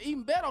know what?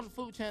 Even better on the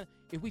food channel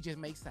if we just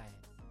make sides.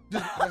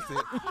 That's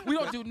it. We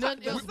don't do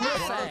nothing else but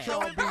sides.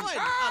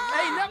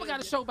 Ain't never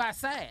got a show by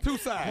sides. 2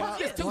 sides.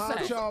 Just 2 Why don't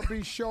sides. y'all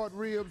be short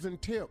ribs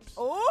and tips?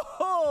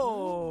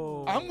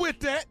 Oh. I'm with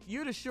that.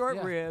 You the short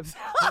Yeah. ribs.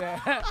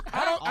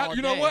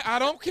 You know what? I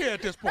don't care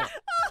at this point.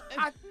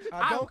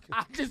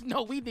 I just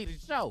know we need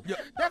a show. Yeah.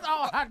 That's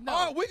all I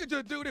know. Oh, we could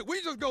just do this.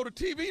 We just go to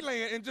TV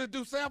land and just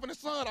do Sam and the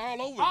Sun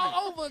all over again.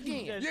 All over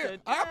again. Yeah,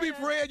 I'll be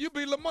Fred, you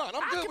be Lamont.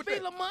 I'm I good can with be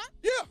that. Lamont.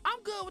 Yeah,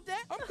 I'm good with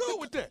that. I'm good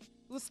with that.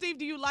 Well, Steve,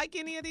 do you like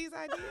any of these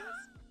ideas?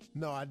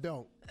 No, I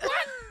don't.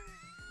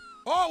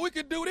 Oh, we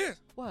could do this.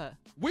 What?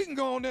 We can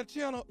go on that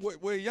channel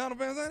where Yana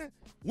Van Zandt.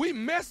 We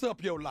mess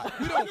up your life.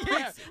 We don't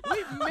fix it.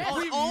 We mess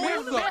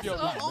up your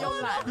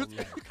life.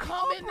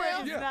 Come in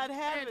there He's not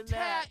having and tear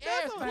that.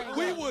 everything.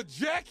 We will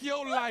jack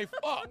your life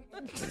up.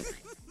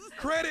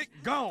 Credit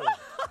gone.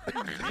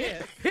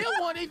 Yeah. Here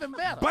one even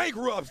better.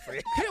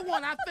 Bankruptcy. Here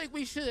one I think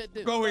we should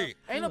do. Go ahead.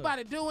 Ain't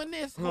nobody doing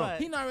this. What?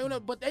 He not really,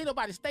 but ain't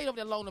nobody stayed over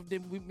there long enough.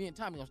 Then me and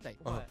Tommy gonna stay.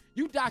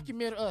 You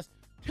documented us.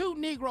 2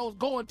 Negroes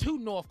going to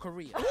North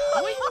Korea.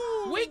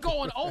 We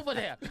going over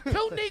there.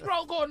 2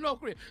 Negroes going to North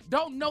Korea.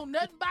 Don't know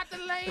nothing about the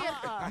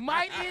land.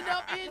 Might end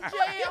up in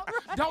jail.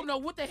 Don't know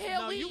what the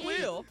hell we you eat.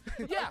 will.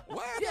 Yeah.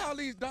 Why are all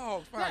these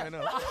dogs finding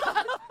us?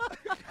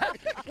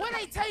 Where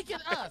they taking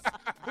us?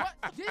 What?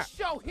 This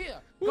show here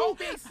gonna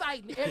be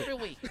exciting every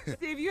week.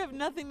 Steve, you have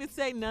nothing to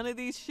say. None of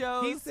these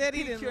shows. He said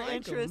he piqued didn't your like 'em.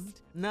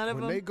 interest. None of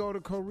When them. they go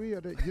to Korea,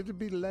 it'll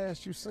be the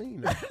last you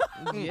seen them.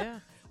 Yeah.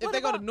 If they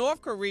go to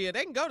North Korea,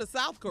 they can go to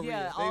South Korea.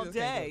 Yeah, They all just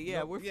can't day. go-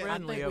 Yeah, we're I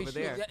friendly think we over should.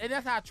 there. And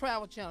that's our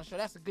travel channel show.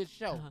 That's a good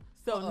show.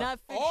 So not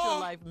fix Or- your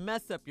life,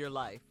 mess up your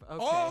life.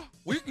 Okay. Or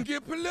we can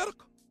get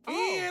political.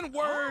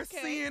 N-word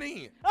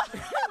CNN.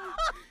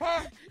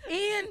 Huh?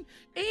 In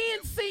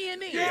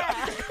CNN.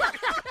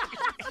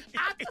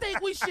 I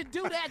think we should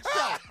do that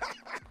show.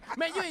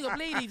 Man, you ain't gonna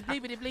believe these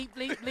bleepity bleep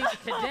bleep bleep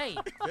today.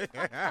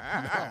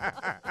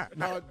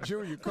 No,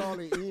 Junior, call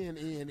it N.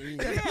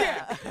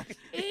 Yeah.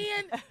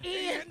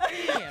 In.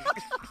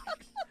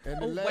 And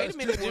the wait last a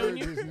minute, 2 words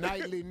Junior. is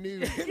nightly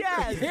news.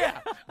 Yes. Yeah.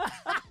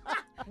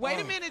 Wait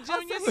a minute,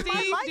 Junior. Steve,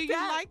 do you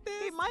like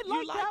this? He might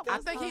You like that. I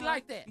think he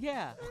like that.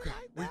 Yeah.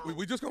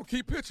 We just gonna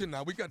keep pitching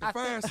now. We got to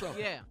find something.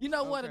 Yeah. You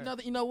know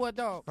what? You know what,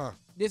 dog? Huh.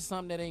 This is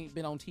something that ain't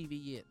been on TV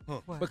yet.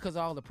 What? Because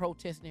of all the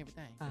protests and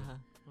everything. Uh-huh.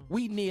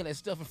 We kneel and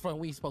stuff in front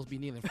we ain't supposed to be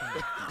kneeling in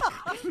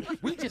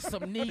front. We just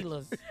some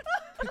kneelers.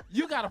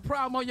 You got a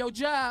problem on your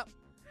job.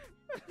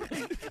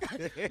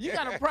 You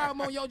got a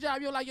problem on your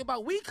job. You're like,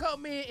 we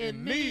come in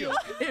and kneel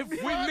in front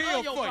We kneel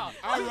of your for you. boss.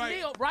 All You right.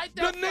 kneel right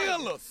there. The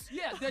kneelers.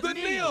 Yeah, The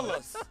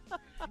kneelers.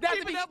 Not Keep to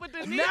it be, up with the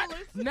not,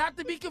 kneelers. not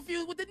to be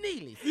confused with the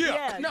kneelies.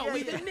 Yeah. No,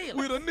 we the kneelers.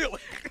 We the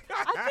kneelers.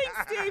 I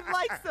think Steve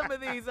likes some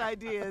of these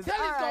ideas. Tell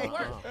All it's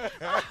right.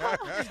 gonna work.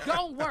 It's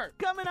gonna work.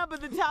 Coming up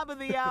at the top of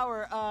the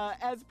hour,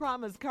 as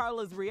promised,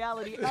 Carla's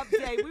reality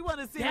update. We want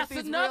to see That's what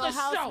these another Real show.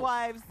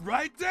 Housewives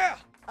Right there.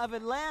 of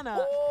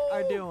Atlanta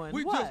are doing.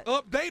 We What? just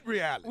update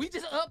reality. We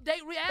just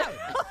update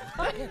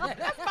reality.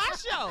 That's my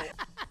show.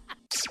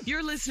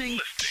 You're listening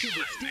to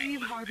the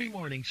Steve Harvey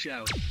Morning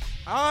Show.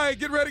 All right,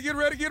 get ready, get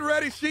ready, get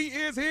ready. She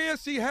is here.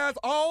 She has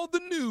all the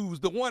news.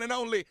 The one and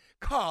only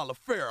Carla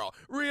Ferrell.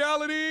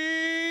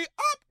 Reality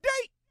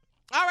update.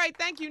 All right,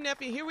 thank you,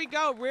 nephew. Here we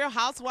go. Real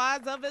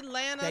Housewives of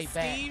Atlanta. They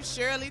back. Steve,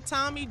 Shirley,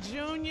 Tommy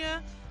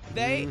Jr.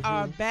 They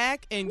are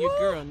back, and your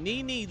girl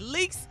Nene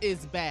Leakes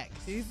is back.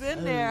 She's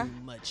in there.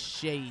 So much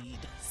shade.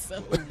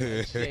 So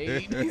much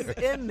shade. He's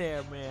in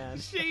there, man.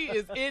 She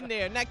is in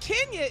there. Now,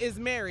 Kenya is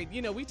married.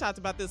 You know, we talked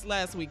about this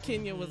last week.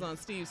 Kenya was on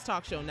Steve's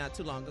talk show not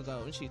too long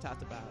ago, and she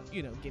talked about,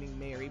 getting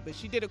married. But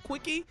she did a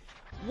quickie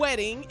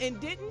wedding and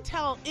didn't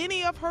tell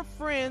any of her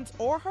friends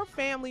or her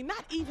family,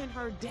 not even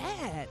her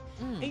dad.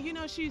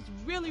 And, she's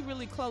really,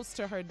 really close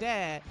to her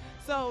dad.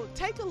 So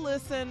take a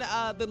listen.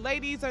 The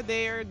ladies are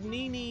there,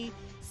 Nene,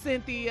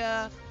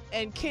 Cynthia,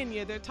 and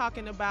Kenya. They're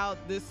talking about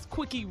this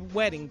quickie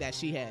wedding that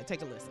she had.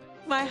 Take a listen.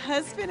 My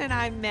husband and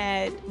I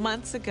met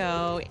months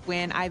ago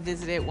when I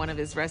visited one of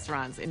his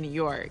restaurants in New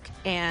York.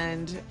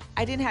 And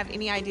I didn't have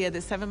any idea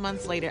that 7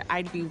 months later,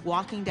 I'd be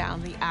walking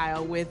down the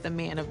aisle with the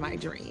man of my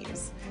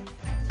dreams.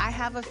 I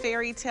have a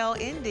fairy tale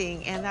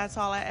ending, and that's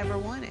all I ever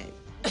wanted.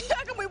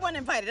 How come we weren't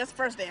invited? That's the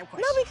first damn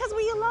question. No, because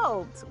we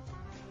eloped.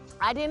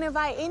 I didn't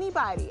invite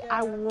anybody.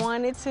 I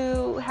wanted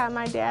to have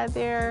my dad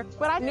there,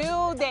 but I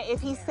knew that if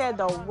he said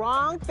the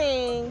wrong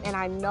thing, and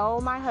I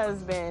know my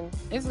husband,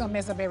 it's gonna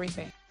mess up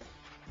everything.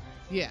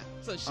 Yeah.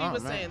 So she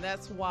was saying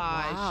that's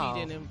why she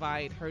didn't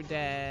invite her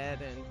dad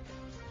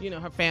and,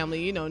 her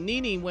family.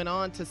 Nene went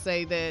on to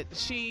say that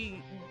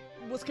she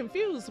was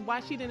confused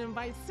why she didn't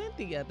invite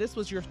Cynthia. This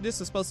was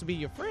supposed to be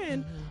your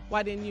friend.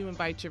 Why didn't you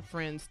invite your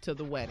friends to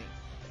the wedding?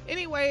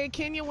 Anyway,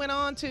 Kenya went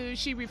on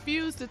she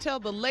refused to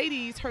tell the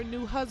ladies her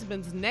new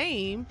husband's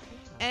name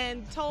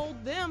and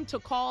told them to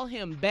call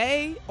him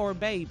Bae or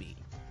Baby.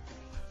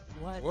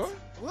 What?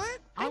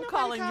 I'm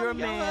calling your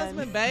man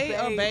husband Bae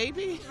or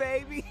Baby.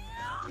 Baby.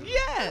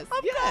 Yes.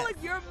 I'm calling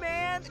your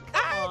man.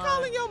 I ain't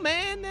calling your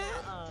man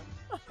that.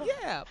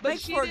 Yeah, but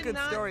Makes she for a did good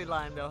not.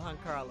 storyline, though, huh,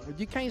 Carla?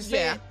 You can't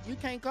say it. You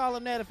can't call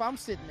him that if I'm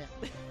sitting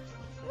there.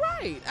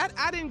 Right.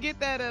 I didn't get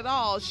that at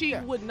all. She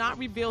would not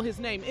reveal his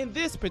name in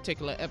this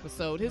particular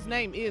episode. His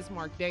name is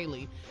Mark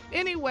Daly.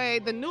 Anyway,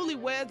 the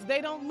newlyweds,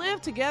 they don't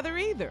live together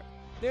either.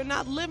 They're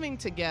not living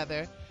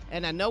together.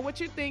 And I know what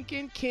you're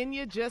thinking.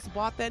 Kenya just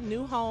bought that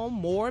new home,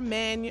 Moore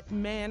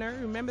Manor.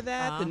 Remember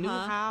that? The new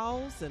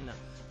house and the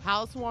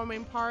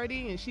housewarming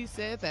party. And she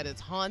said that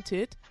it's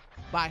haunted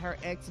by her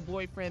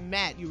ex-boyfriend,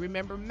 Matt. You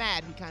remember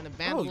Matt? He kind of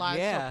vandalized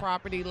her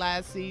property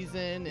last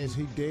season. Is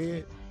he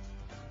dead?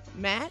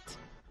 Matt?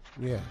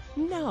 Yeah.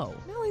 No.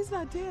 No, he's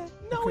not dead.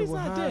 No, he's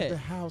not how's dead. the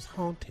house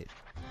haunted?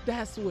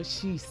 That's what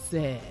she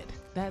said.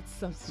 That's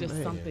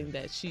just something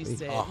that she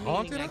said.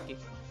 haunted meaning her? that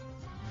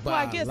well,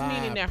 I guess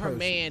meaning that her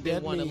man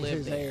didn't want to live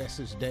his there. ass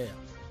is there.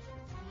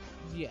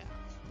 Yeah.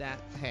 That,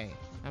 hey.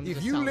 I'm If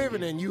just you telling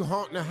living and you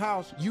haunting the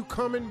house, you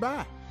coming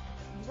by.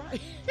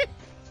 Right.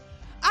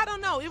 I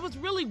don't know. It was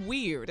really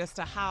weird as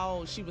to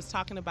how she was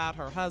talking about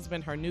her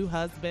husband, her new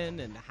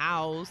husband, and the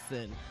house,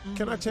 and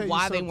Can I tell you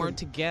why something? they weren't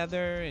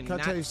together and Can I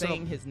not tell you saying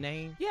something? his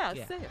name. Yeah,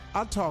 say it.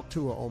 I talked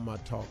to her on my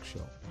talk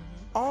show.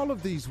 All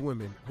of these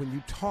women, when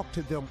you talk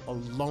to them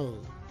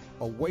alone,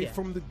 away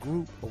from the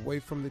group, away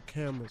from the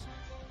cameras,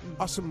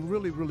 are some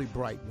really, really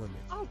bright women.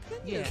 Oh,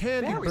 Yeah. goodness.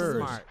 Candy Very Burrs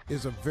smart.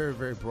 is a very,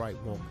 very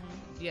bright woman.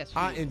 Yes, she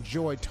I is.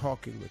 enjoy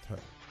talking with her.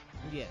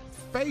 Yes.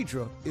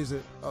 Phaedra is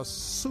a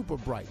super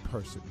bright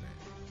person,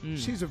 man.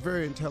 She's a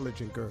very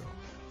intelligent girl.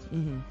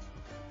 And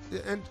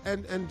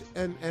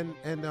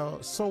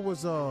so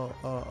was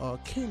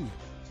Kenya.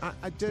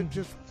 I did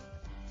just,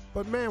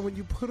 but man, when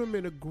you put them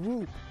in a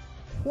group,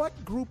 what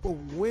group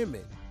of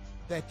women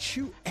that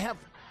you have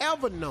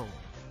ever known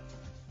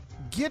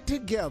get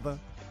together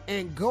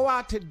and go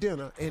out to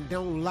dinner and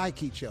don't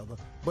like each other,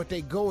 but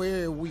they go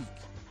every week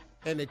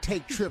and they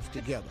take trips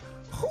together?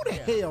 Who the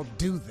hell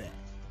do that?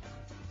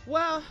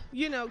 Well,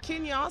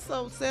 Kenya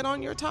also said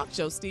on your talk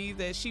show, Steve,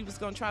 that she was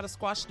going to try to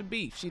squash the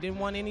beef. She didn't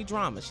want any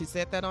drama. She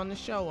said that on the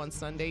show on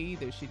Sunday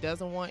either. She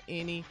doesn't want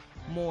any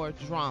more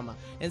drama.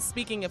 And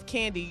speaking of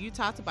Kandi, you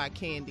talked about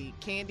Kandi.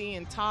 Kandi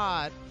and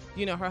Todd,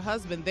 you know, her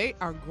husband, they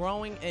are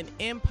growing an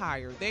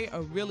empire. They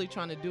are really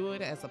trying to do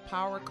it as a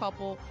power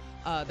couple.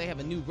 They have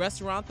a new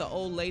restaurant, the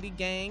Old Lady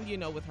Gang, you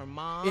know, with her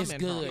mom. It's and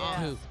good, her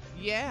aunt. too.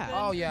 Yeah.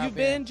 Oh, yeah. You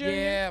been, Junior?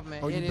 Yeah, man.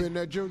 Oh, you It been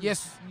there, Junior?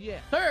 Yes. Yeah.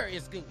 Sir,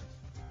 it's good.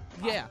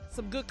 Yeah,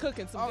 some good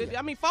cooking, some Oh, good. yeah.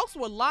 I mean, folks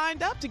were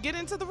lined up to get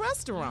into the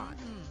restaurant.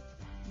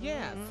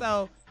 Yeah,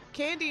 so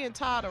Kandi and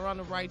Todd are on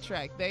the right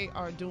track. They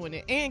are doing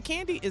it. And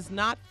Kandi is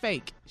not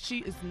fake. She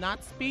is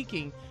not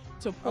speaking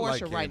to I like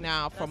Portia right Kandi.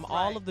 now from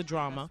all of the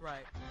drama. That's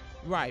right.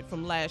 Right,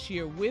 from last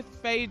year with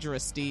Phaedra,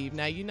 Steve.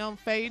 Now, you know,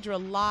 Phaedra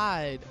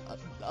lied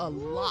a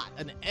lot,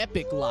 an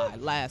epic lie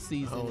last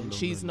season, don't and know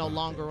she's nothing no about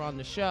longer on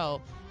the show.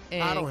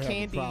 And I don't have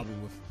Kandi, a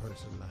problem with a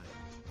person lying.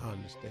 I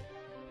understand.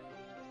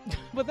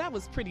 but that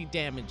was pretty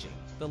damaging,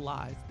 the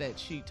lies that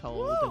she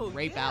told, Whoa, and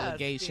rape yeah,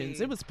 allegations.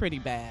 Steve. It was pretty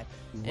bad.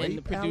 And the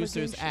Rape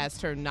producers allegations?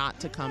 asked her not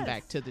to come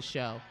back to the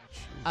show.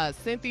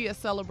 Cynthia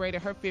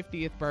celebrated her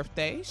 50th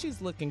birthday.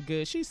 She's looking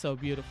good. She's so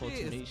beautiful She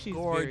to is me. She's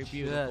gorgeous.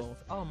 very beautiful.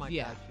 Oh my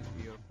Yeah. God, she's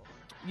beautiful.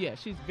 Yeah,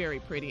 she's very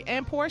pretty.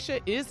 And Portia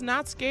is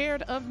not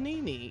scared of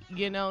Nene.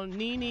 You know,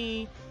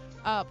 Nene,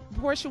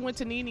 Portia went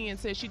to Nene and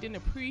said she didn't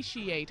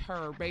appreciate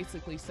her,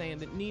 basically saying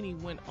that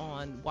Nene went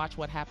on Watch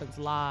What Happens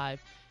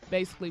Live,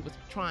 basically was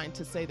trying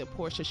to say that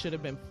Portia should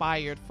have been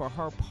fired for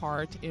her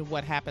part in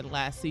what happened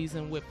last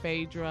season with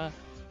Phaedra.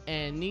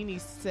 And Nene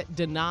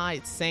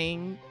denied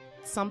saying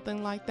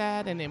something like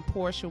that. And then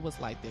Portia was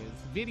like, there's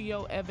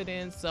video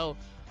evidence. So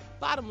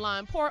bottom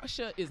line,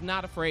 Portia is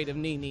not afraid of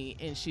Nene,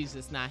 and she's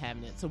just not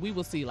having it. So we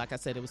will see. Like I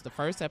said, it was the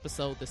first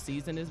episode. The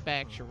season is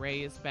back.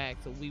 Sheree is back.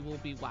 So we will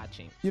be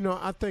watching. You know,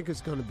 I think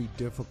it's going to be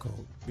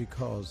difficult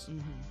because,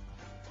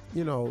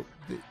 you know,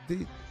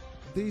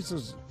 these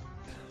is,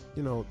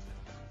 you know,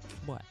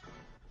 what?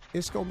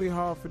 It's going to be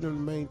hard for them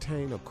to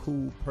maintain a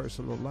cool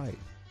personal life.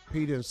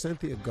 Peter and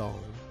Cynthia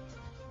gone,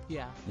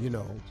 Yeah. you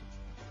know,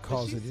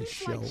 cause of this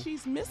Seems show. like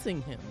she's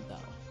missing him, though.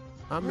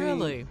 I mean,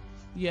 Really?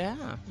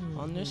 Yeah,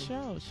 on this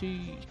show.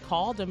 She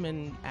called him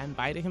and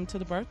invited him to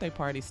the birthday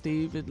party,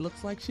 Steve. It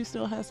looks like she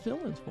still has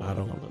feelings for I him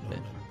don't a know little bit.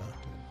 nothing about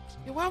that.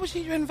 Yeah, why would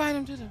she invite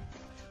him to the?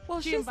 Well,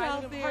 She she's invited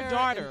out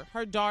him. there.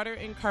 Her daughter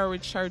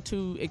encouraged her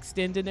to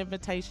extend an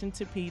invitation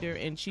to Peter,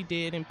 and she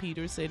did, and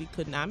Peter said he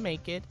could not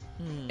make it.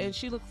 And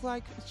she looks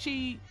like her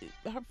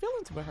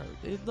feelings were hurt.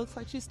 It looks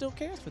like she still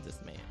cares for this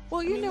man.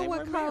 Well, I you mean, know they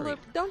what, were Carla? married.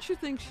 Don't you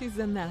think she's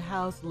in that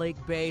house, Lake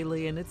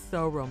Bailey, and it's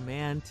so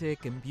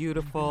romantic and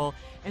beautiful,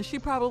 and she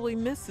probably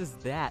misses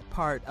that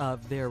part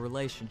of their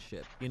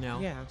relationship, you know?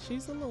 Yeah,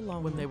 she's a little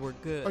lonely. When they were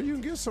good. Oh, you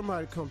can get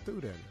somebody to come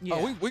through there. Yeah.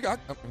 Oh, we got.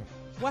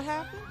 What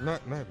happened?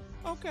 Nothing.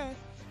 Okay.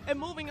 And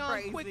moving on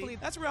Crazy. quickly,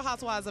 that's Real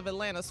Housewives of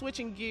Atlanta.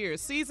 Switching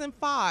gears, season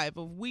 5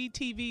 of We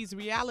TV's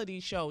reality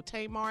show,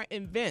 Tamar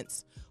and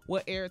Vince,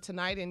 will air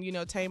tonight. And, you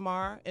know,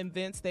 Tamar and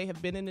Vince, they have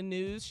been in the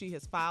news. She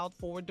has filed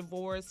for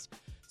divorce.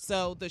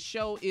 So the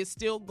show is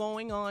still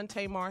going on.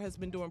 Tamar has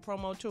been doing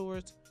promo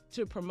tours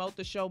to promote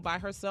the show by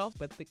herself,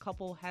 but the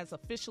couple has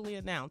officially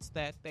announced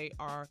that they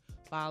are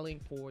filing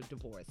for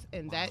divorce.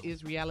 And that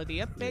is Reality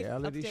Update.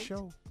 Reality Update.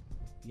 show.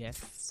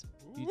 Yes.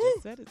 You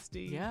just said it,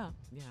 Steve. Yeah.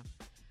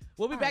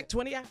 We'll be back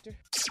 20 after.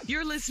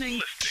 You're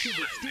listening to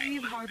the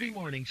Steve Harvey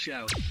Morning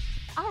Show.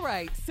 All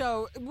right,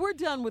 so we're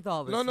done with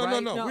all this, No.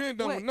 right? We ain't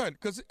done wait. with nothing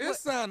because it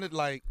sounded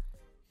like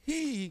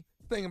he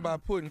thinking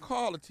about putting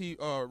Carla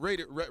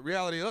rated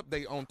reality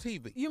update on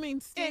TV. You mean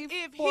Steve? And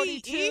if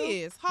 42?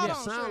 he is, hold Yeah,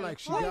 on, sound Shirley. like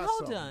she Wait, got hold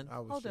something. on. I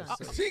was Hold just on.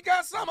 saying. She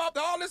got some after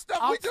all this stuff.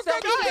 We just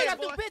got Go ahead,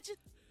 to do bitches.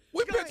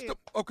 We Go pitched ahead.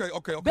 the.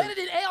 Okay. Better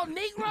than El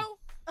Negro?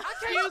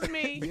 Excuse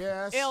me,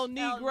 Yes. El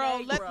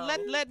Negro.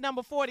 Negro. Let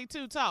number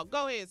 42 talk.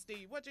 Go ahead,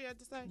 Steve. What you had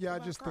to say? Yeah, I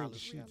about just Carla?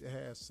 think she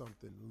has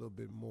something a little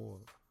bit more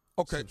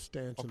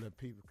substantial that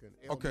people can.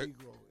 El Okay.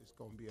 Negro is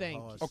going to be Thank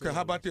a hard you. Okay,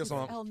 how about this sell.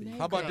 on? El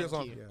How about Negro. this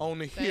on Thank you. on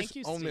the Thank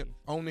you, Steve.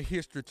 on the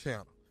History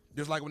Channel?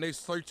 Just like when they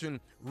searching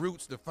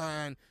roots to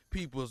find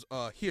people's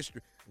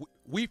history,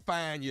 we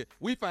find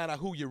out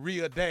who your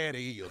real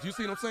daddy is. You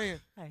see what I'm saying?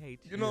 I hate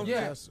you. You know what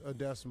Yeah. I'm saying?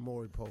 That's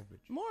Maury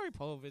Povich. Maury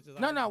Povich is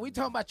No, we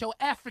talking about your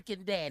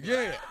African daddy.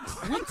 Yeah.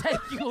 We take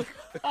you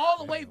all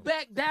the way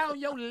back down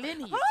your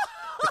lineage.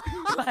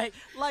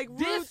 like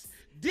roots.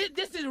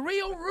 This is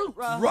real roots.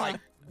 Right.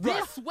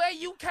 This where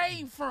you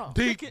came from.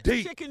 Deep.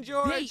 Chicken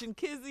George Deep. and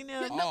Kizzy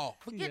now. No,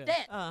 forget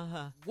that.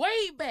 Uh-huh.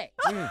 Way back.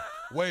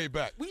 Way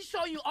back. We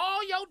show you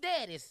all your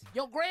daddies.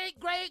 Your great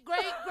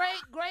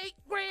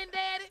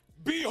granddaddy.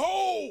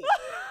 Behold,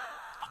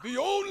 the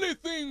only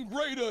thing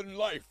greater than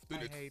life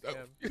than itself.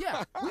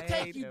 Yeah, we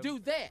take you do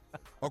that.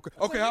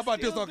 Okay. How about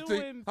this, still Uncle Steve?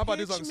 doing How about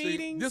this, pitch Uncle Steve?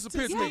 meetings This is a to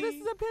pitch Yeah, meeting. this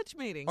is a pitch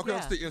meeting. Okay, yeah.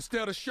 Uncle Steve.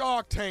 Instead of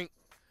Shark Tank,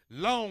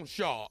 Loan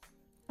Shark.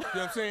 You know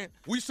what I'm saying?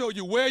 We show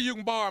you where you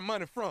can borrow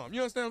money from.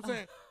 You understand what I'm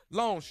saying?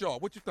 Loan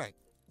Shark. What you think?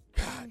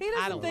 He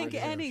doesn't don't think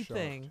like that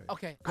anything. Shark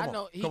Okay, Come I on,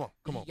 know. come on, got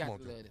come on,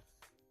 to Jay. love it.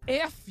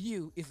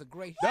 FU is a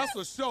great show. That's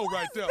a show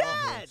right there.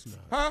 that?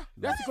 Huh?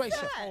 That's a great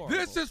show.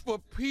 This is for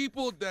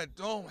people that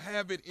don't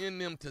have it in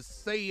them to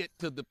say it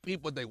to the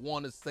people they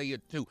want to say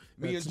it to.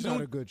 Me That's and not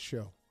June. a good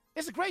show.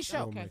 It's a great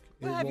show. Okay.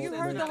 Well, have you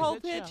heard the whole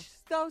pitch,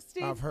 though,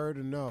 Steve? I've heard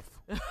enough.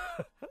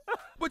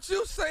 But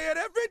you say it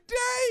every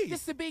day.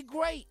 This would be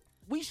great.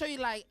 We show you,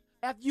 like,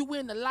 after you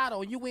win the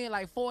lotto and you win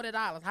like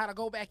 $40, how to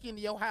go back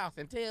into your house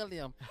and tell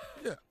them,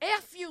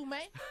 F you,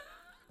 man.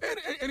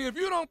 And if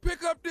you don't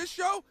pick up this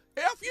show,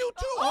 F you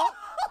too. Oh,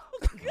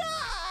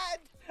 God.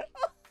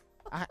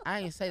 I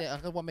ain't say that. I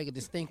just want to make a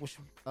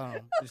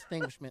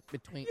distinguishment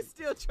between. You're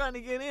still trying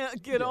to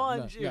get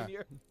on,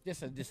 Junior.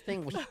 Just a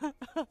distinguishment.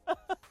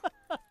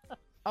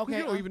 Okay.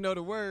 You don't even know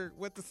the word,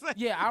 what to say.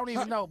 Yeah, I don't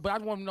even know, but I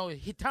want to know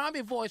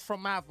Tommy voice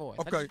from my voice.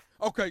 Okay.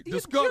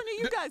 Junior,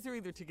 you guys are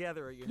either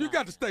together or you're not. You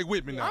got to stay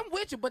with me now. I'm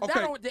with you, but that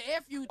don't, the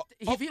F you,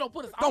 if you don't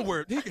put us Don't on.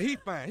 worry. He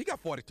fine. He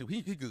got 42.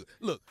 He good.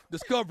 Look,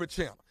 Discovery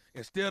Channel.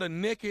 Instead of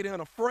naked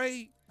and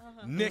afraid,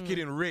 naked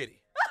and ready.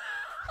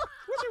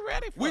 What you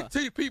ready for? We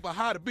teach people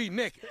how to be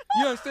naked.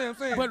 You understand what I'm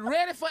saying? But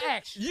ready for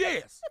action.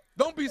 Yes.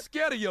 Don't be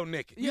scared of your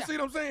naked. You see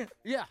what I'm saying?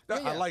 Yeah.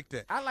 I like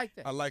that. I like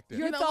that. I like that.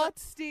 Your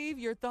thoughts, Steve?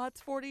 Your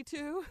thoughts,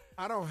 42?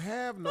 I don't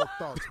have no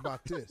thoughts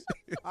about this.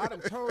 I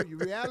done told you,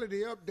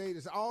 reality update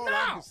is all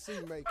I can see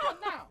making.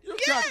 You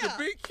got to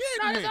be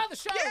kidding me. There's other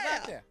shows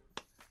out there.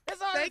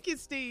 Thank you,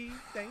 Steve.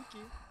 Thank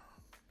you.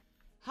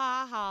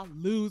 Ha ha,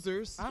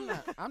 losers. I'm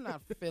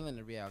not feeling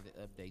the reality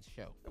update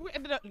show.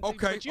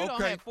 Okay, but you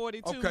don't have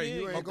 42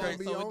 You ain't gonna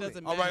be so on it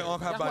doesn't All matter. right,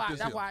 how about this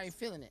That's here? why I ain't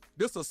feeling it.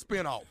 This a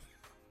spinoff.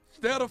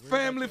 Instead of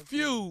Family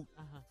Feud,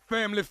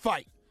 Family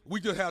Fight. We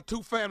just have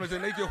two families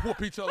and they just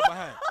whoop each other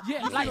behind.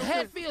 Yeah, like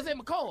Hatfields and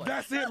McCoy.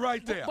 That's it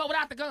right there. But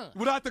without the guns.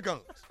 Without the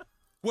guns.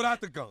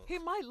 Without the guns. He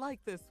might like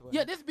this one.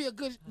 Yeah, this be a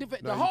good. The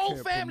you whole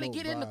can't family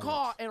promote get in the violence.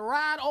 car and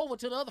ride over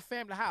to the other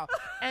family house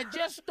and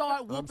just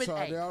start I'm whooping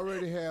sorry, they ass.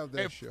 already have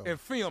that show. And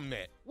film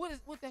that. What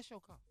that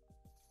show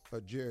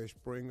called? Jerry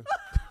Springer.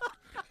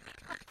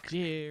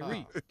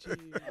 Jerry.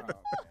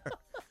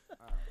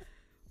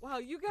 Wow,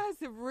 you guys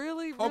have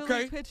really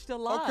Okay. pitched a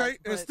lot. Okay,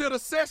 but- instead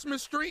of Sesame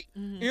Street,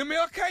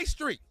 MLK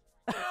Street.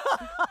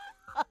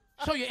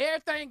 Show you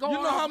everything going on.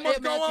 You know how much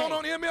MLK. go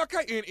on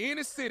MLK? In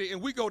any city,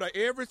 and we go to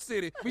every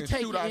city We and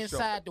take shoot you our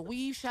inside the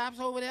weave shops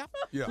over there.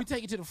 Yeah. We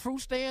take you to the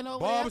fruit stand over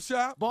Barbershop.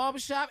 there.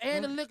 Barbershop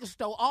and the liquor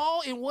store,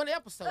 all in one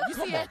episode. You see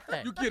Come on,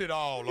 everything. you get it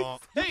all, on.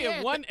 Hey,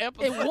 in one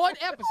episode. In one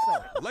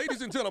episode.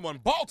 Ladies and gentlemen,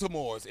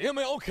 Baltimore's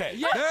MLK.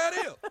 Yeah. There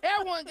it is.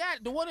 Everyone got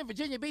it. The one in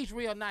Virginia Beach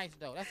real nice,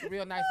 though. That's a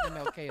real nice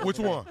MLK. over Which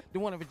there. one? The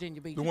one in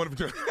Virginia Beach. The one in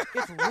Virginia.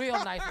 It's a real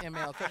nice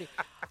MLK.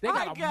 They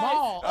got Hi, a guys.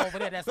 mall over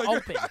there that's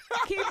open.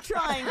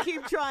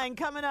 Keep trying.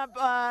 Coming up,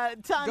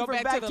 time Go for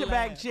back to the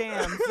back-to-back lab.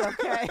 jams,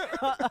 okay?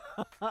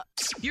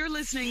 You're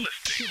listening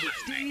to the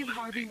Steve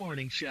Harvey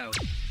Morning Show.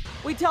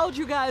 We told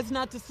you guys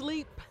not to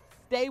sleep,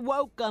 stay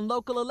woke on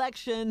local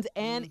elections,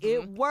 and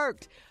it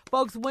worked.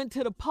 Folks went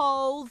to the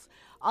polls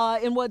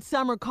in what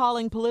some are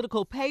calling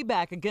political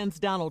payback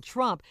against Donald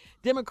Trump.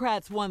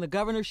 Democrats won the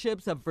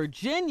governorships of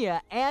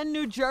Virginia and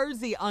New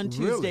Jersey on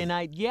Tuesday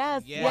night.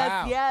 Yes.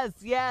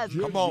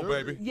 Come on,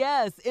 baby.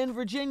 Yes, in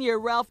Virginia,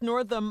 Ralph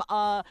Northam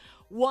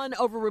won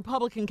over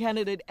Republican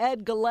candidate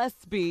Ed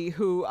Gillespie,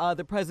 who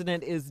the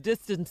president is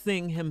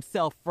distancing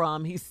himself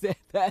from. He said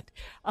that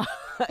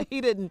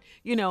he didn't,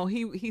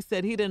 he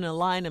said he didn't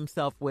align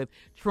himself with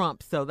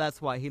Trump, so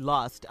that's why he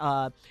lost.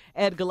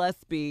 Ed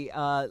Gillespie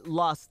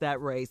lost that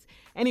race.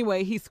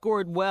 Anyway, he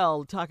scored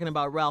well, talking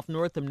about Ralph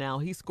Northam now.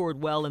 He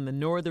scored well in the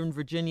Northern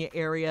Virginia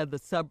area, the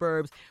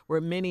suburbs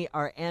where many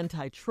are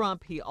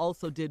anti-Trump. He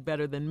also did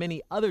better than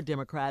many other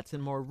Democrats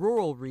in more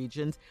rural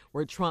regions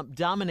where Trump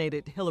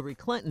dominated Hillary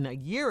Clinton a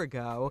year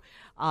ago.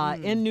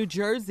 In New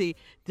Jersey,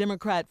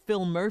 Democrat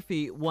Phil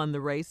Murphy won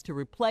the race to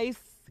replace,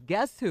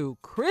 guess who?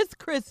 Chris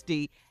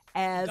Christie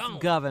as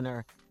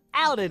governor.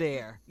 Out of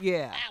there.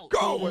 Yeah.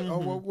 Go.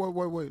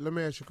 Wait. Let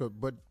me ask you,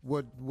 but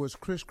what was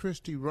Chris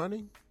Christie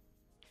running?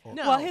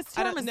 No, Well, his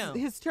I term don't is know.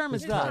 his term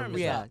is His up. term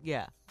is Yeah. up.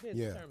 His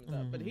Yeah. term is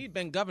up. But he'd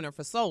been governor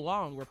for so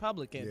long,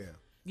 Republican.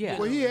 Yeah.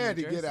 Well, he New had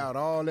to Jersey. get out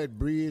all that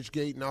bridge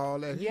gate and all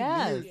that.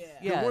 Yes.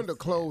 The window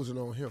closing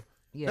on him.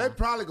 Yeah. They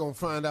probably gonna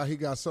find out he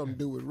got something to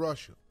do with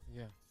Russia.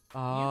 Yeah.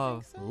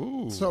 Oh.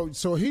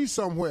 So he's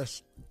somewhere.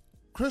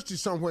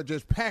 Christie's somewhere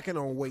just packing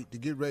on weight to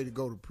get ready to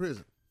go to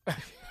prison.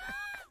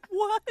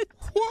 What?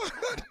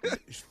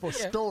 It's for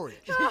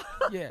storage.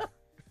 Yeah.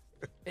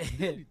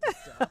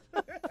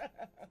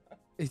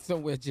 It's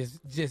somewhere just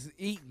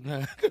eating.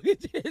 Huh?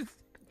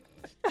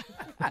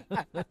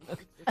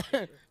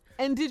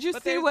 And did you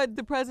see what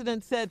the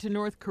president said to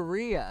North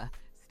Korea?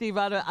 Steve,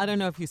 I don't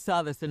know if you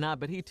saw this or not,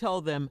 but he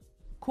told them,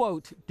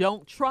 quote,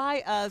 "Don't try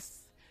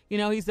us."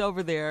 He's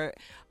over there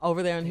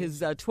on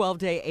his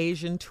 12-day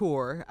Asian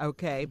tour,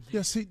 okay?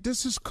 Yeah, see,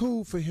 this is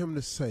cool for him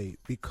to say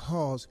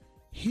because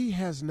he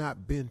has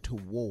not been to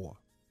war.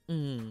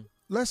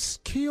 Let's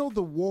kill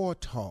the war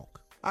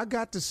talk. I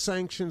got the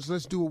sanctions.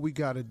 Let's do what we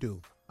got to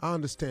do. I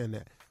understand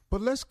that.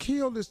 But let's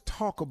kill this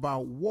talk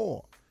about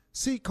war.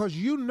 See, because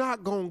you're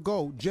not going to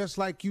go just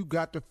like you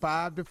got the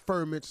 5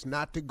 deferments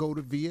not to go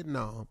to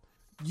Vietnam.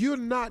 You're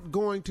not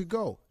going to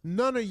go.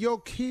 None of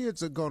your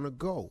kids are going to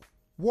go.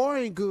 War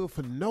ain't good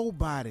for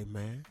nobody,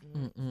 man.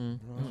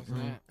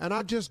 And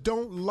I just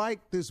don't like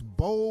this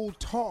bold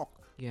talk.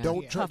 Yeah.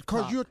 Don't try, Tough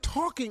because talk. you're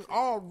talking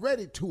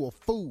already to a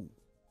fool.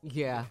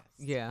 Yeah.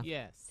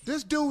 Yes.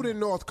 This dude in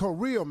North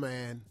Korea,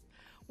 man.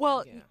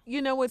 Well,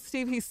 you know what,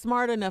 Steve? He's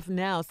smart enough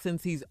now,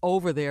 since he's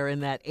over there in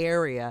that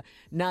area,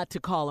 not to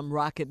call him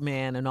Rocket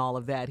Man and all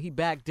of that. He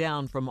backed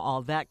down from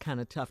all that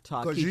kind of tough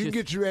talk. Because He you can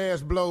just- get your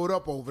ass blowed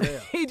up over there.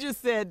 He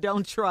just said,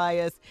 don't try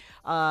us,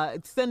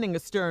 sending a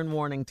stern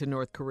warning to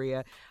North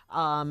Korea.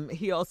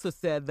 He also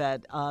said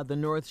that the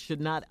North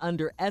should not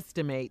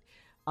underestimate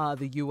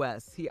the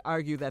U.S. He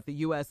argued that the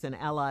U.S. and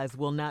allies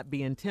will not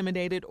be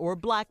intimidated or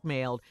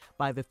blackmailed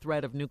by the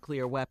threat of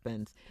nuclear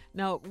weapons.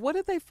 Now, what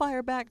did they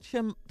fire back?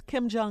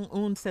 Kim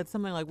Jong-un said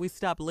something like, we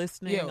stopped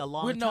listening Yeah, a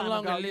long we're time no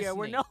longer ago. listening. Yeah,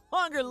 we're no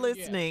longer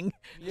listening.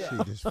 Yeah. See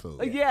this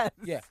fool. Yes.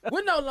 Yeah.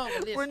 We're no longer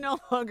listening. We're no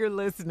longer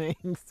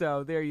listening.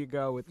 So there you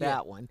go with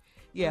that one.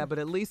 Yeah, but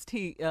at least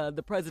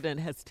the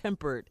president has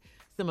tempered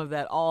some of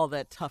that, all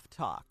that tough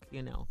talk,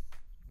 you know.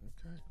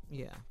 Okay.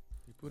 Yeah.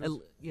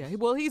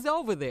 Well, he's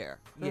over there.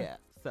 Yeah.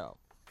 So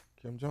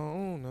Kim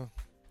Jong-un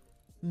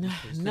now.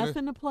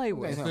 nothing to play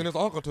with. He sent his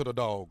uncle to the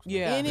dogs.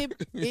 Yeah.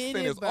 He sent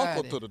his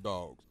uncle to the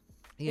dogs.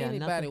 Yeah,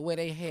 Anybody nothing. where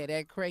they had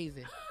that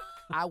crazy,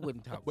 I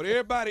wouldn't talk. But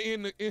everybody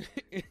in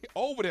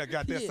over there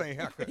got that same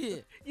haircut. Yeah.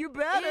 You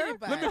better.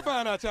 Anybody. Let me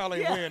find out y'all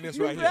ain't wearing this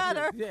you right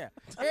better. Yeah.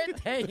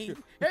 Everything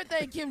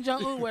Kim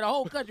Jong-un wear, the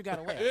whole country got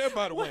to wear. here.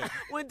 Everybody wearing.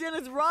 When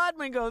Dennis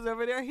Rodman goes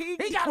over there, he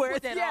gotta wears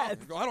put that yes.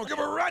 on. I don't give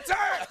a rat's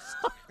ass.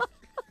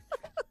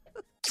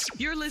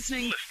 You're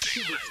listening to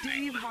the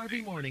Steve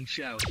Harvey Morning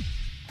Show.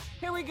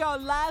 Here we go.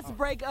 Last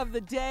break of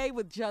the day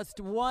with just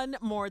one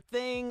more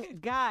thing.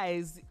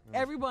 Guys,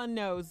 everyone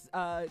knows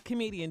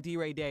comedian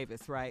D-Ray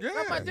Davis, right?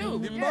 Yeah, I do.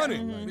 He's Yeah.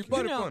 funny. He's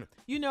funny.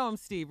 You know him,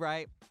 Steve,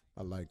 right?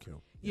 I like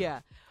him. Yeah.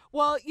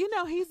 Well, you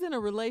know, he's in a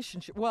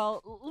relationship.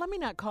 Well, let me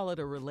not call it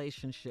a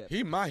relationship.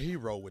 He my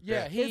hero with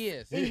Yeah, that. he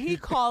is. He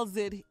calls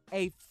it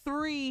a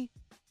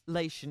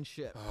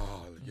three-relationship.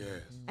 Oh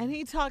yes. And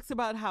he talks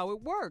about how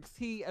it works.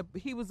 He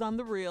was on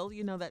The Real,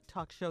 you know, that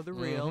talk show, The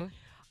Real,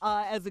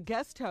 as a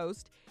guest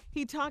host.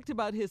 He talked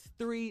about his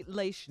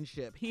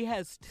three-relationship. He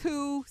has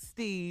two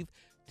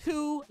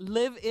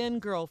live-in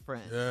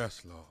girlfriends.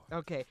 Yes, Lord.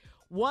 Okay.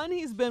 One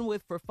he's been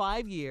with for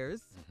 5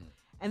 years,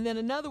 and then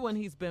another one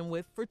he's been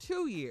with for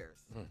 2 years.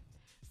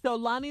 So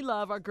Lonnie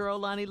Love, our girl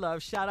Lonnie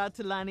Love, shout out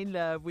to Lonnie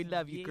Love. We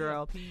love you,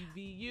 girl.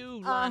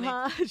 PVU,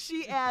 Lonnie.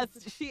 She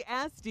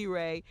asked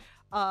D-Ray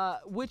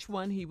which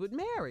one he would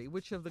marry,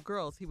 which of the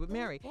girls he would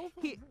marry.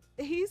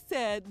 He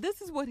said,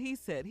 this is what he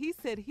said. He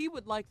said he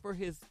would like for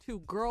his two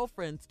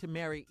girlfriends to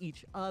marry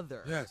each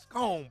other. Yes. Go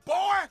on,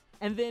 boy.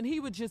 And then he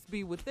would just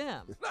be with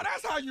them. Now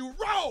that's how you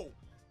roll.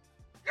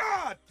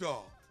 God,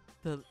 dog.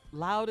 The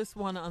loudest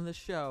one on the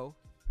show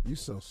You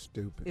so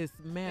stupid. is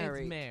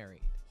married. It's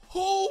married.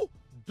 Who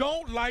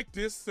don't like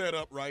this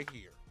setup right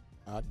here?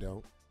 I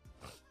don't.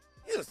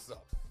 You're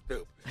so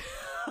stupid.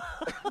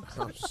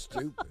 I'm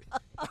stupid.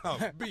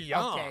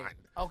 Beyond.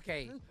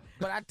 Okay.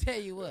 But I tell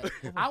you what,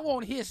 I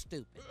want his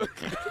stupid.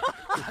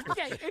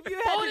 Okay. If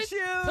you had to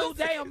choose, too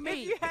damn me.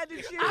 If you had to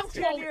choose, I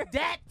Junior, want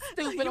that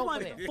stupid you over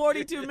want there.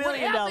 $42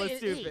 million Whatever it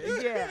stupid.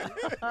 is. Yeah.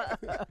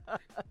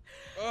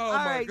 Oh All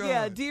my right, God.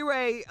 yeah.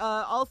 D-Ray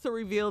also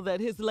revealed that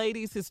his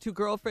ladies, his two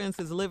girlfriends,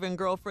 his live-in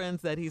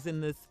girlfriends that he's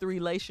in this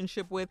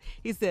relationship with,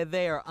 he said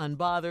they are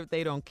unbothered.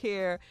 They don't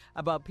care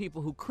about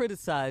people who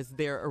criticize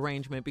their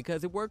arrangement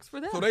because it works for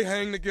them. So they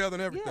hang together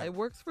and everything. Yeah, it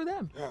works for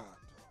them. God,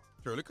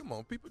 Shirley, come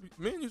on.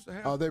 Men used to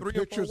have Are there 3 or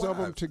 4 pictures of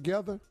them wives.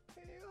 together?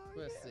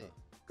 Let's see.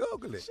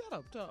 Google it. Shut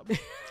up, Tom.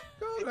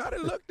 Google it. I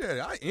didn't look at it.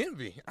 I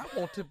envy. I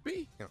want to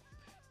be him.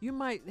 You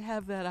might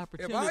have that If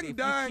opportunity. I can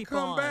die and keep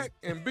come on. back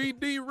and be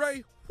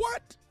D-Ray,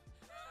 what?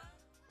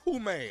 Who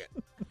mad?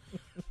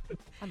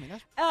 I mean,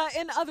 that's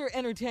In other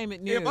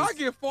entertainment news, If I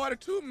get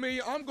 42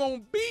 million, I'm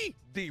going to be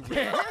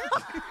D-Ray.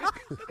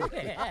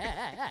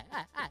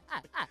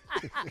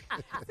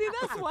 see,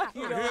 that's why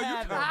you don't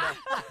have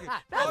it.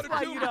 That's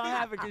why you don't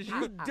have it, because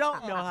you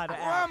don't know how to I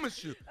act.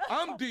 promise you,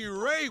 I'm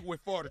D-Ray with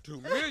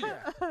 42 million.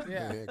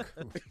 yeah.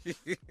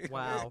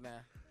 Wow.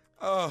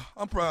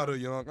 I'm proud of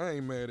you, Unc. I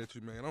ain't mad at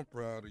you, man. I'm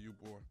proud of you,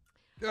 boy.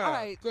 God, All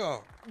right.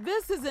 God.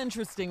 This is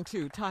interesting,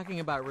 too, talking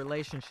about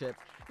relationships.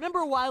 Remember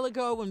a while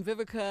ago when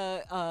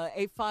Vivica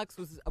A. Fox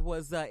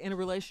was in a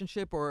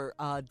relationship or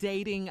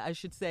dating, I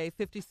should say,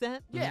 50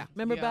 Cent? Yeah.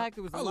 Remember Yeah. back?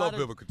 There was a I lot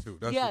love of, Vivica, too.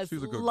 yes,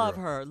 She's a good love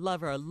girl. her,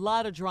 love her. A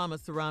lot of drama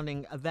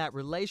surrounding that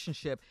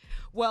relationship.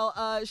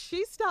 Well,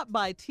 she stopped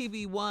by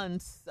TV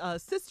One's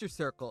Sister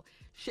Circle,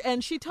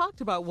 and she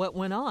talked about what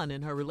went on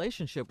in her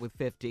relationship with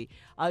 50.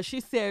 She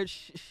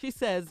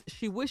says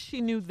she wished she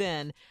knew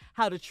then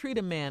how to treat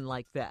a man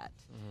like that.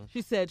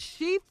 She said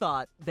she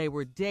thought they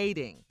were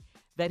dating,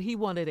 that he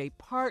wanted a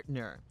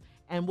partner.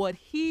 And what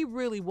he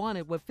really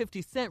wanted, what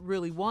 50 Cent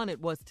really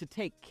wanted, was to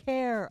take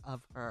care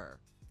of her.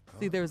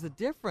 See, there's a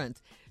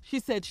difference. She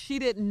said she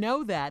didn't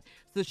know that,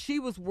 so she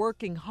was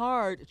working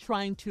hard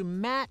trying to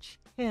match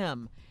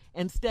him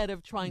instead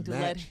of trying to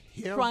Match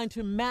him? trying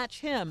to match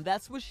him.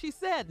 That's what she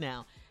said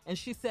now. And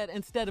she said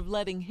instead of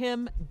letting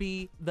him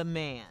be the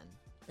man.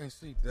 And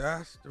see,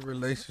 that's the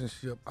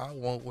relationship I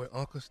want with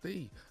Uncle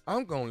Steve.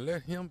 I'm going to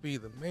let him be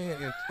the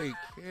man and take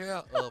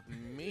care of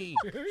me.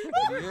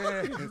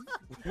 Yes,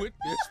 with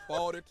this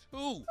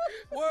 42.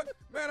 What?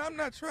 Man, I'm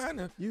not trying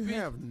to. You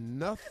have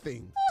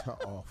nothing to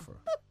offer.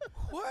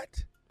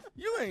 What?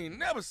 You ain't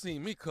never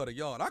seen me cut a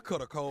yard. I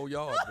cut a cold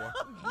yard,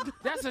 boy.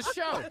 That's a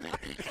show.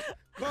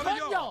 Cut Cut a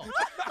yard. y'all.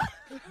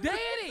 There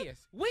it is.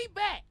 We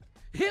back.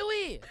 Here we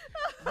is.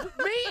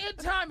 Me and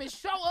Tommy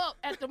show up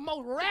at the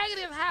most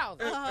raggedest house.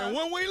 And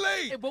when we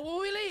leave. But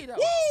when we leave, though.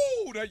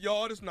 Woo! That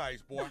yard is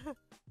nice, boy.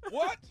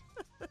 What?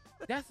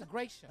 That's a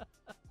great show.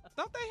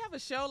 Don't they have a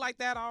show like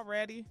that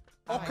already?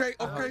 Okay.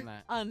 On Curb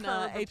Appeal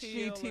or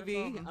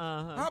HGTV. something.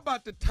 How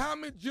about the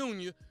Tommy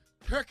Jr.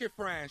 turkey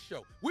frying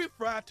show? We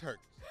fry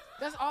turkeys.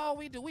 That's all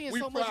we do. We in We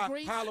so fry much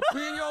grease.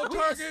 jalapeno We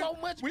turkey. in so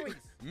much grease.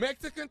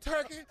 Mexican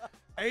turkey,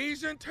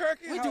 Asian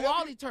turkey. We do however all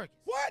you- these turkeys.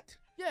 What?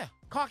 Yeah.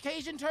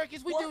 Caucasian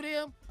turkeys, we do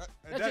them. That's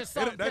that- just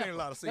salt that and pepper. ain't a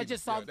lot of seasoning. That's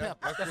just salt and Yeah,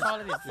 pepper. That's just- all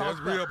it is. yeah, Salt that's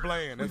and real pepper.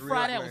 bland. That's we fry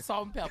real that bland. with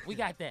salt and pepper. We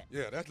got that.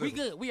 Yeah, that's we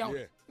little. good. We on Yeah.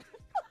 it.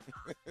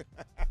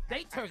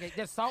 They turkey,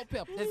 just salt,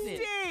 pepper. That's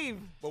it. Steve.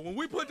 But when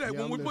we put that,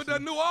 Yeah, when we I'm put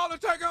that New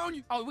Orleans turkey on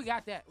you, Oh, we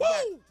got that.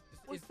 woo!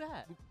 What's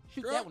that?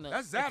 Shoot Girl, that one up.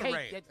 that's That Zatarang.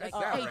 Cajun- That's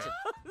that Zatarang. Cajun.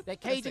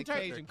 That Cajun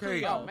turkey. Cajun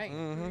Cajun. Oh, man.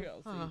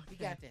 Mhm. We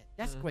got that.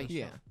 That's a great show.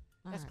 Yeah.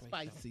 That's Alright. great.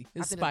 Spicy. Show.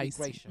 It's I think that'd be a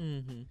spicy. great show.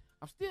 Mm-hmm.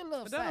 I'm still a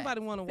little But don't sad.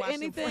 nobody want to watch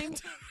Anything?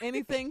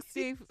 Anything,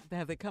 Steve?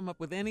 Have they come up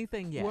with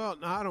anything yet? Well,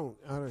 no, I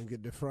don't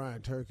get the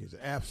frying turkeys.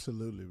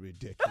 Absolutely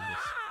ridiculous.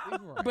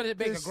 But it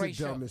make a It's great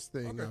the show. dumbest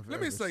thing Okay, I've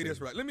let me ever say seen.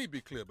 this right. Let me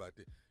be clear about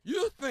this.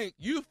 You think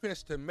you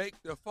fist to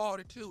make the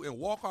 42 and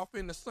walk off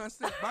in the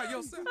sunset by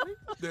yourself?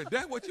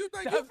 That what you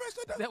think you fist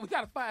to do? That we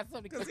gotta find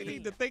something Because he to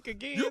need to think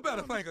again. You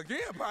better think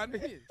again, partner.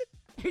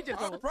 He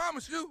just I gonna,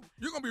 promise you,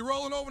 you're going to be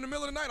rolling over in the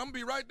middle of the night. I'm going to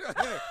be right there.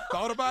 Hey,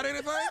 thought about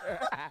anything?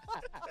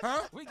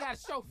 Huh? we got a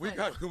show for We you.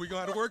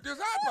 got to work this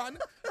out, partner.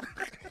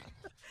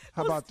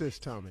 How about this,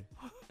 Tommy?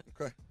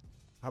 Okay.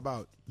 How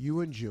about you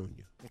and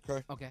Junior,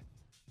 Okay. Okay.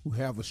 who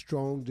have a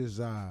strong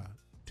desire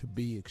to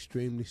be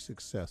extremely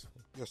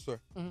successful? Yes, sir.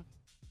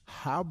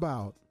 How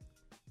about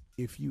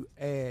if you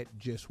add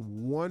just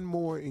one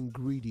more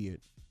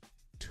ingredient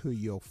to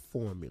your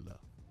formula?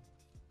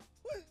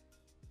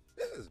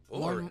 This is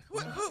boring.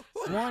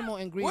 One more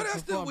ingredient. What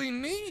else do before- we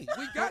need?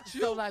 We got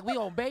you. So like we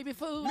on baby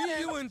food? Me,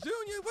 you, and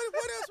Junior.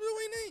 What else do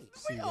we need?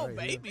 See, Oh,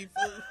 right here. baby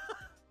food.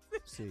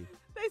 See,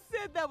 They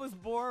said that was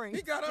boring.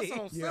 He got us Steve.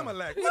 on Yeah.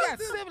 Similac. We got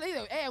seven. He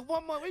add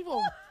one more. We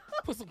gonna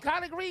put some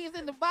collard greens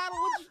in the bottle.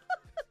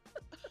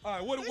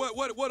 All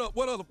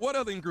right, what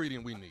other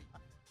ingredient we need?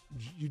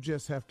 you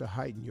just have to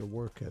heighten your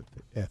work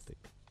ethic.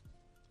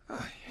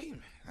 Hey,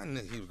 man, I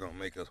knew he was going to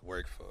make us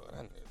work for it.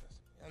 I knew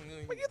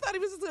this. But you thought he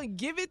was just going to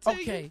give it to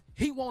you? Okay,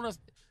 he want us.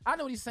 I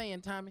know what he's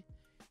saying, Tommy.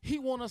 He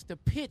want us to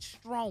pitch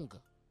stronger.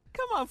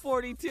 Come on,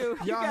 42.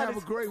 Y'all have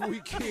a great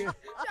weekend.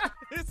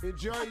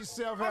 Enjoy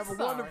yourself. Have a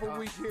sorry, wonderful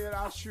weekend.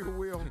 I sure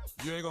will.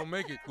 You ain't going to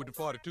make it with the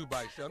 42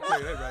 bite shot. I'll tell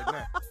you that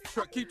right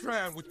now. Keep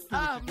trying with Oh,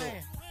 what you're doing.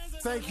 man.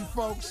 Thank you,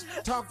 folks.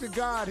 Talk to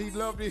God. He'd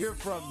love to hear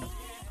from you.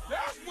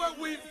 That's what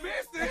we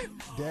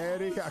missing.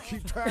 Daddy, I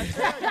keep trying to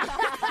tell you. Now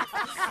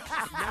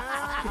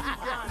you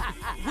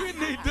got it. We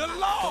need the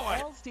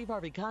Lord. All Steve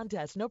Harvey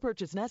contests, no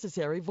purchase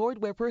necessary, void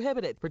where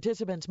prohibited.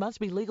 Participants must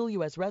be legal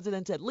U.S.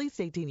 residents at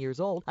least 18 years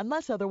old,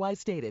 unless otherwise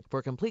stated.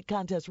 For complete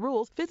contest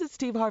rules, visit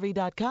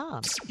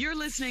steveharvey.com. You're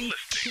listening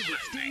to the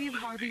Steve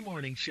Harvey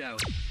Morning Show.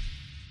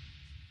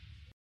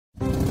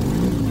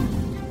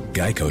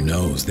 Geico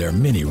knows there are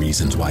many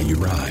reasons why you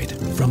ride.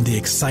 From the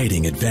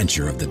exciting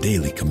adventure of the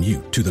daily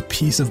commute to the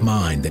peace of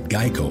mind that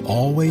Geico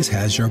always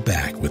has your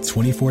back with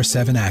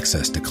 24/7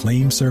 access to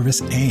claim service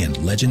and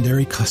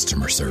legendary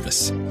customer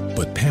service.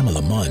 But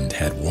Pamela Mund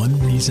had one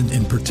reason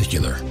in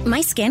particular. My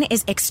skin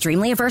is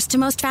extremely averse to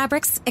most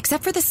fabrics,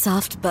 except for the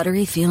soft,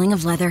 buttery feeling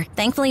of leather.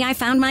 Thankfully, I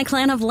found my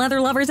clan of leather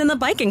lovers in the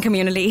biking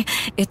community.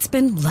 It's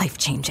been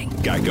life-changing.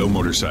 Geico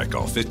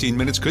Motorcycle. 15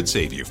 minutes could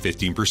save you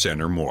 15%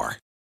 or more.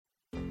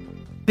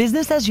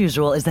 Business as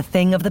usual is a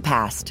thing of the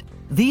past.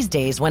 These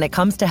days, when it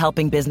comes to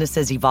helping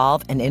businesses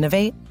evolve and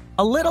innovate,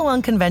 a little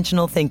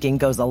unconventional thinking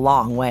goes a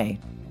long way.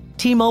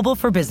 T-Mobile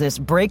for Business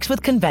breaks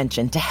with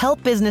convention to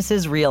help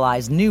businesses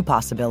realize new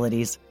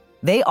possibilities.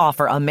 They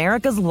offer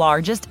America's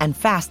largest and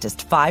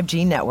fastest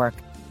 5G network,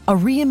 a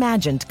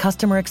reimagined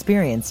customer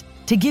experience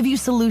to give you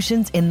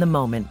solutions in the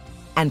moment,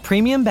 and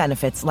premium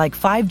benefits like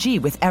 5G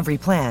with every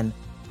plan.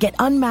 Get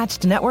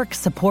unmatched network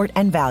support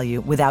and value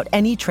without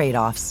any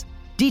trade-offs.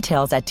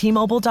 Details at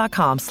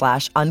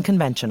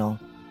T-Mobile.com/unconventional.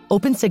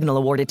 Open Signal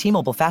awarded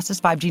T-Mobile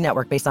fastest 5G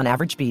network based on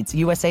average speeds.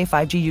 USA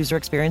 5G user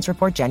experience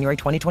report January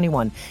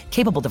 2021.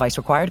 Capable device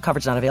required.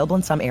 Coverage not available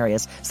in some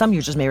areas. Some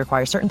users may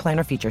require certain plan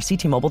or features. See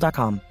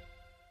T-Mobile.com.